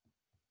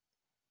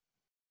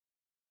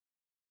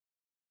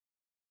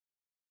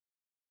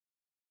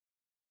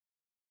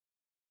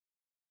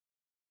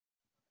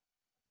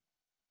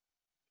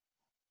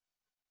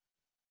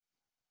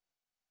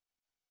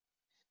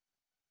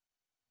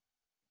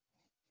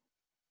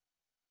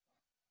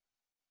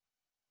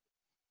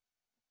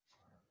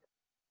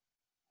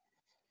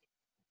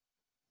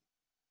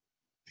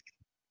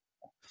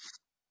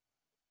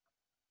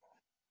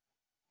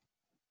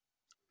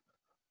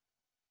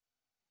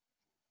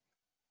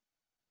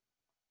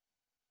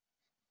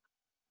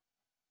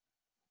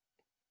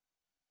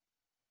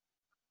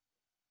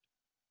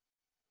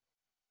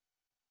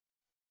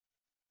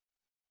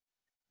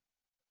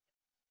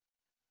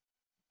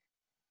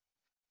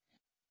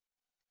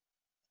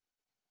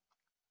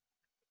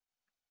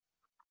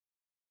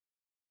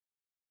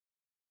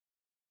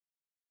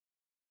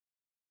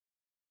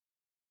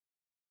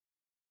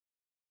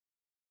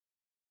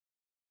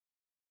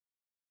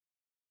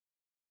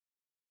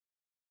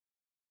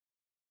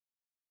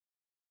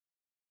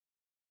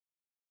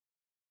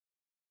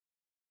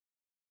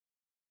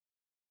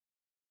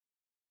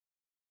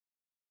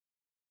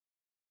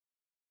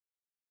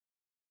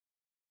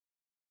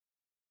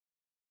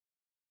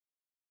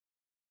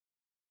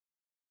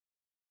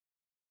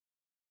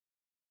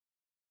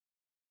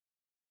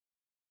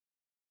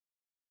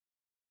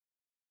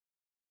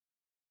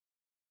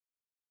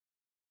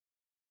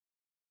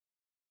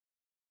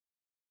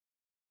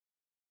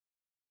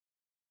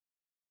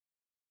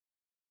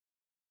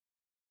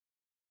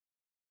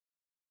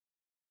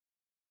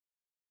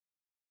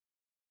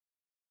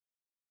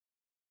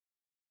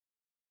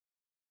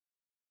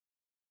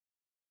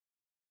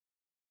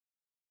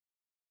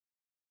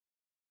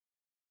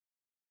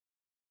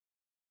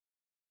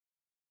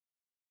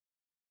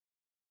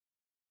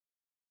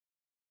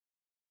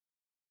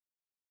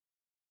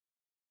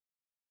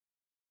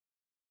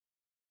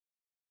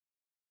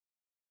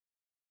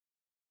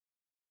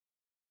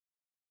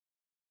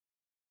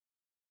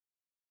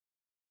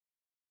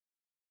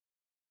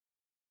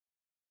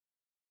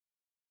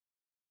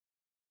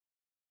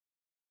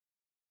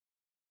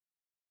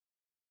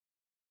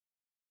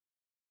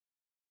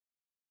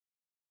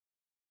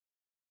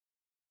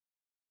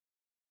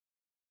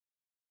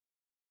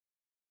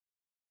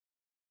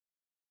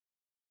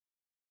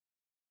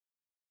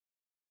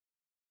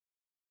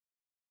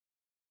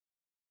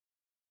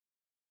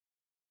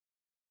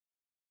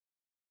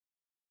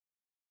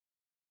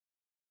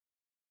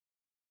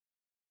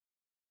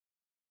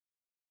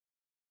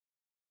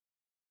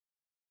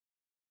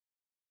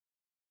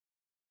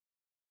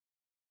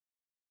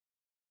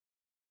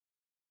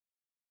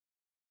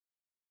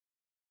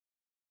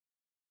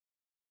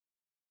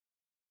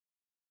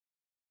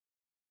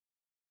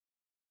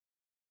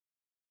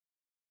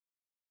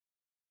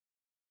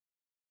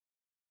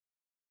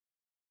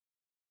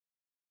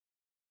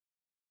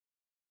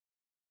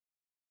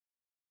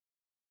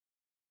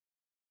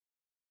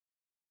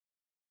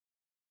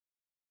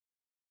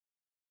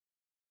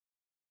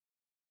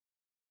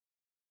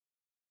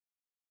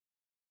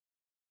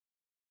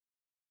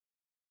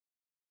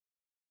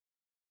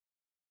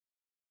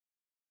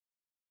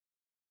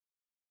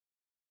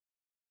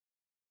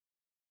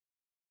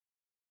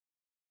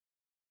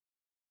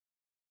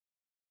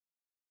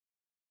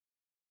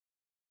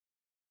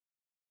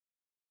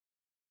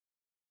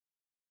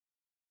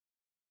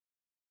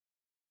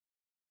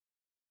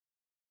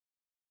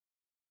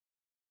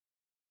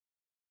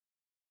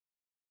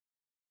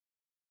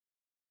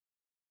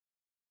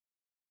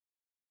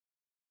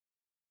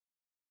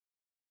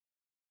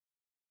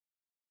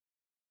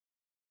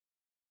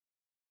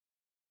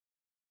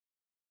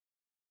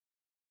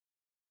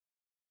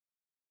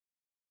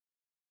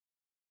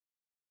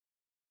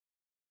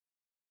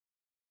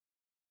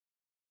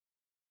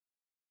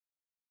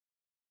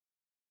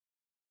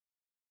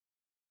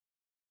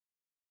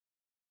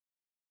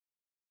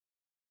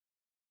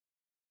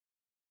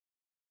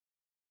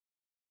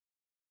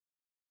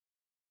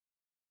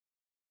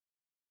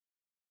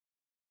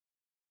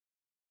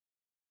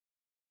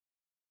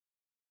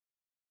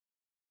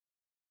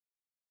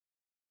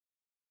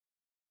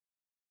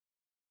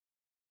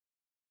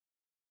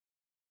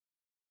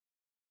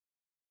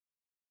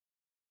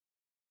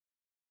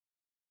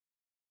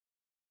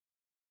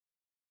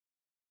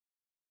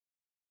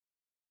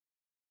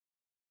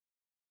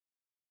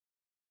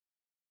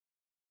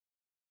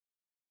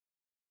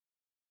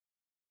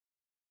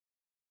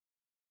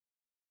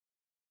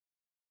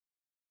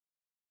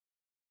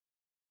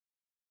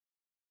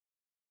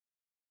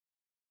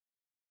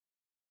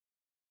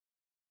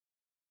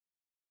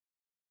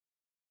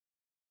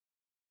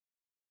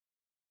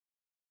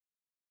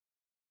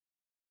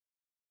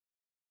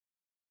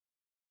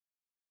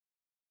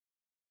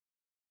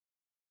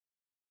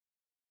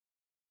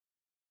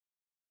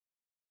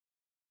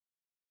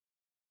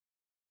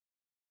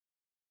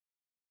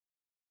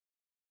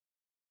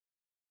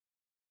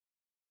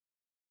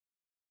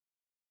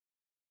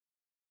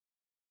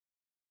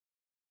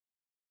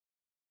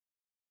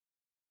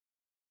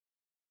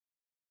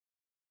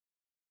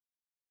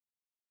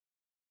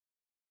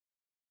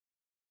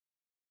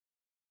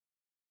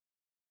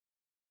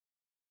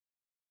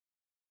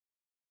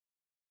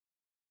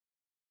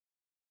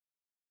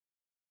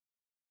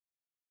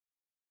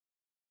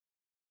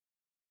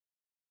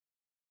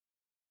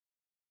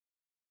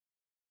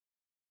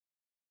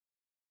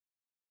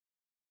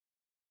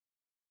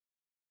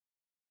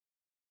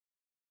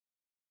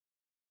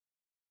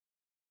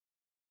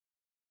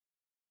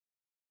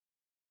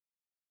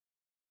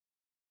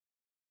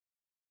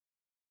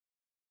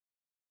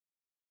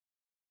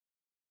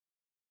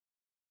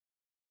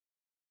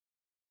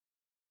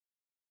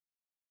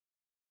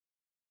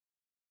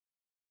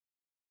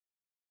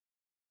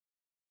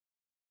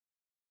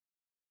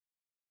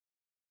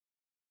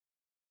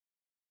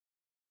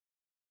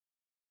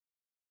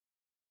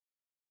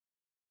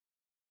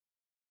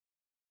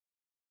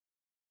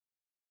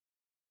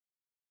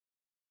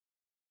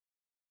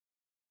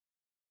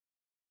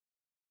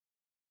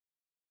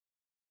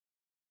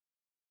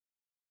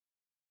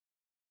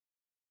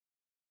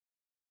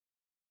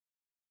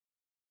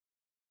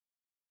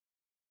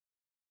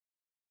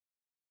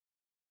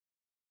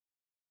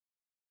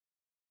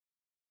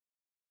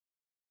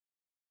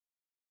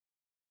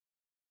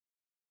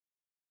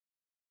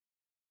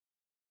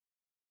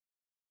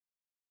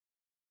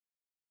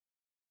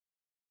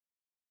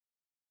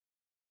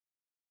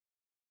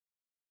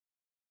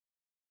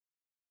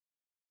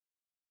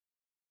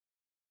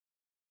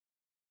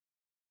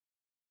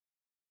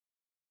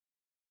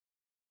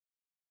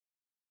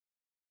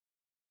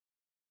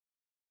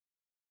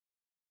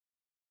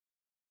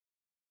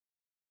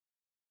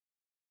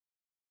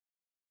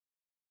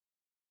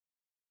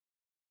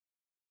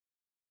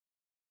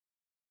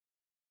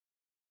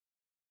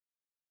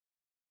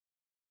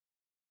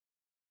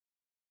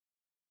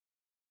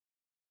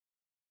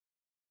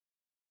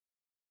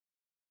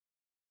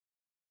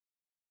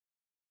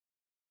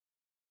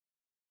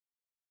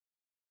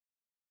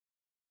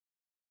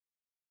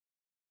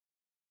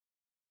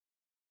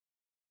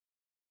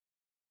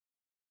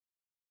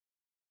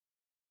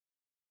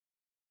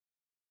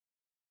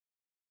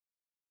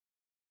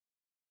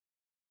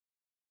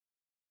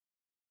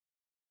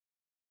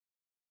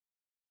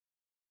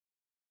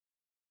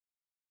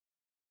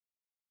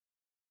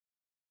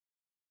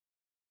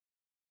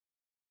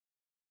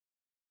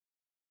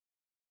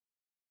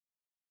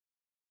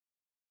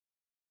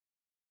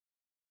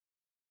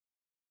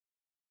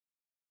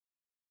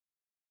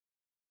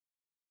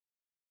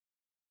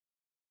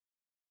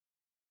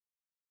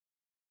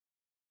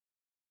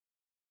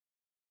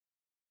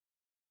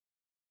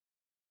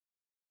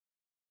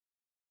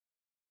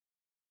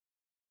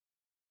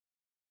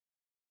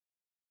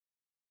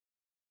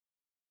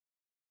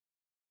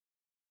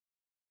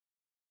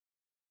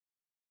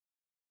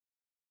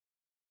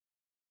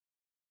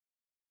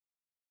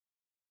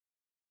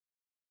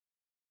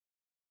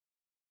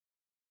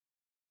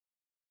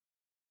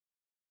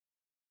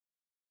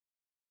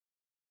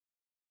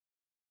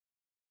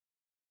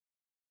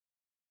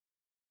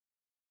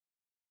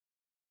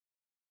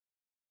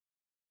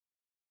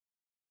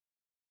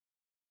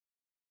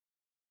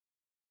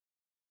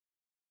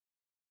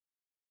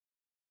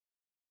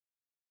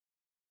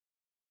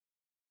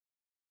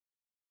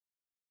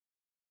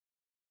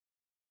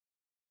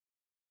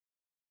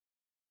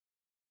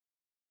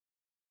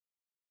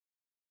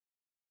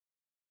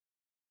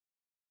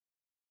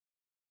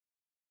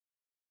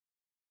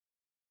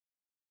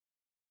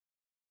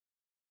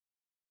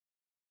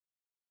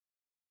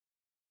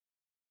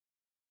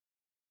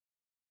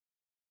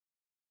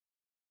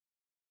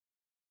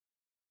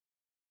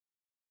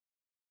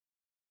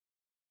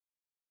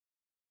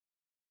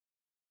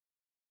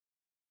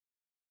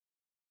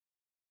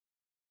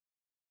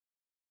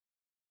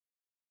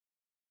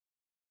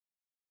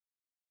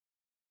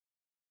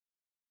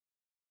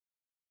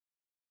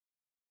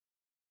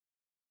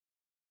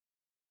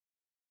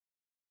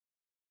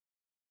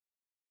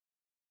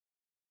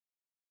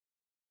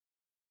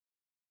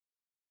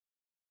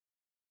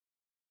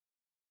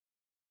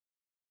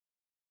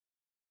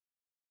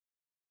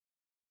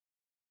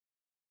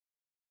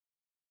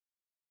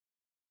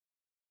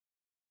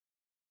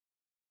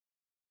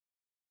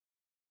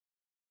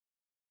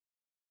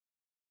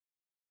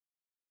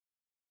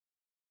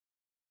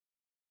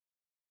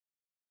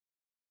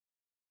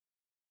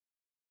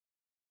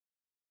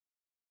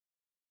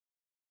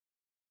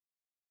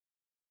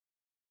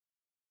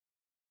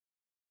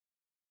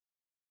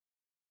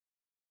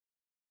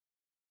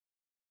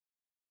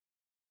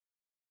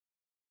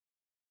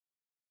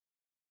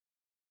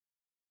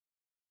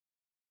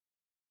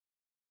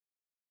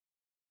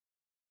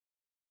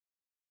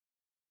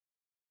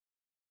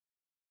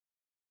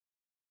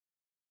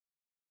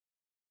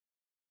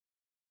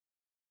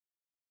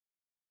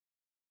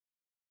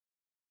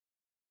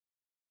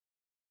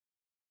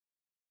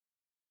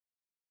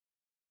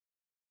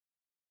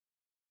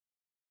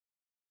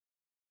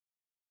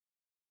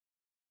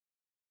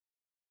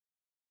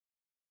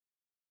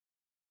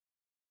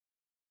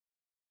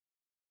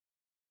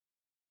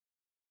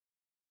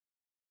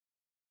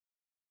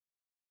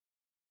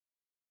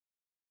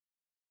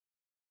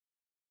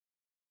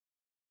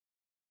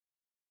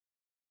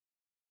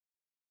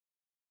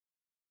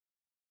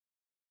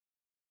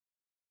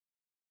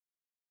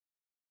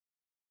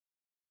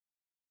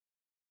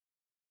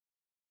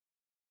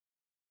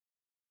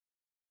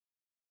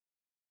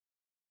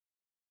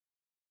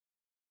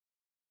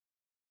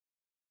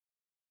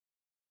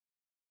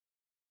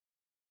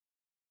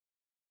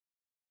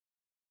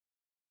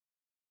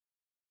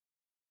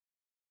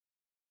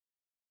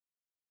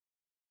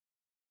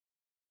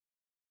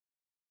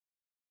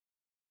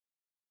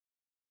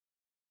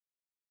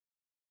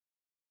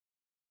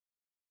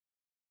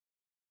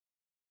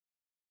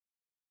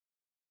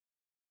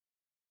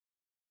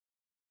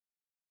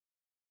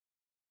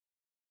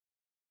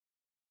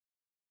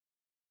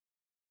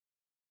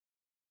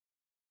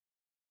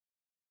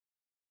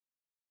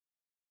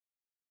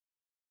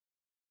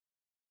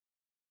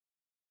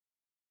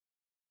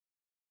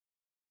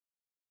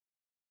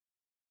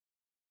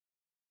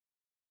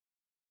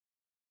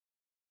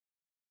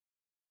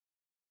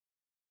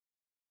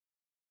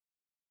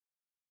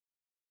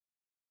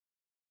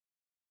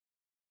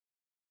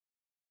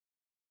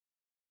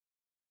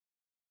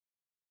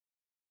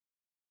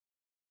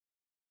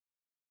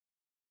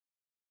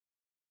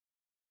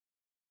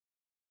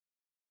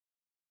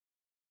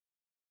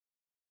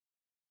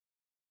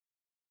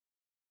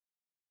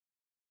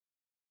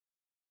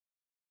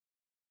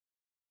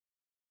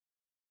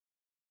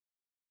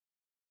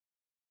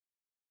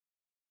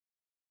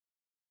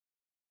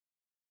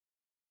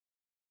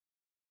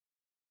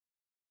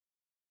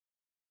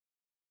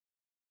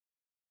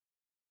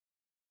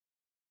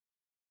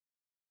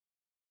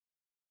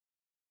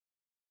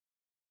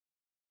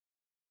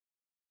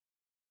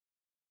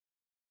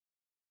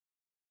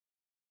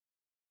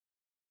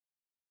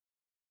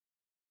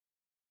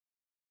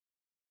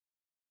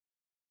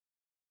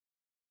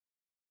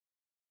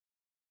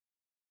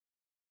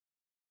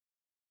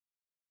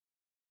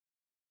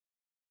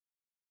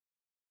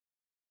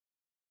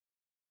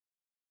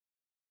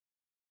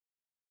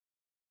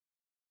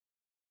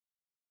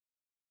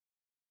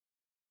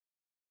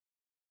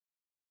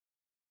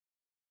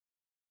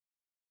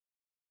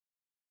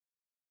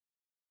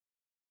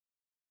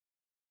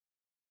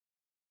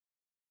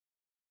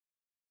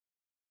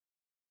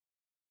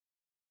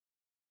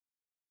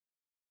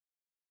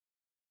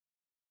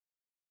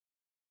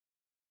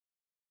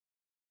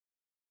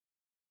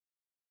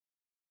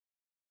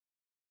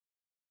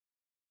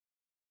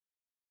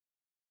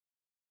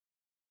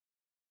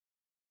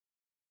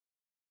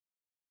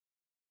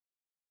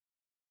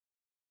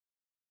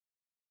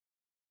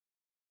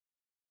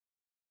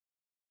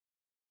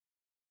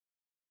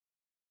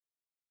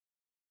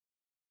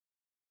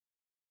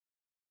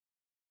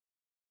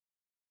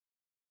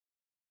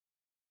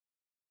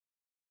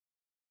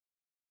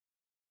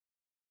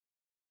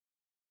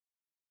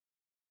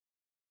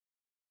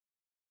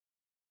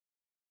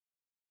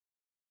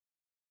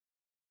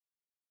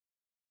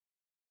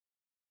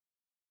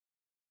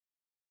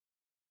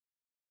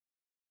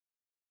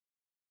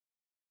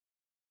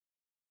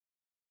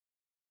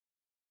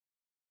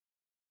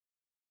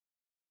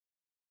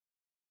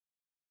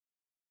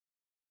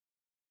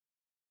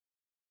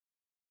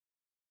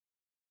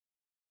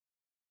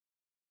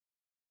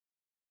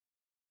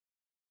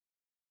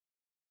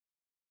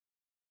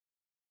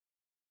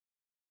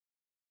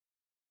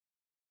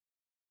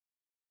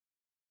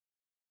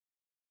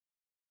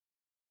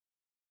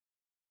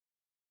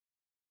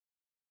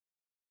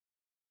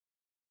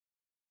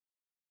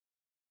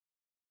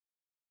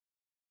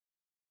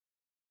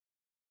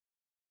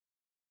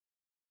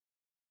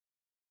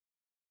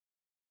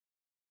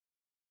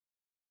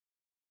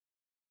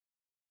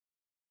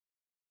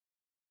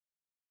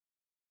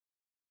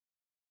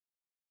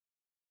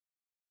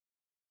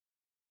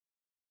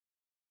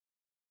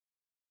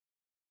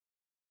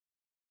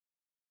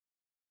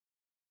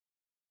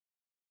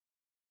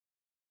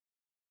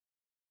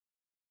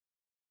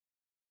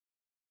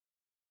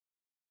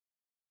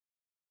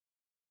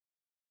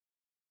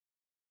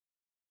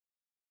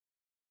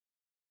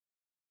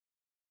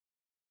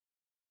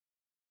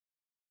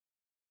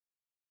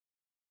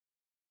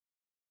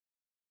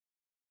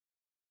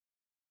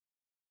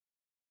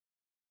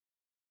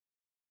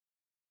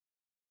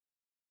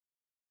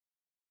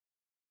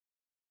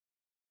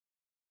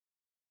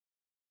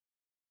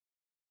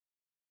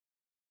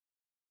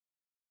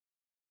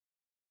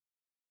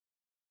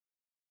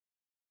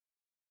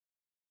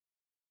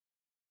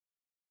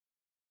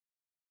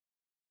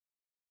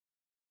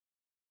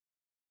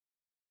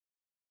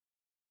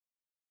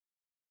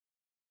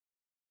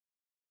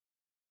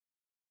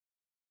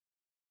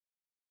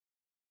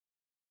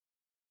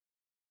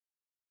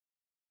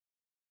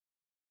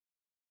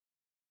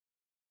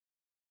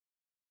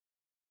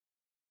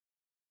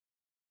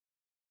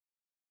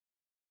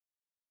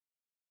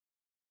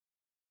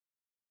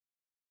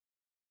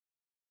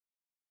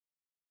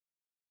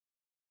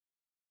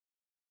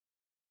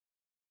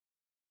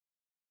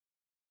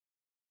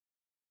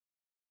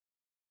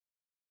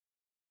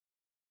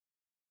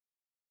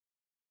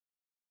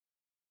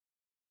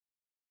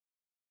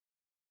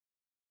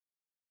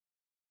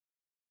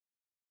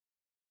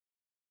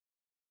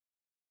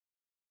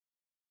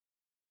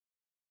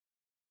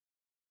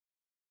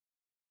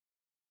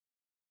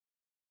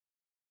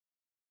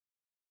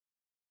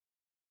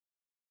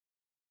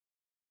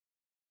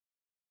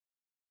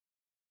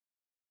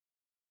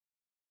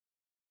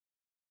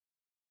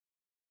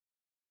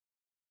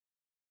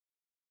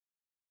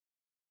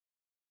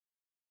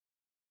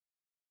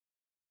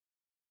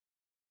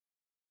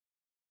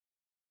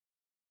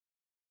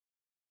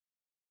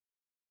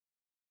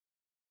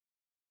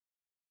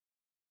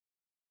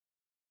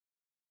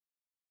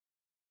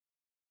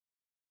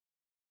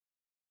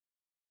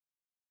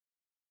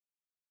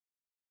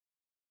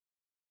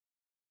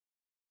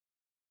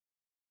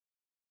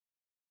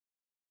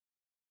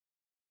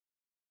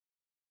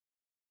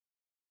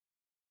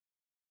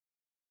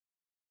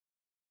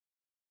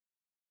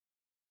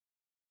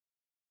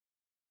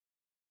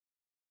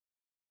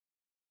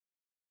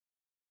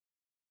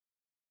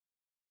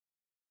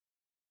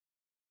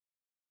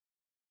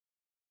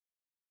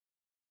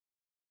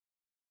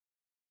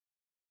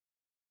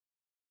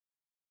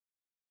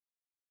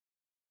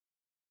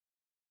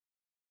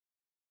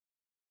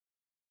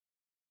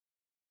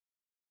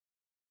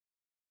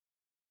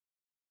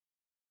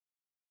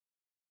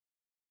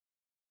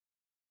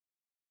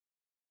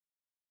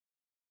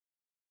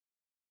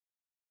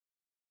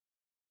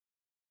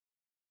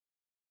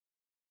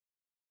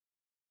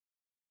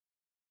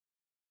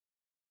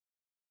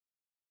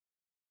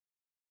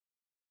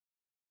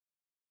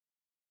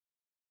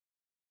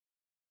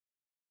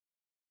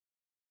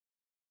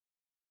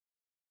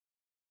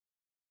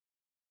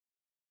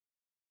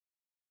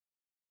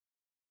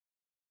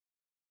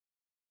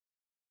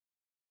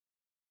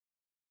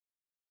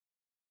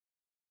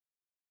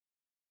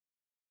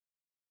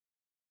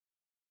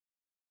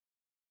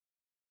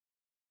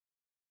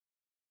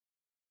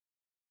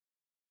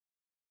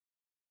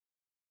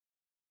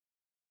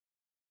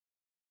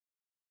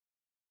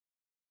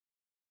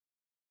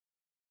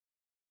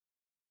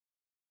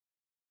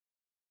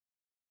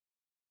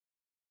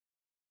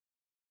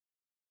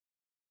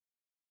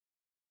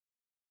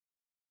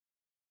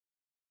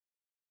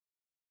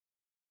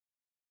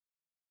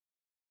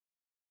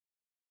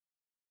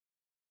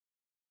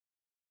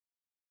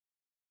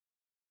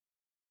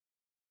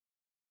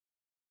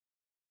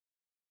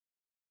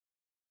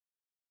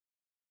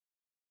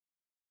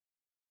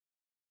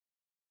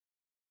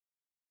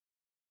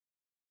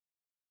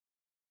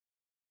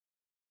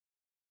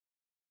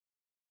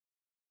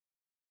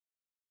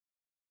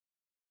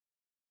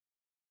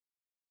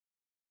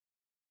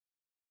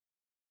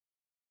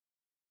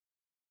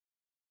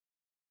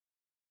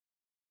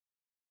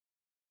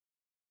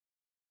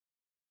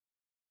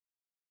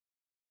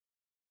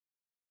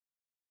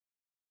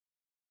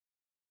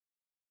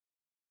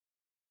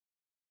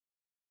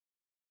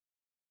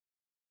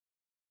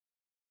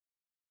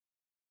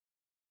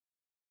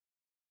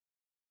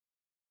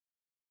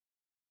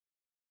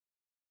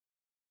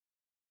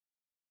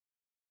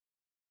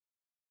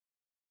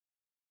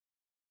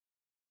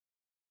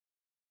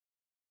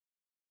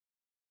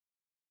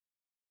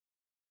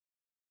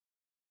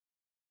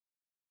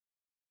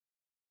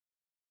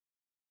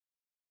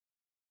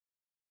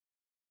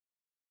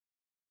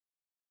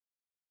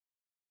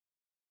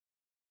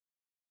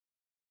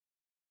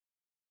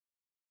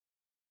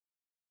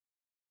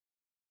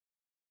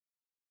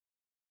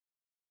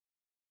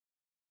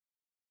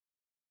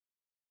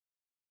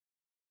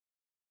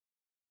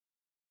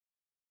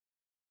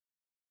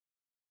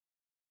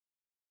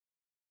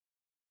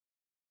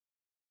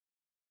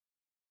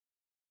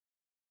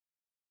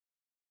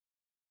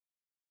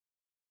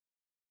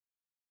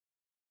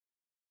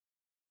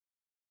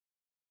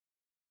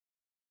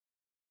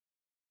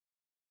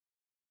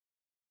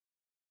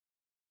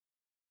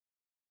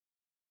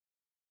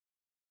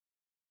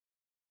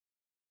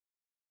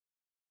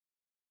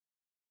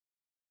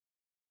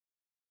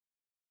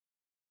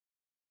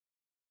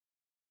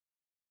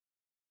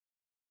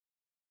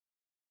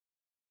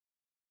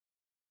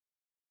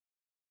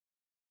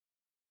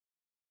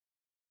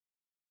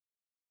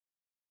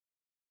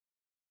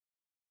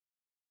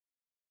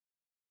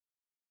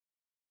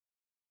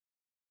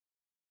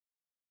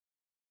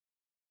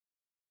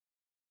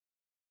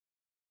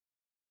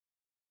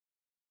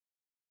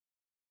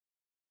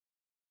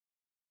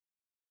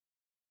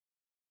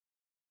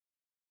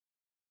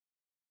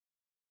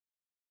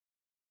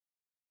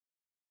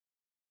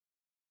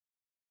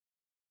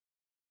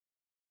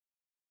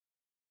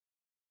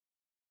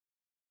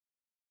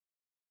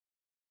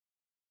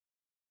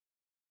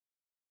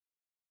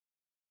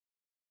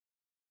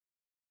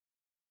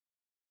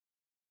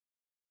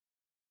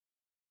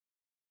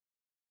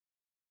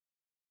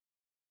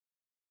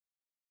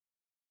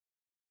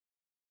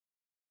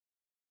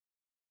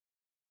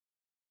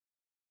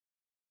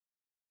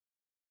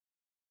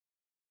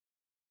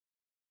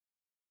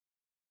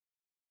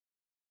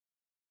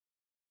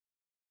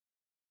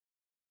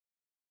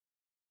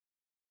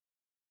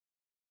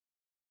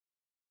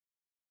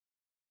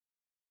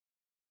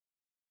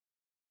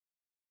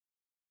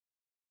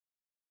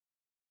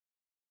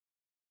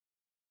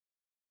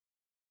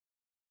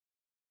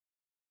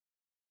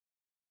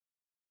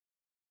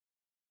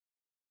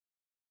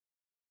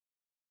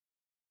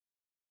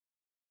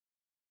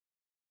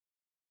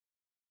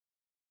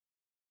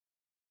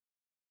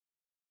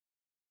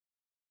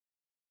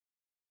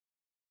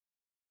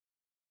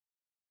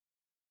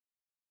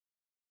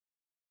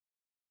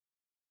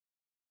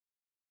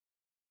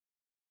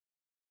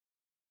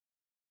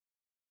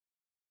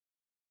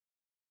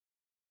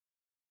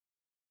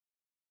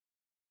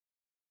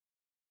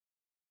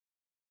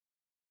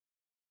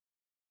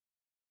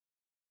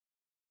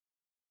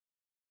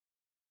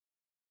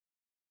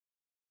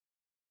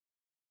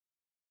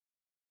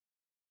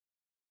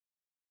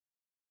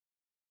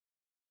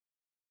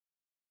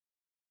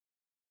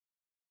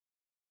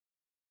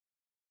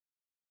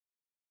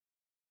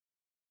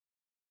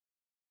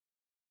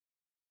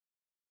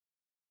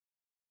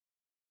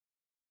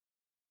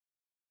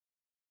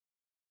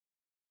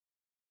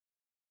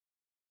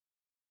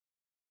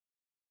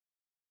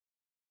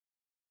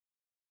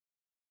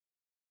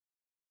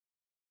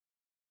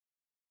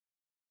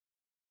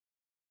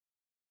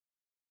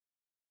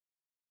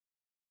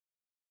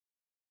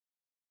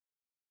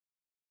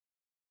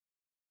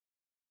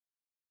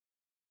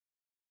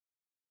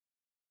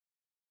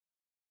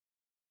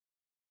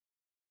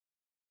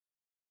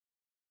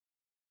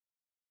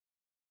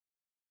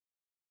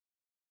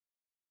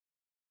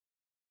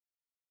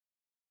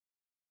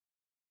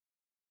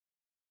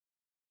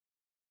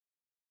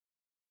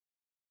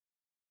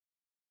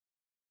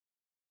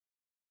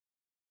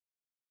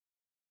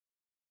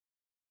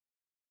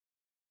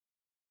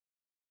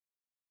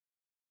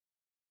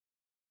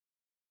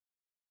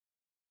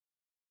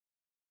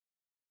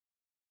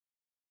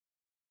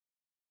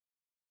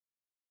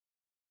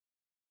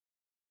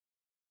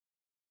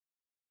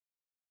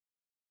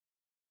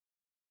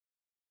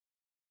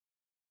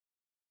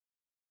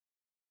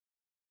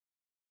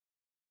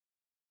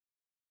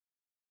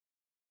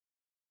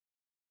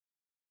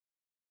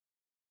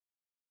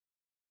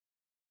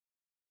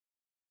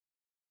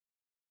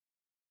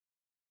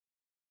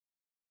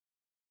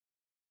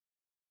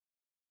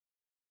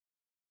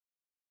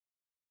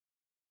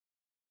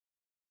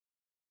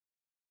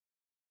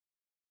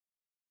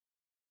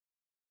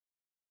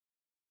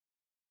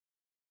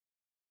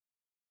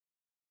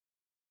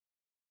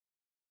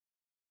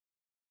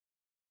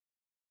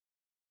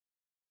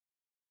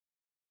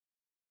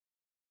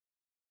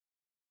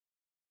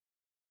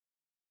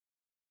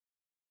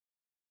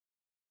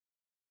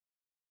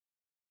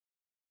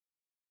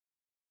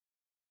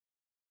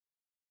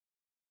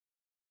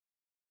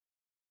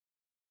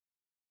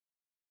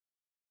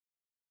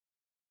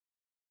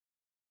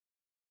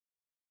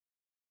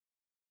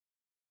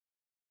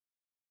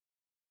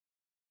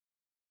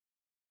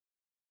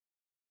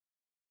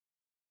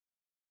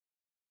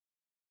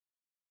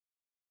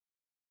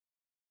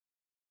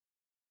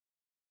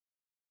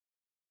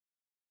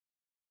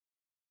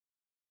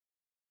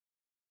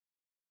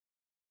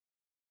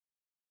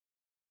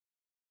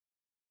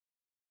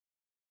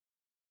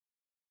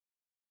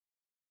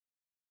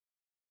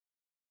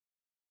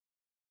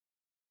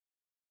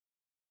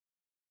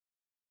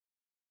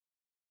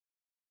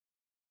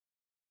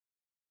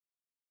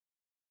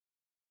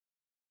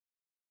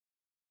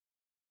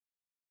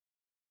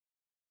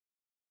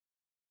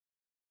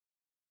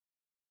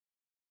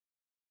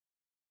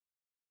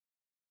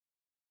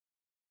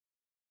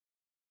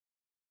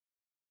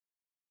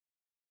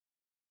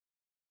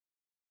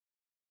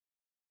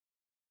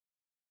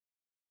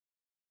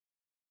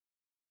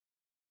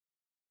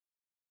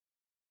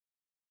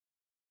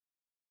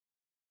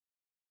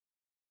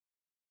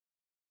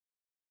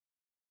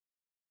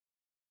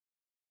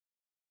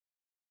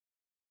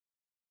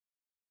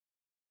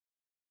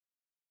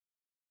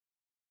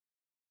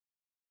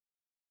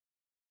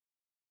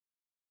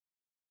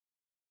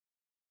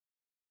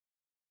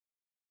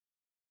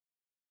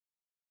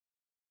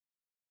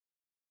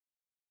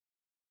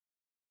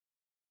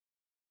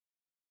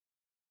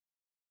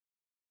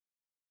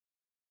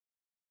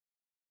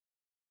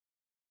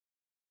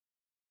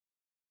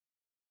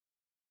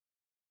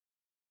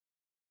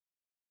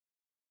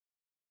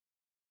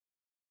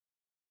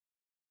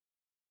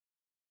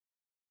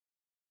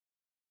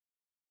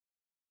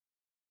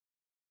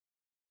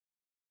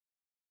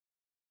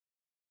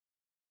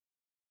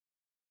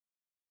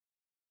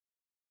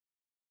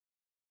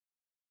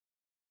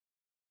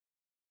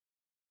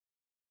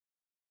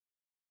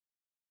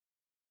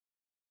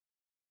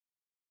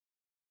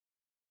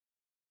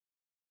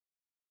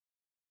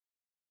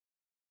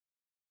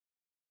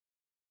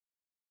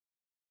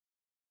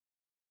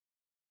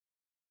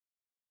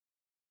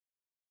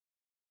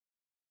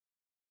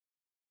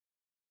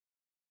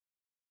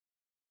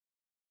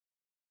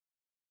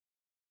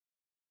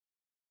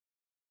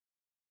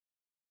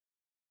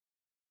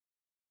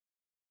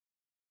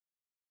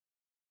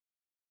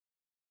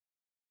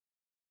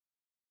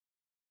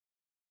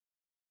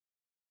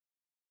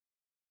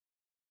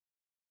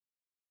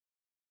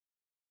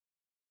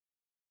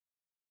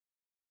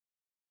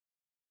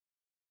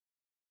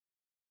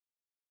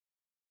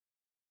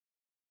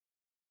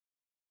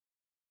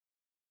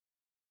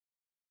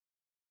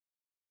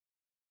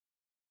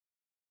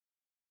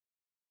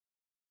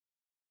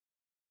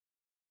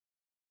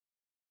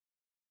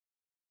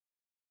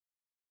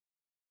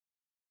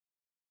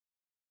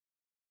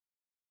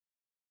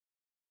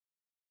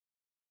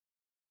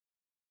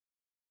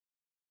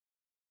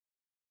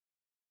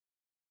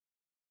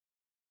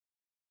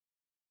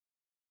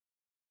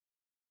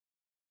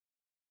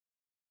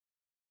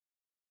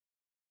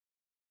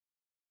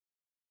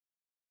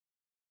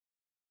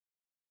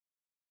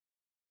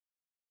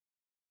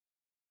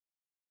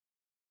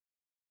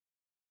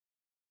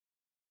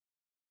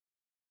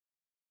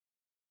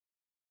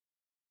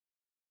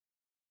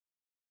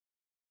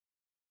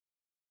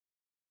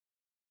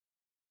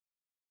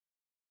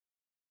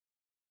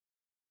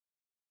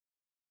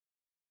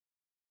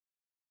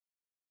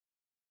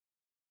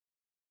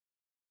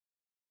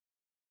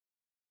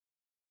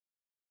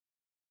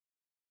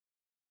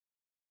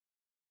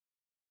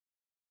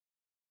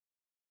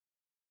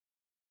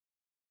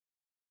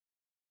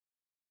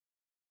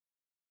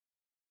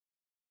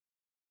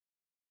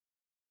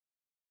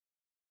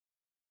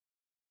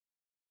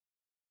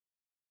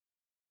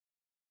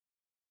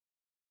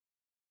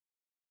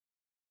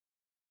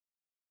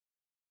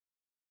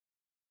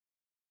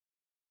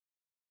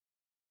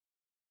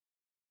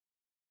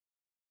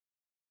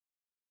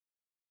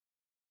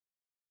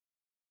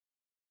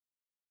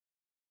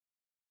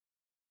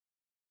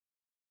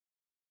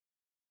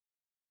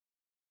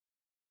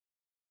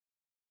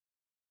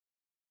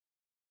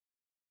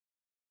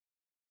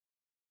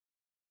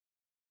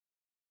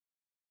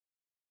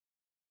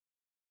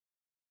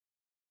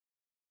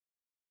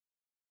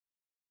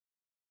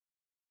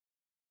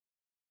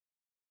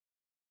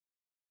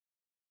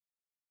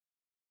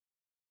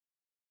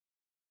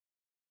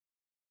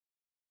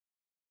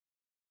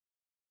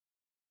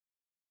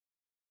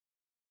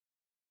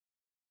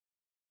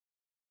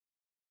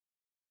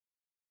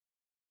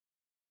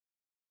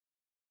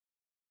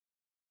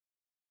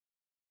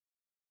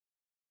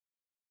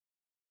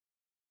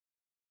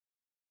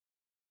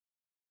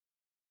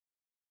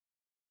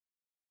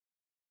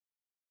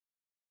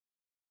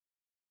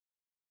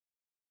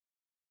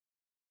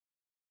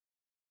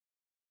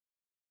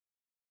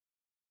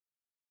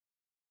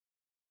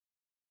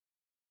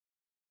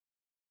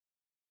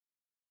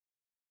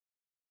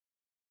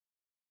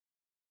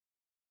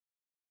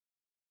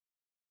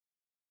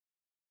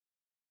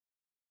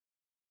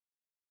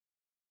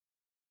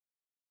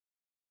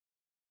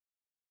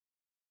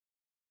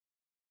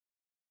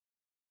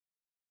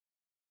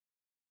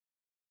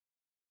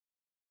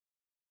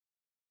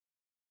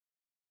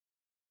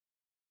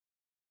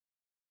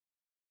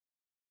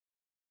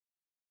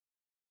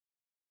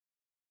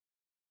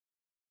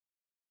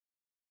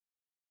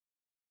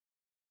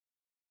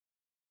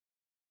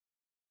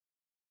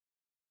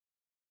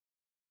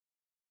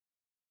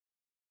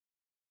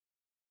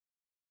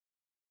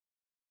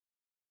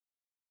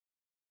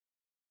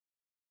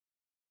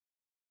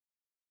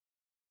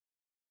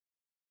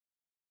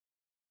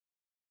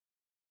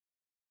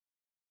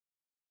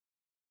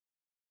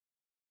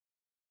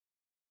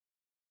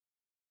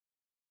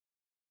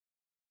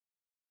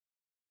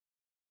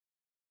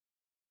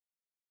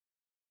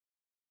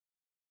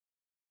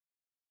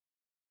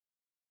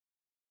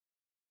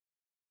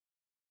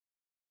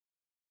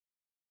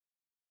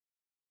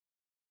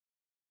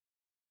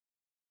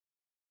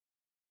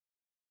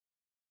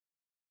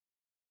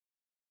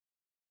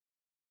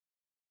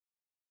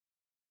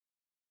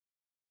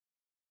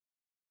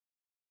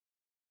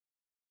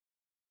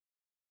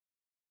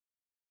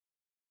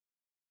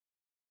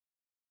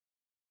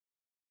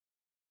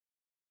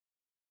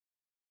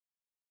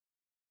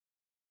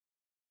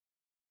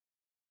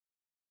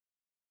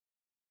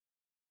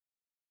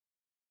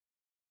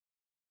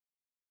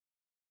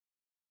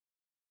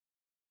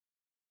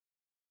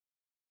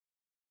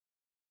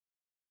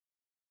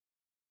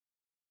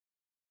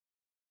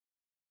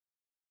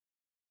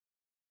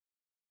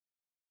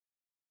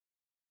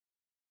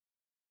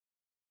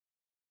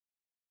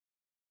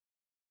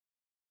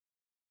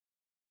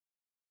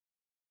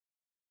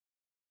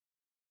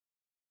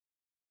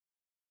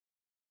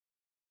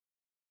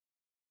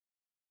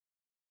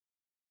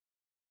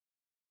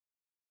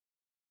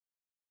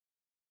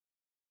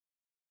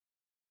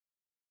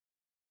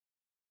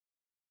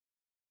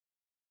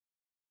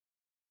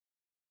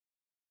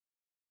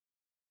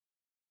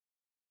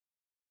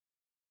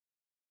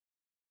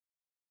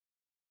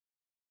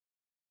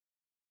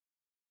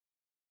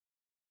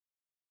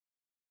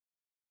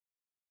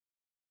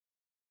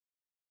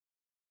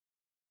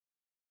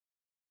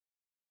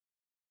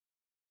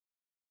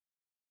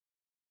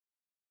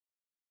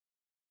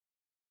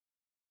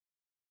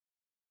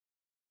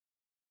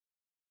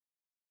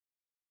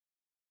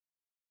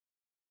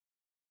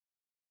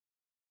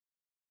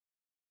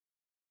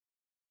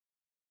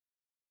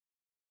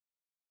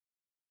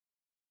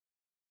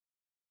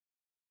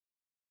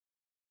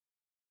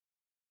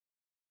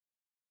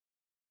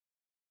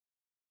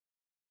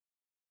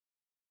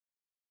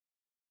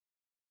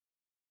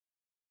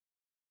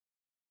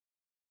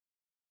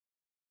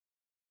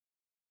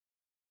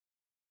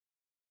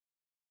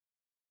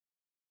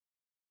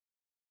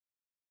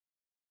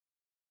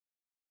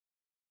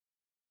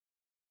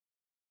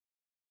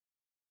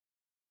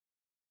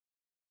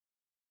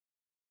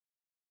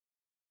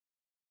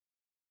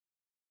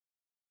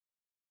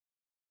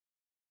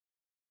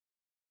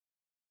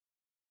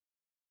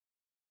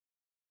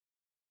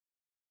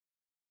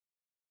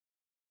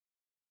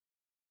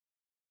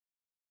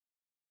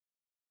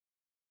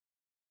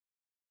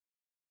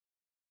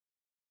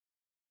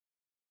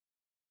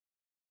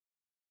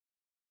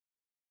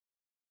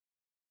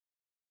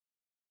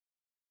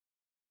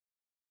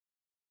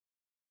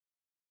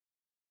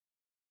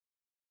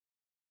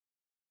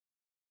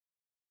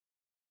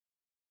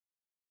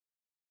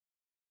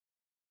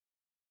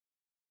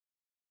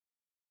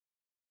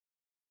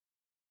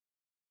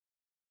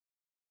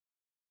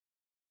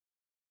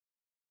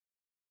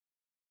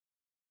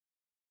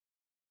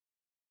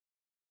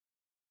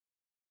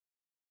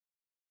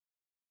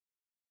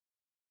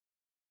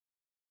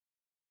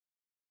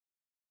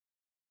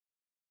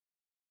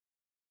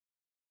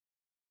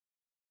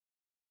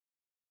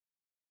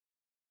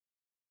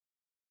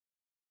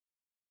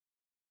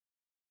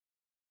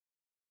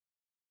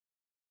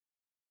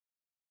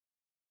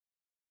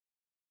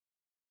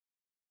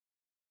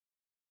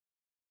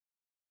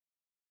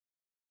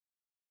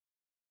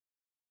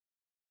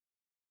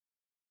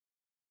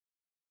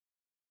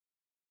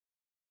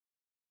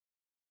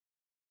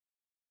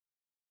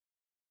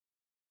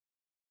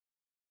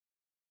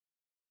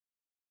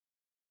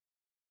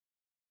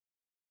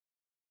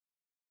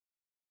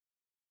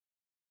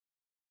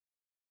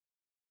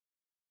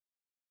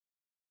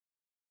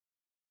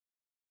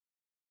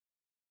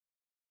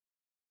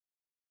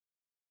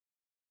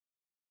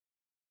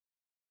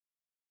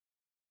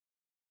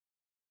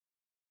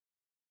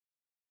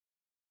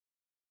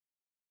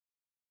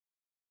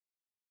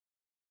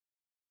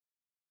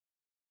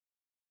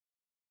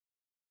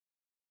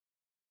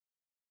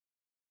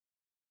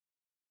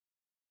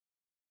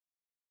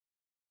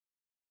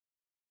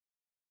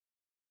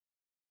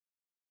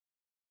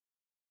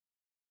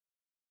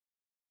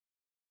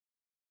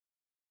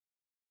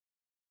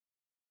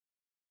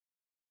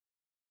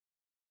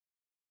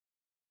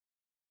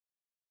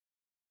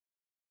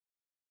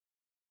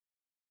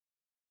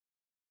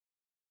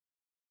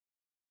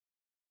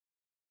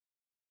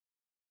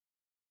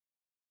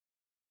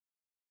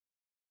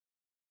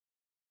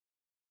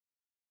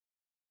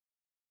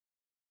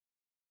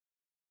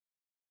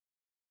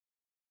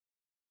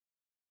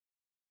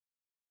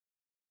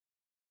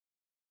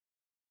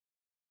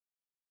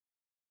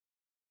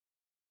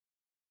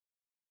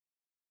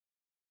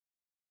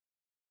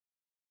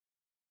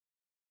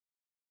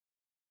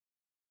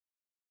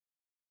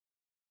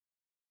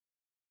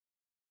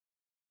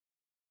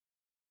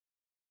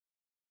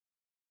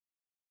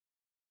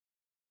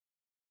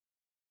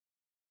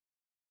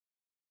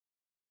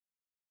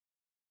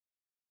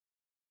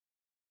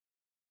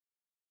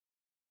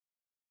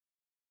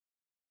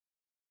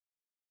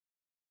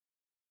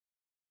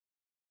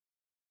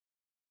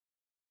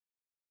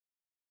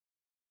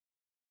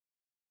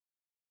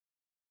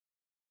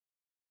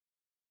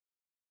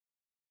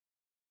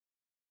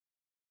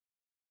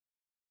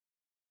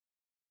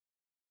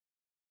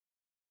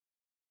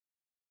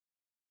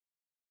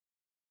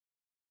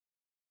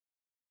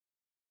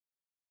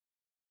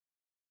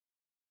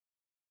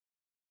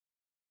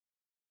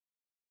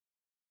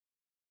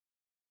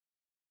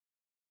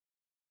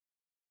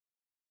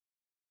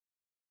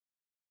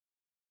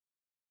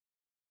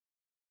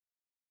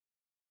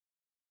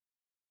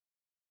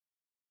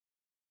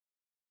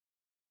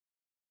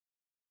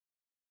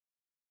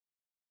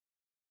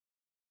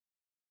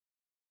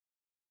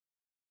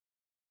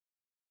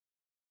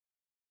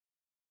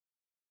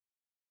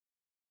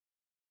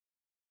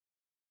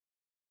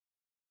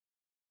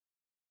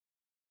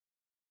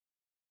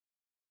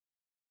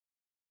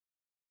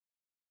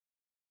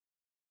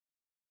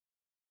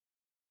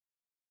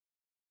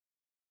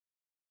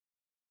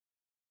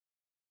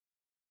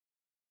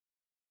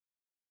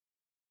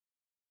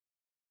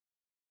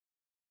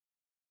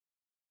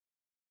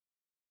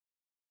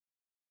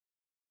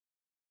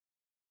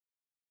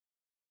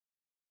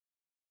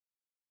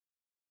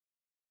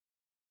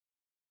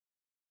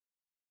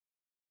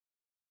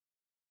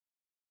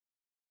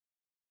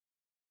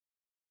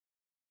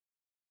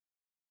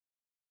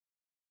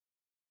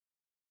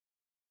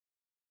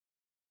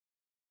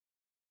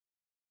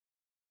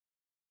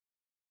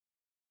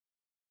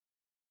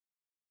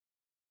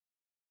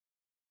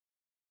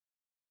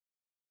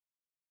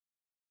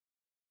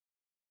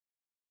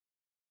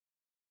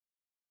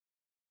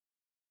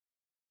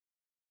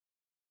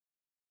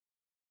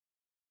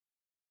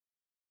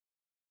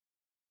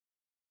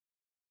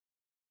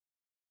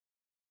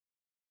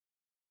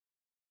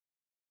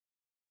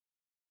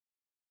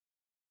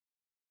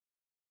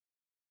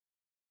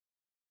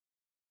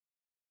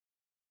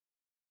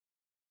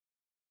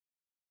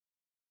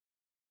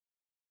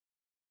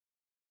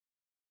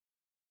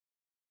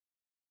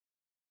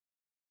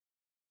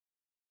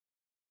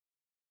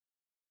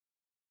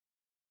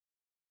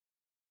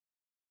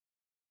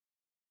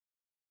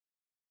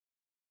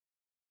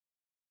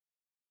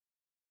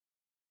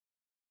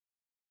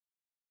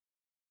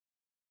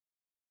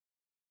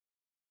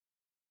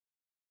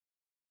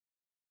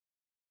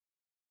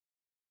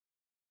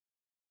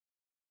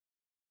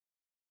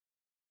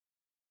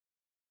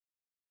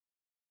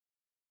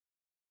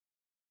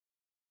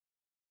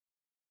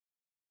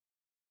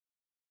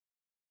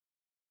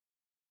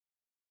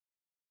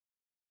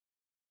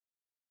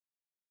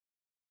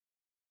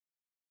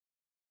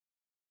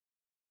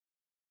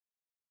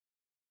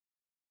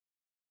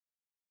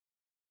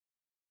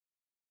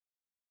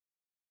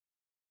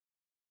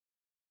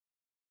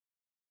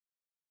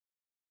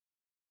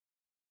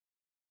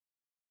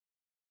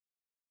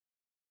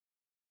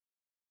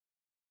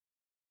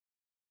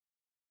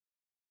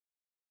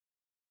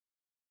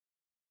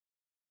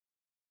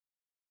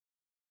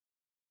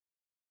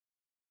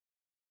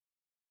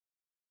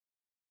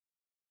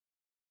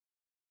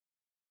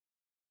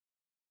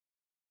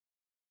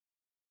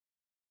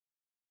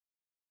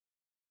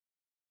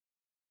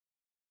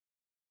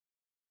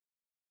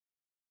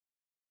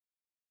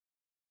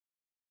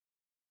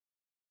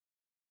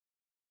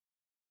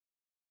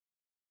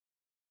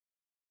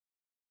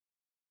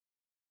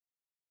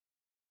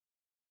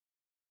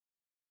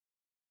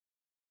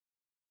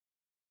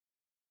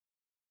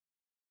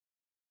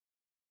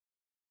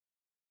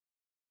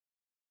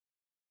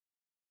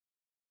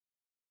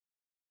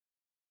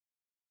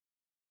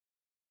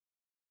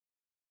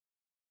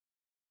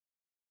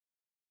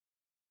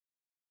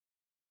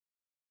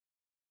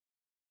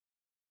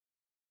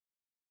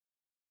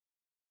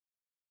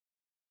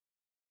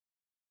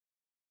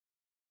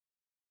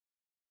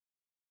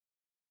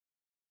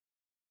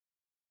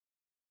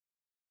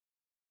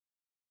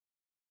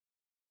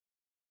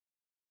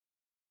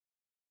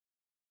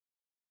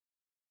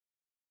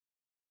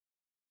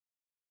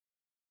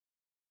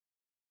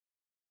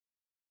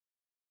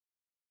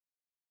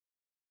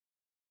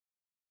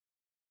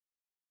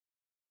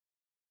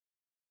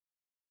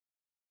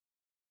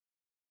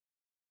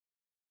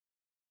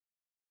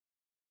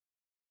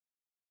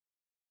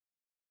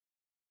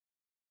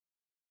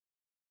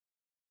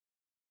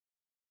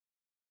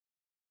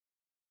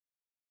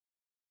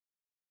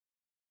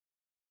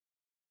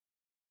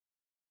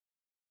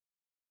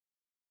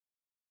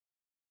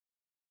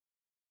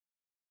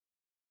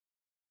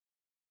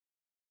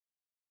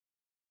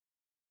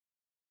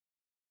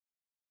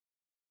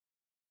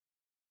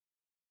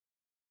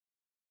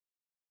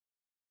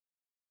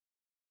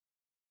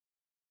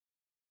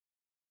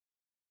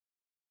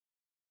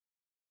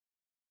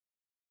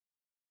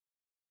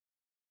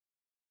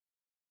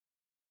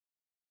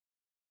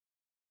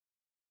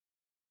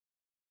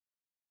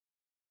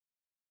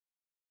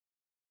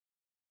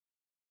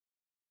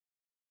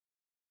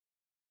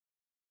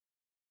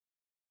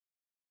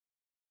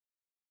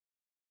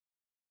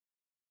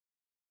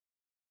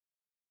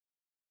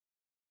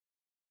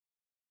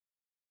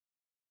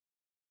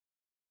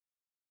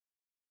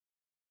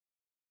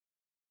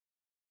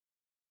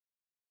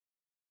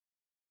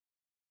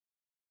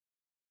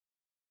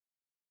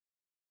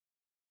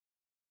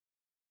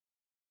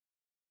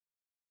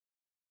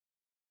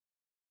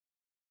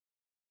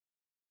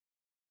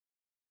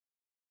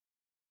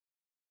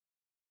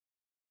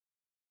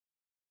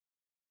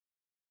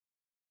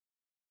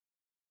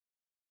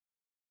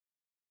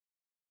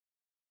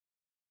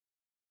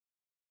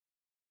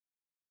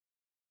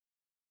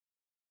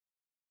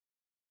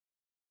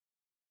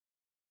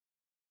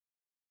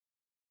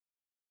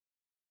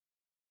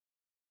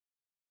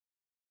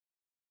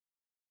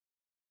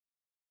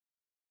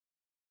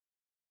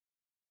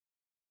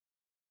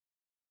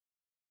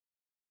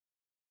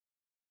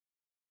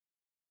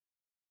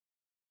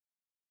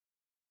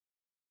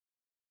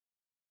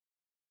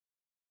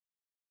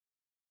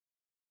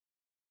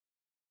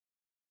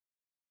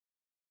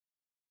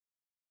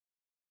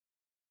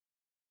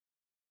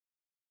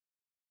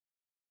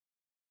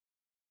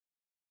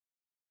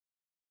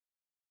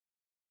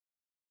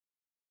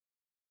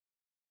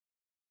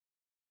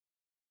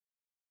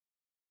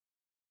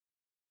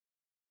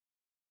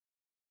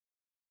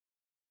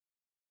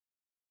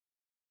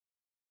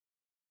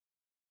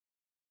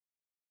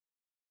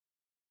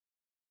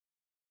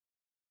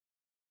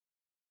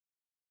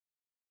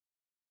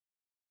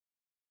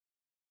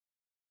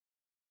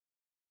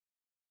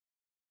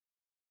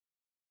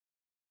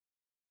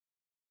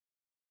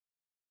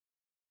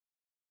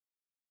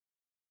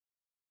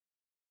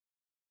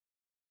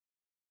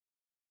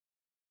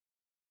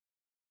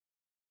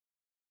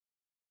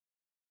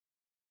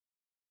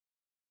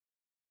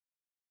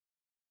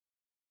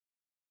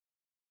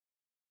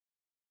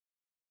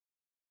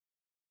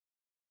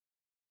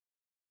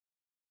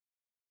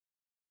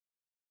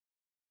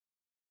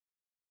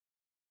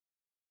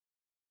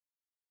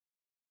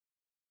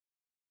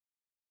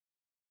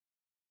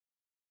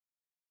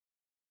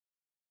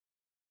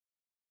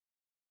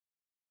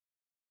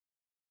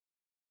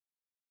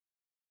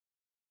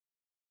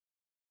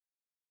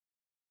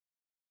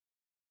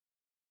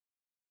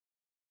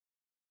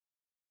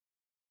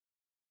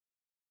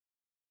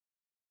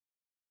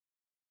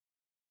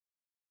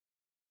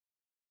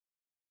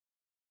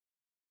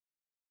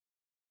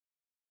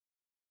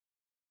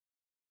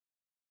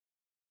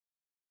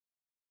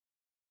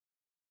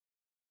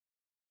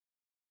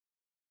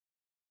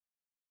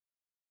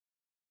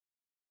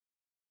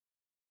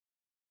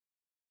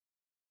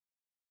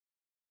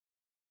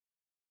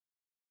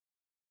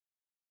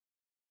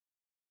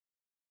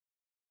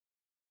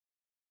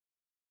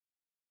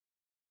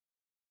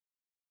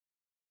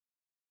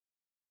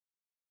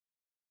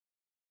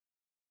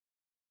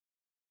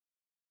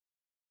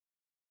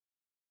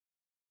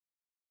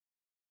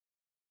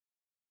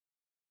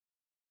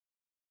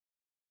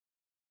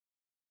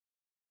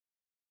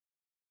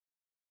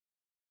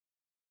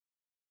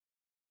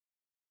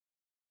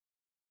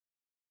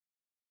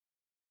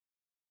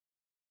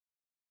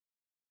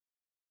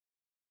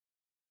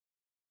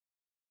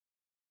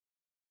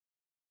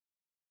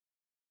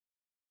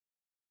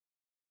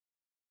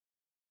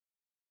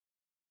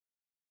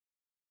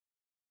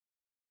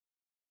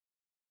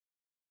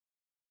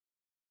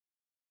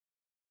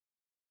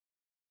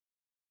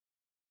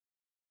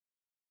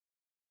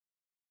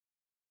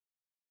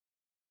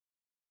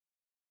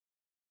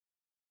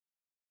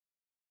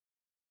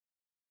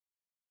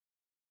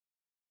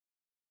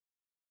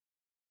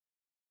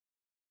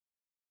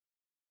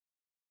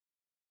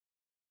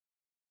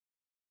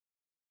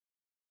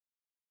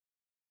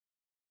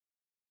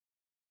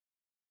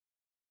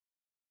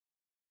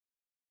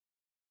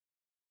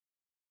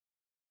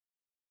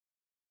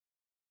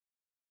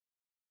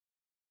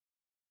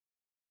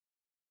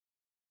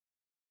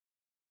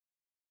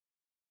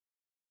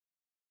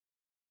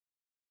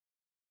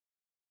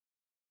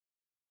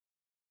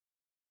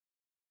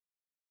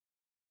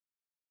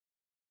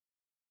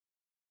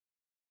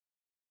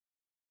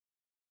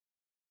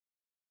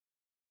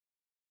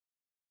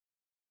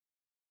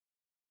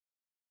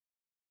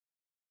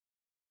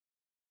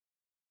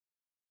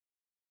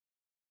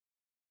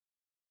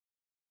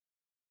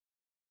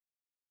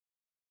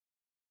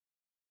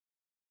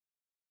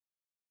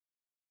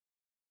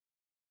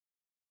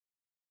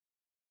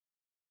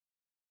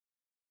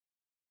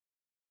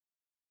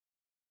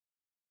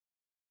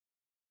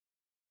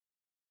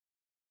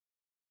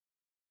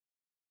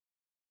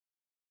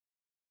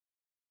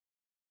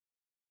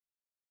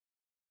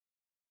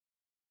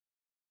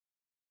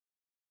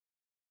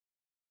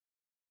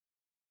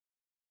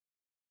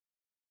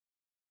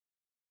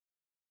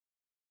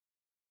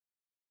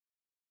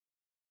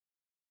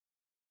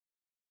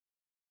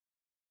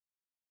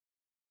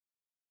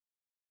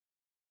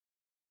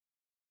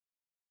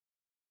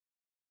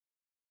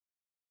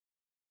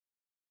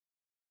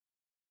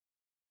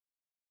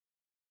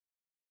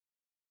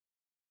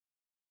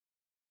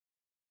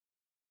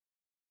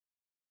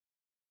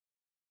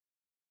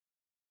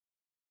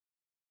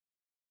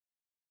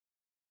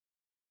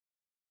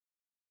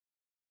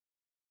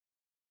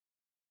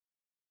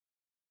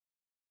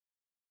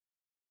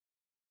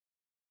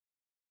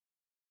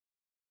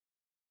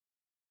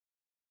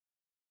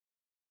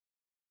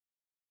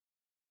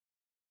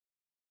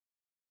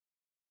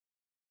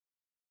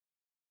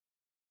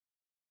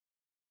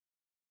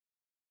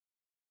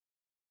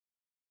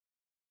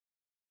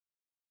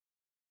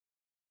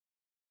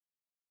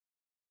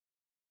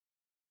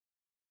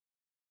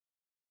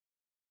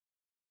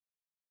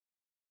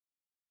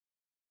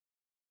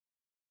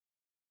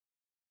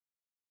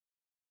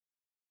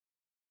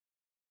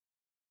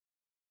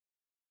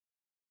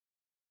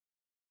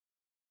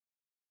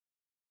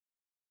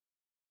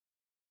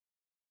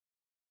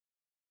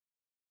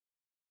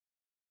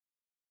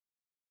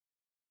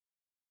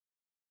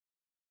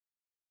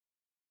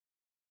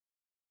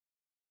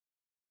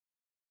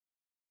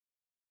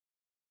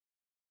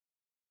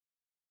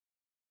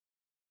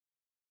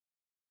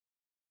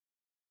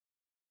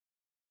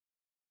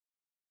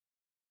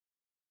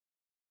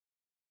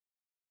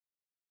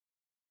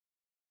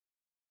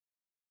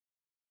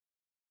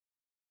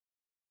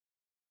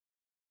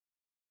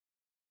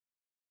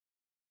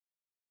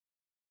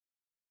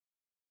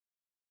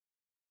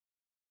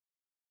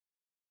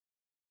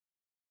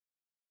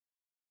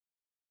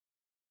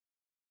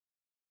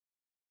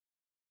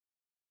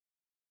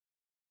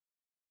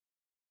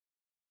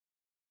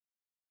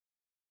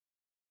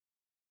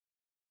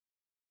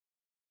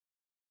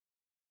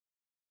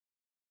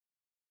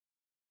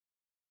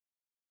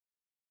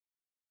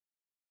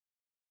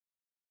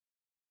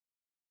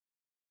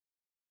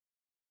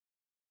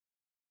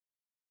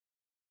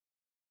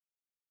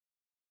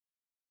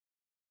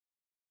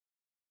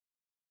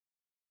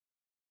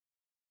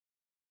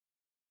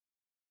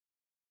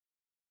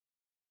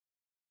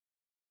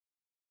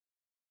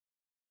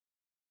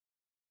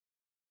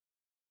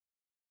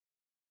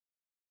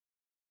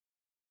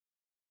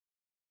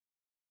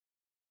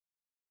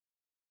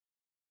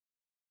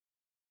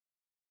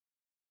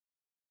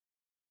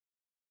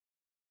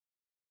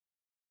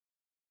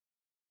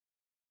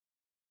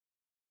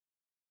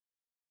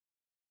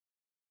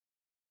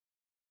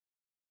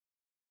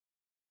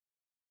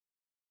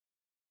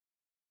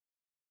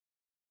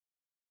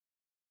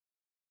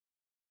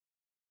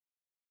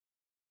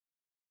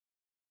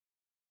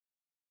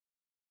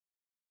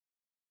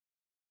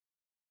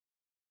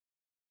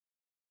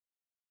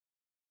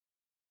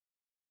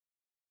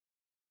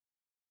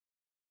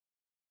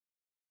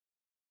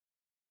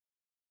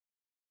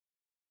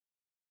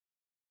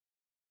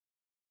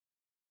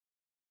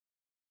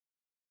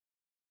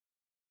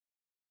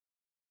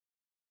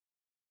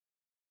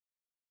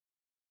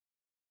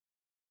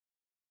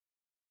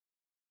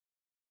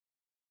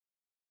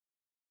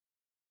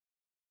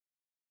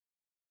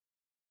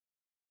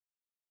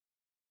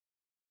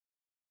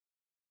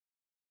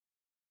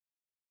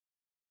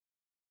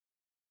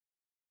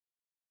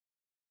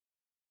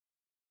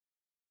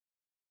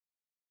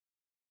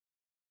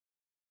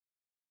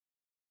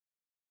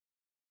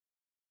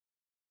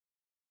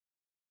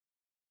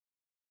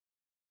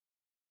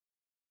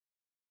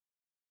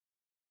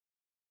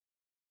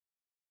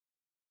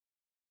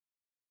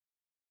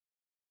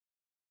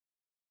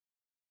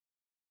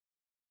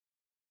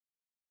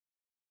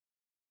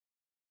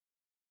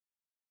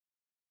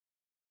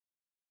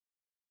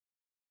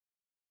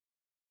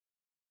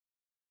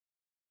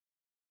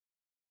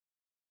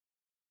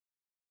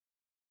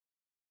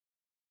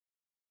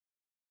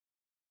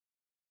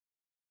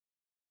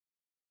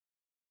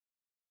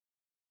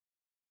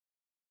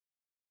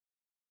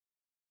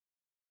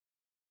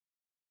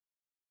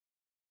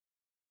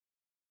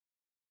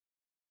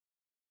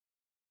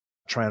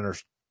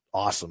 Tranter's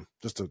awesome,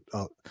 just a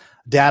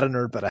data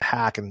nerd, but a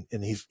hack, and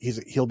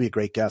he'll be a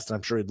great guest, and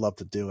I'm sure he'd love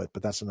to do it.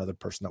 But that's another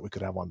person that we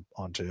could have on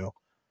too.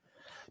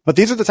 But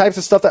these are the types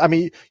of stuff that, I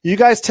mean, you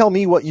guys tell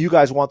me what you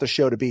guys want the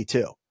show to be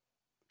too.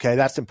 Okay,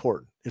 that's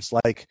important. It's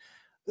like,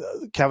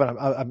 Kevin,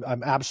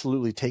 I'm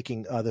absolutely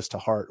taking this to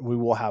heart. We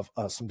will have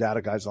some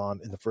data guys on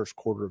in the first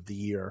quarter of the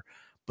year.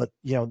 But,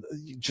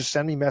 just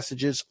send me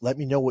messages. Let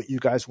me know what you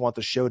guys want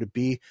the show to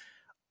be.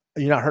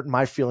 You're not hurting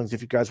my feelings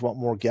if you guys want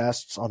more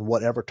guests on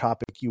whatever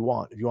topic you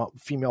want. If you want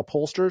female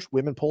pollsters,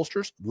 women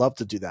pollsters, love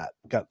to do that.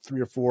 Got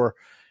 3 or 4,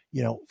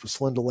 for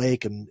Celinda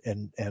Lake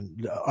and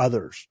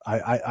others.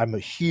 I'm a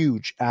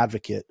huge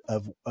advocate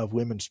of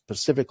women,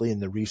 specifically in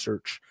the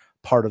research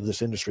part of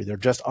this industry. There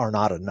just are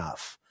not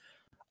enough.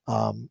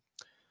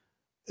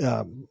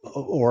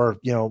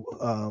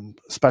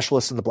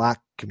 Specialists in the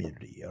Black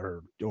community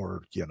or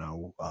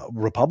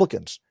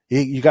Republicans.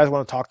 You guys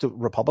want to talk to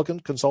Republican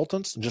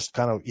consultants and just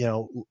kind of,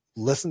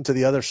 listen to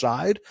the other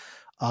side?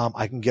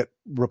 I can get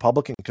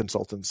Republican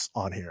consultants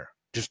on here.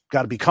 Just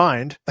got to be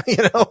kind,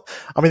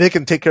 I mean, they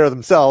can take care of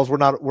themselves. We're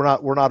not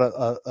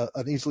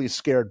an easily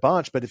scared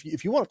bunch, but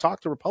if you want to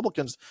talk to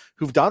Republicans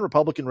who've done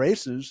Republican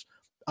races,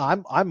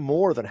 I'm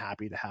more than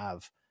happy to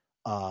have,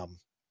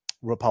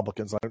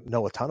 Republicans. I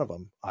know a ton of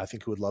them, I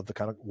think, who would love to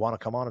kind of want to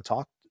come on and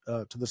talk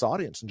to this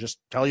audience and just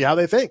tell you how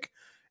they think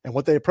and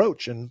what they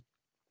approach. And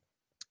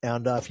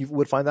if you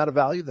would find that of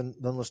value, then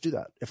let's do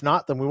that. If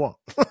not, then we won't.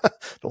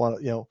 Don't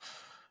want to,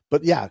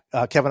 but yeah,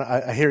 Kevin,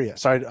 I hear you.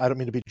 Sorry, I don't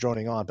mean to be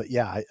droning on, but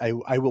yeah,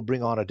 I will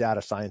bring on a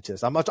data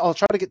scientist. I'll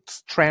try to get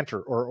Tranter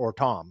or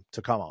Tom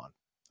to come on.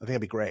 I think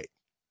that'd be great.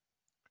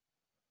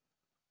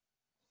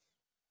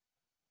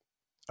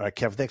 All right,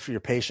 Kevin, thanks for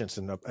your patience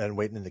and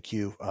waiting in the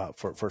queue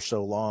for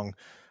so long.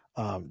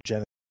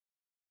 Jen.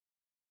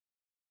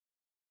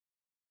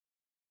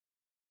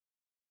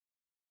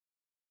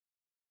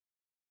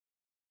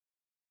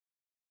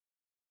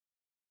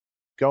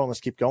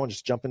 Let's keep going.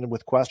 Just jump in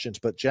with questions.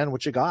 But Jen,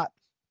 what you got?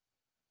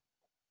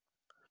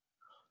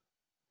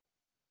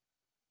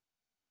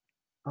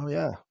 Oh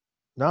yeah,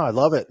 no, I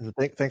love it, and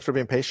thanks for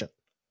being patient.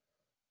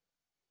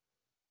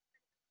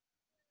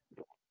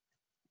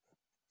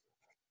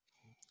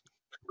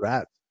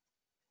 Congrats.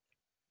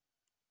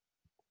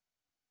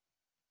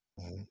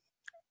 Mm-hmm.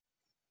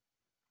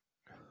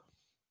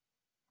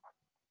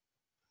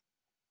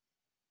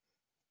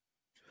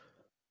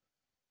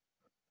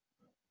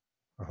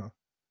 Uh-huh.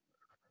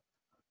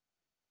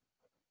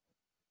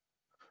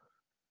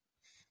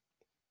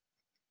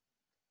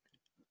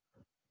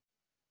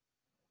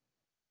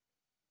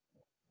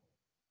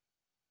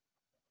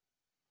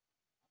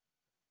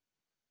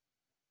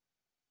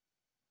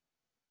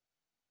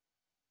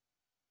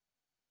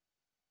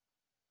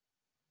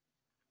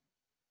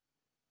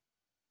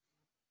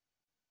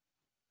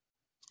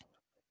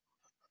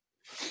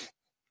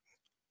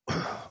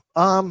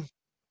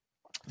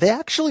 They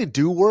actually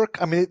do work.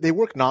 I mean, they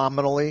work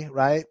nominally,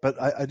 right? But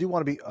I do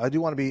want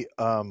to be.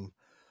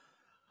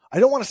 I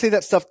don't want to say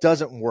that stuff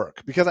doesn't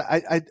work, because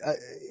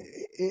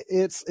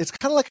it's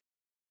kind of like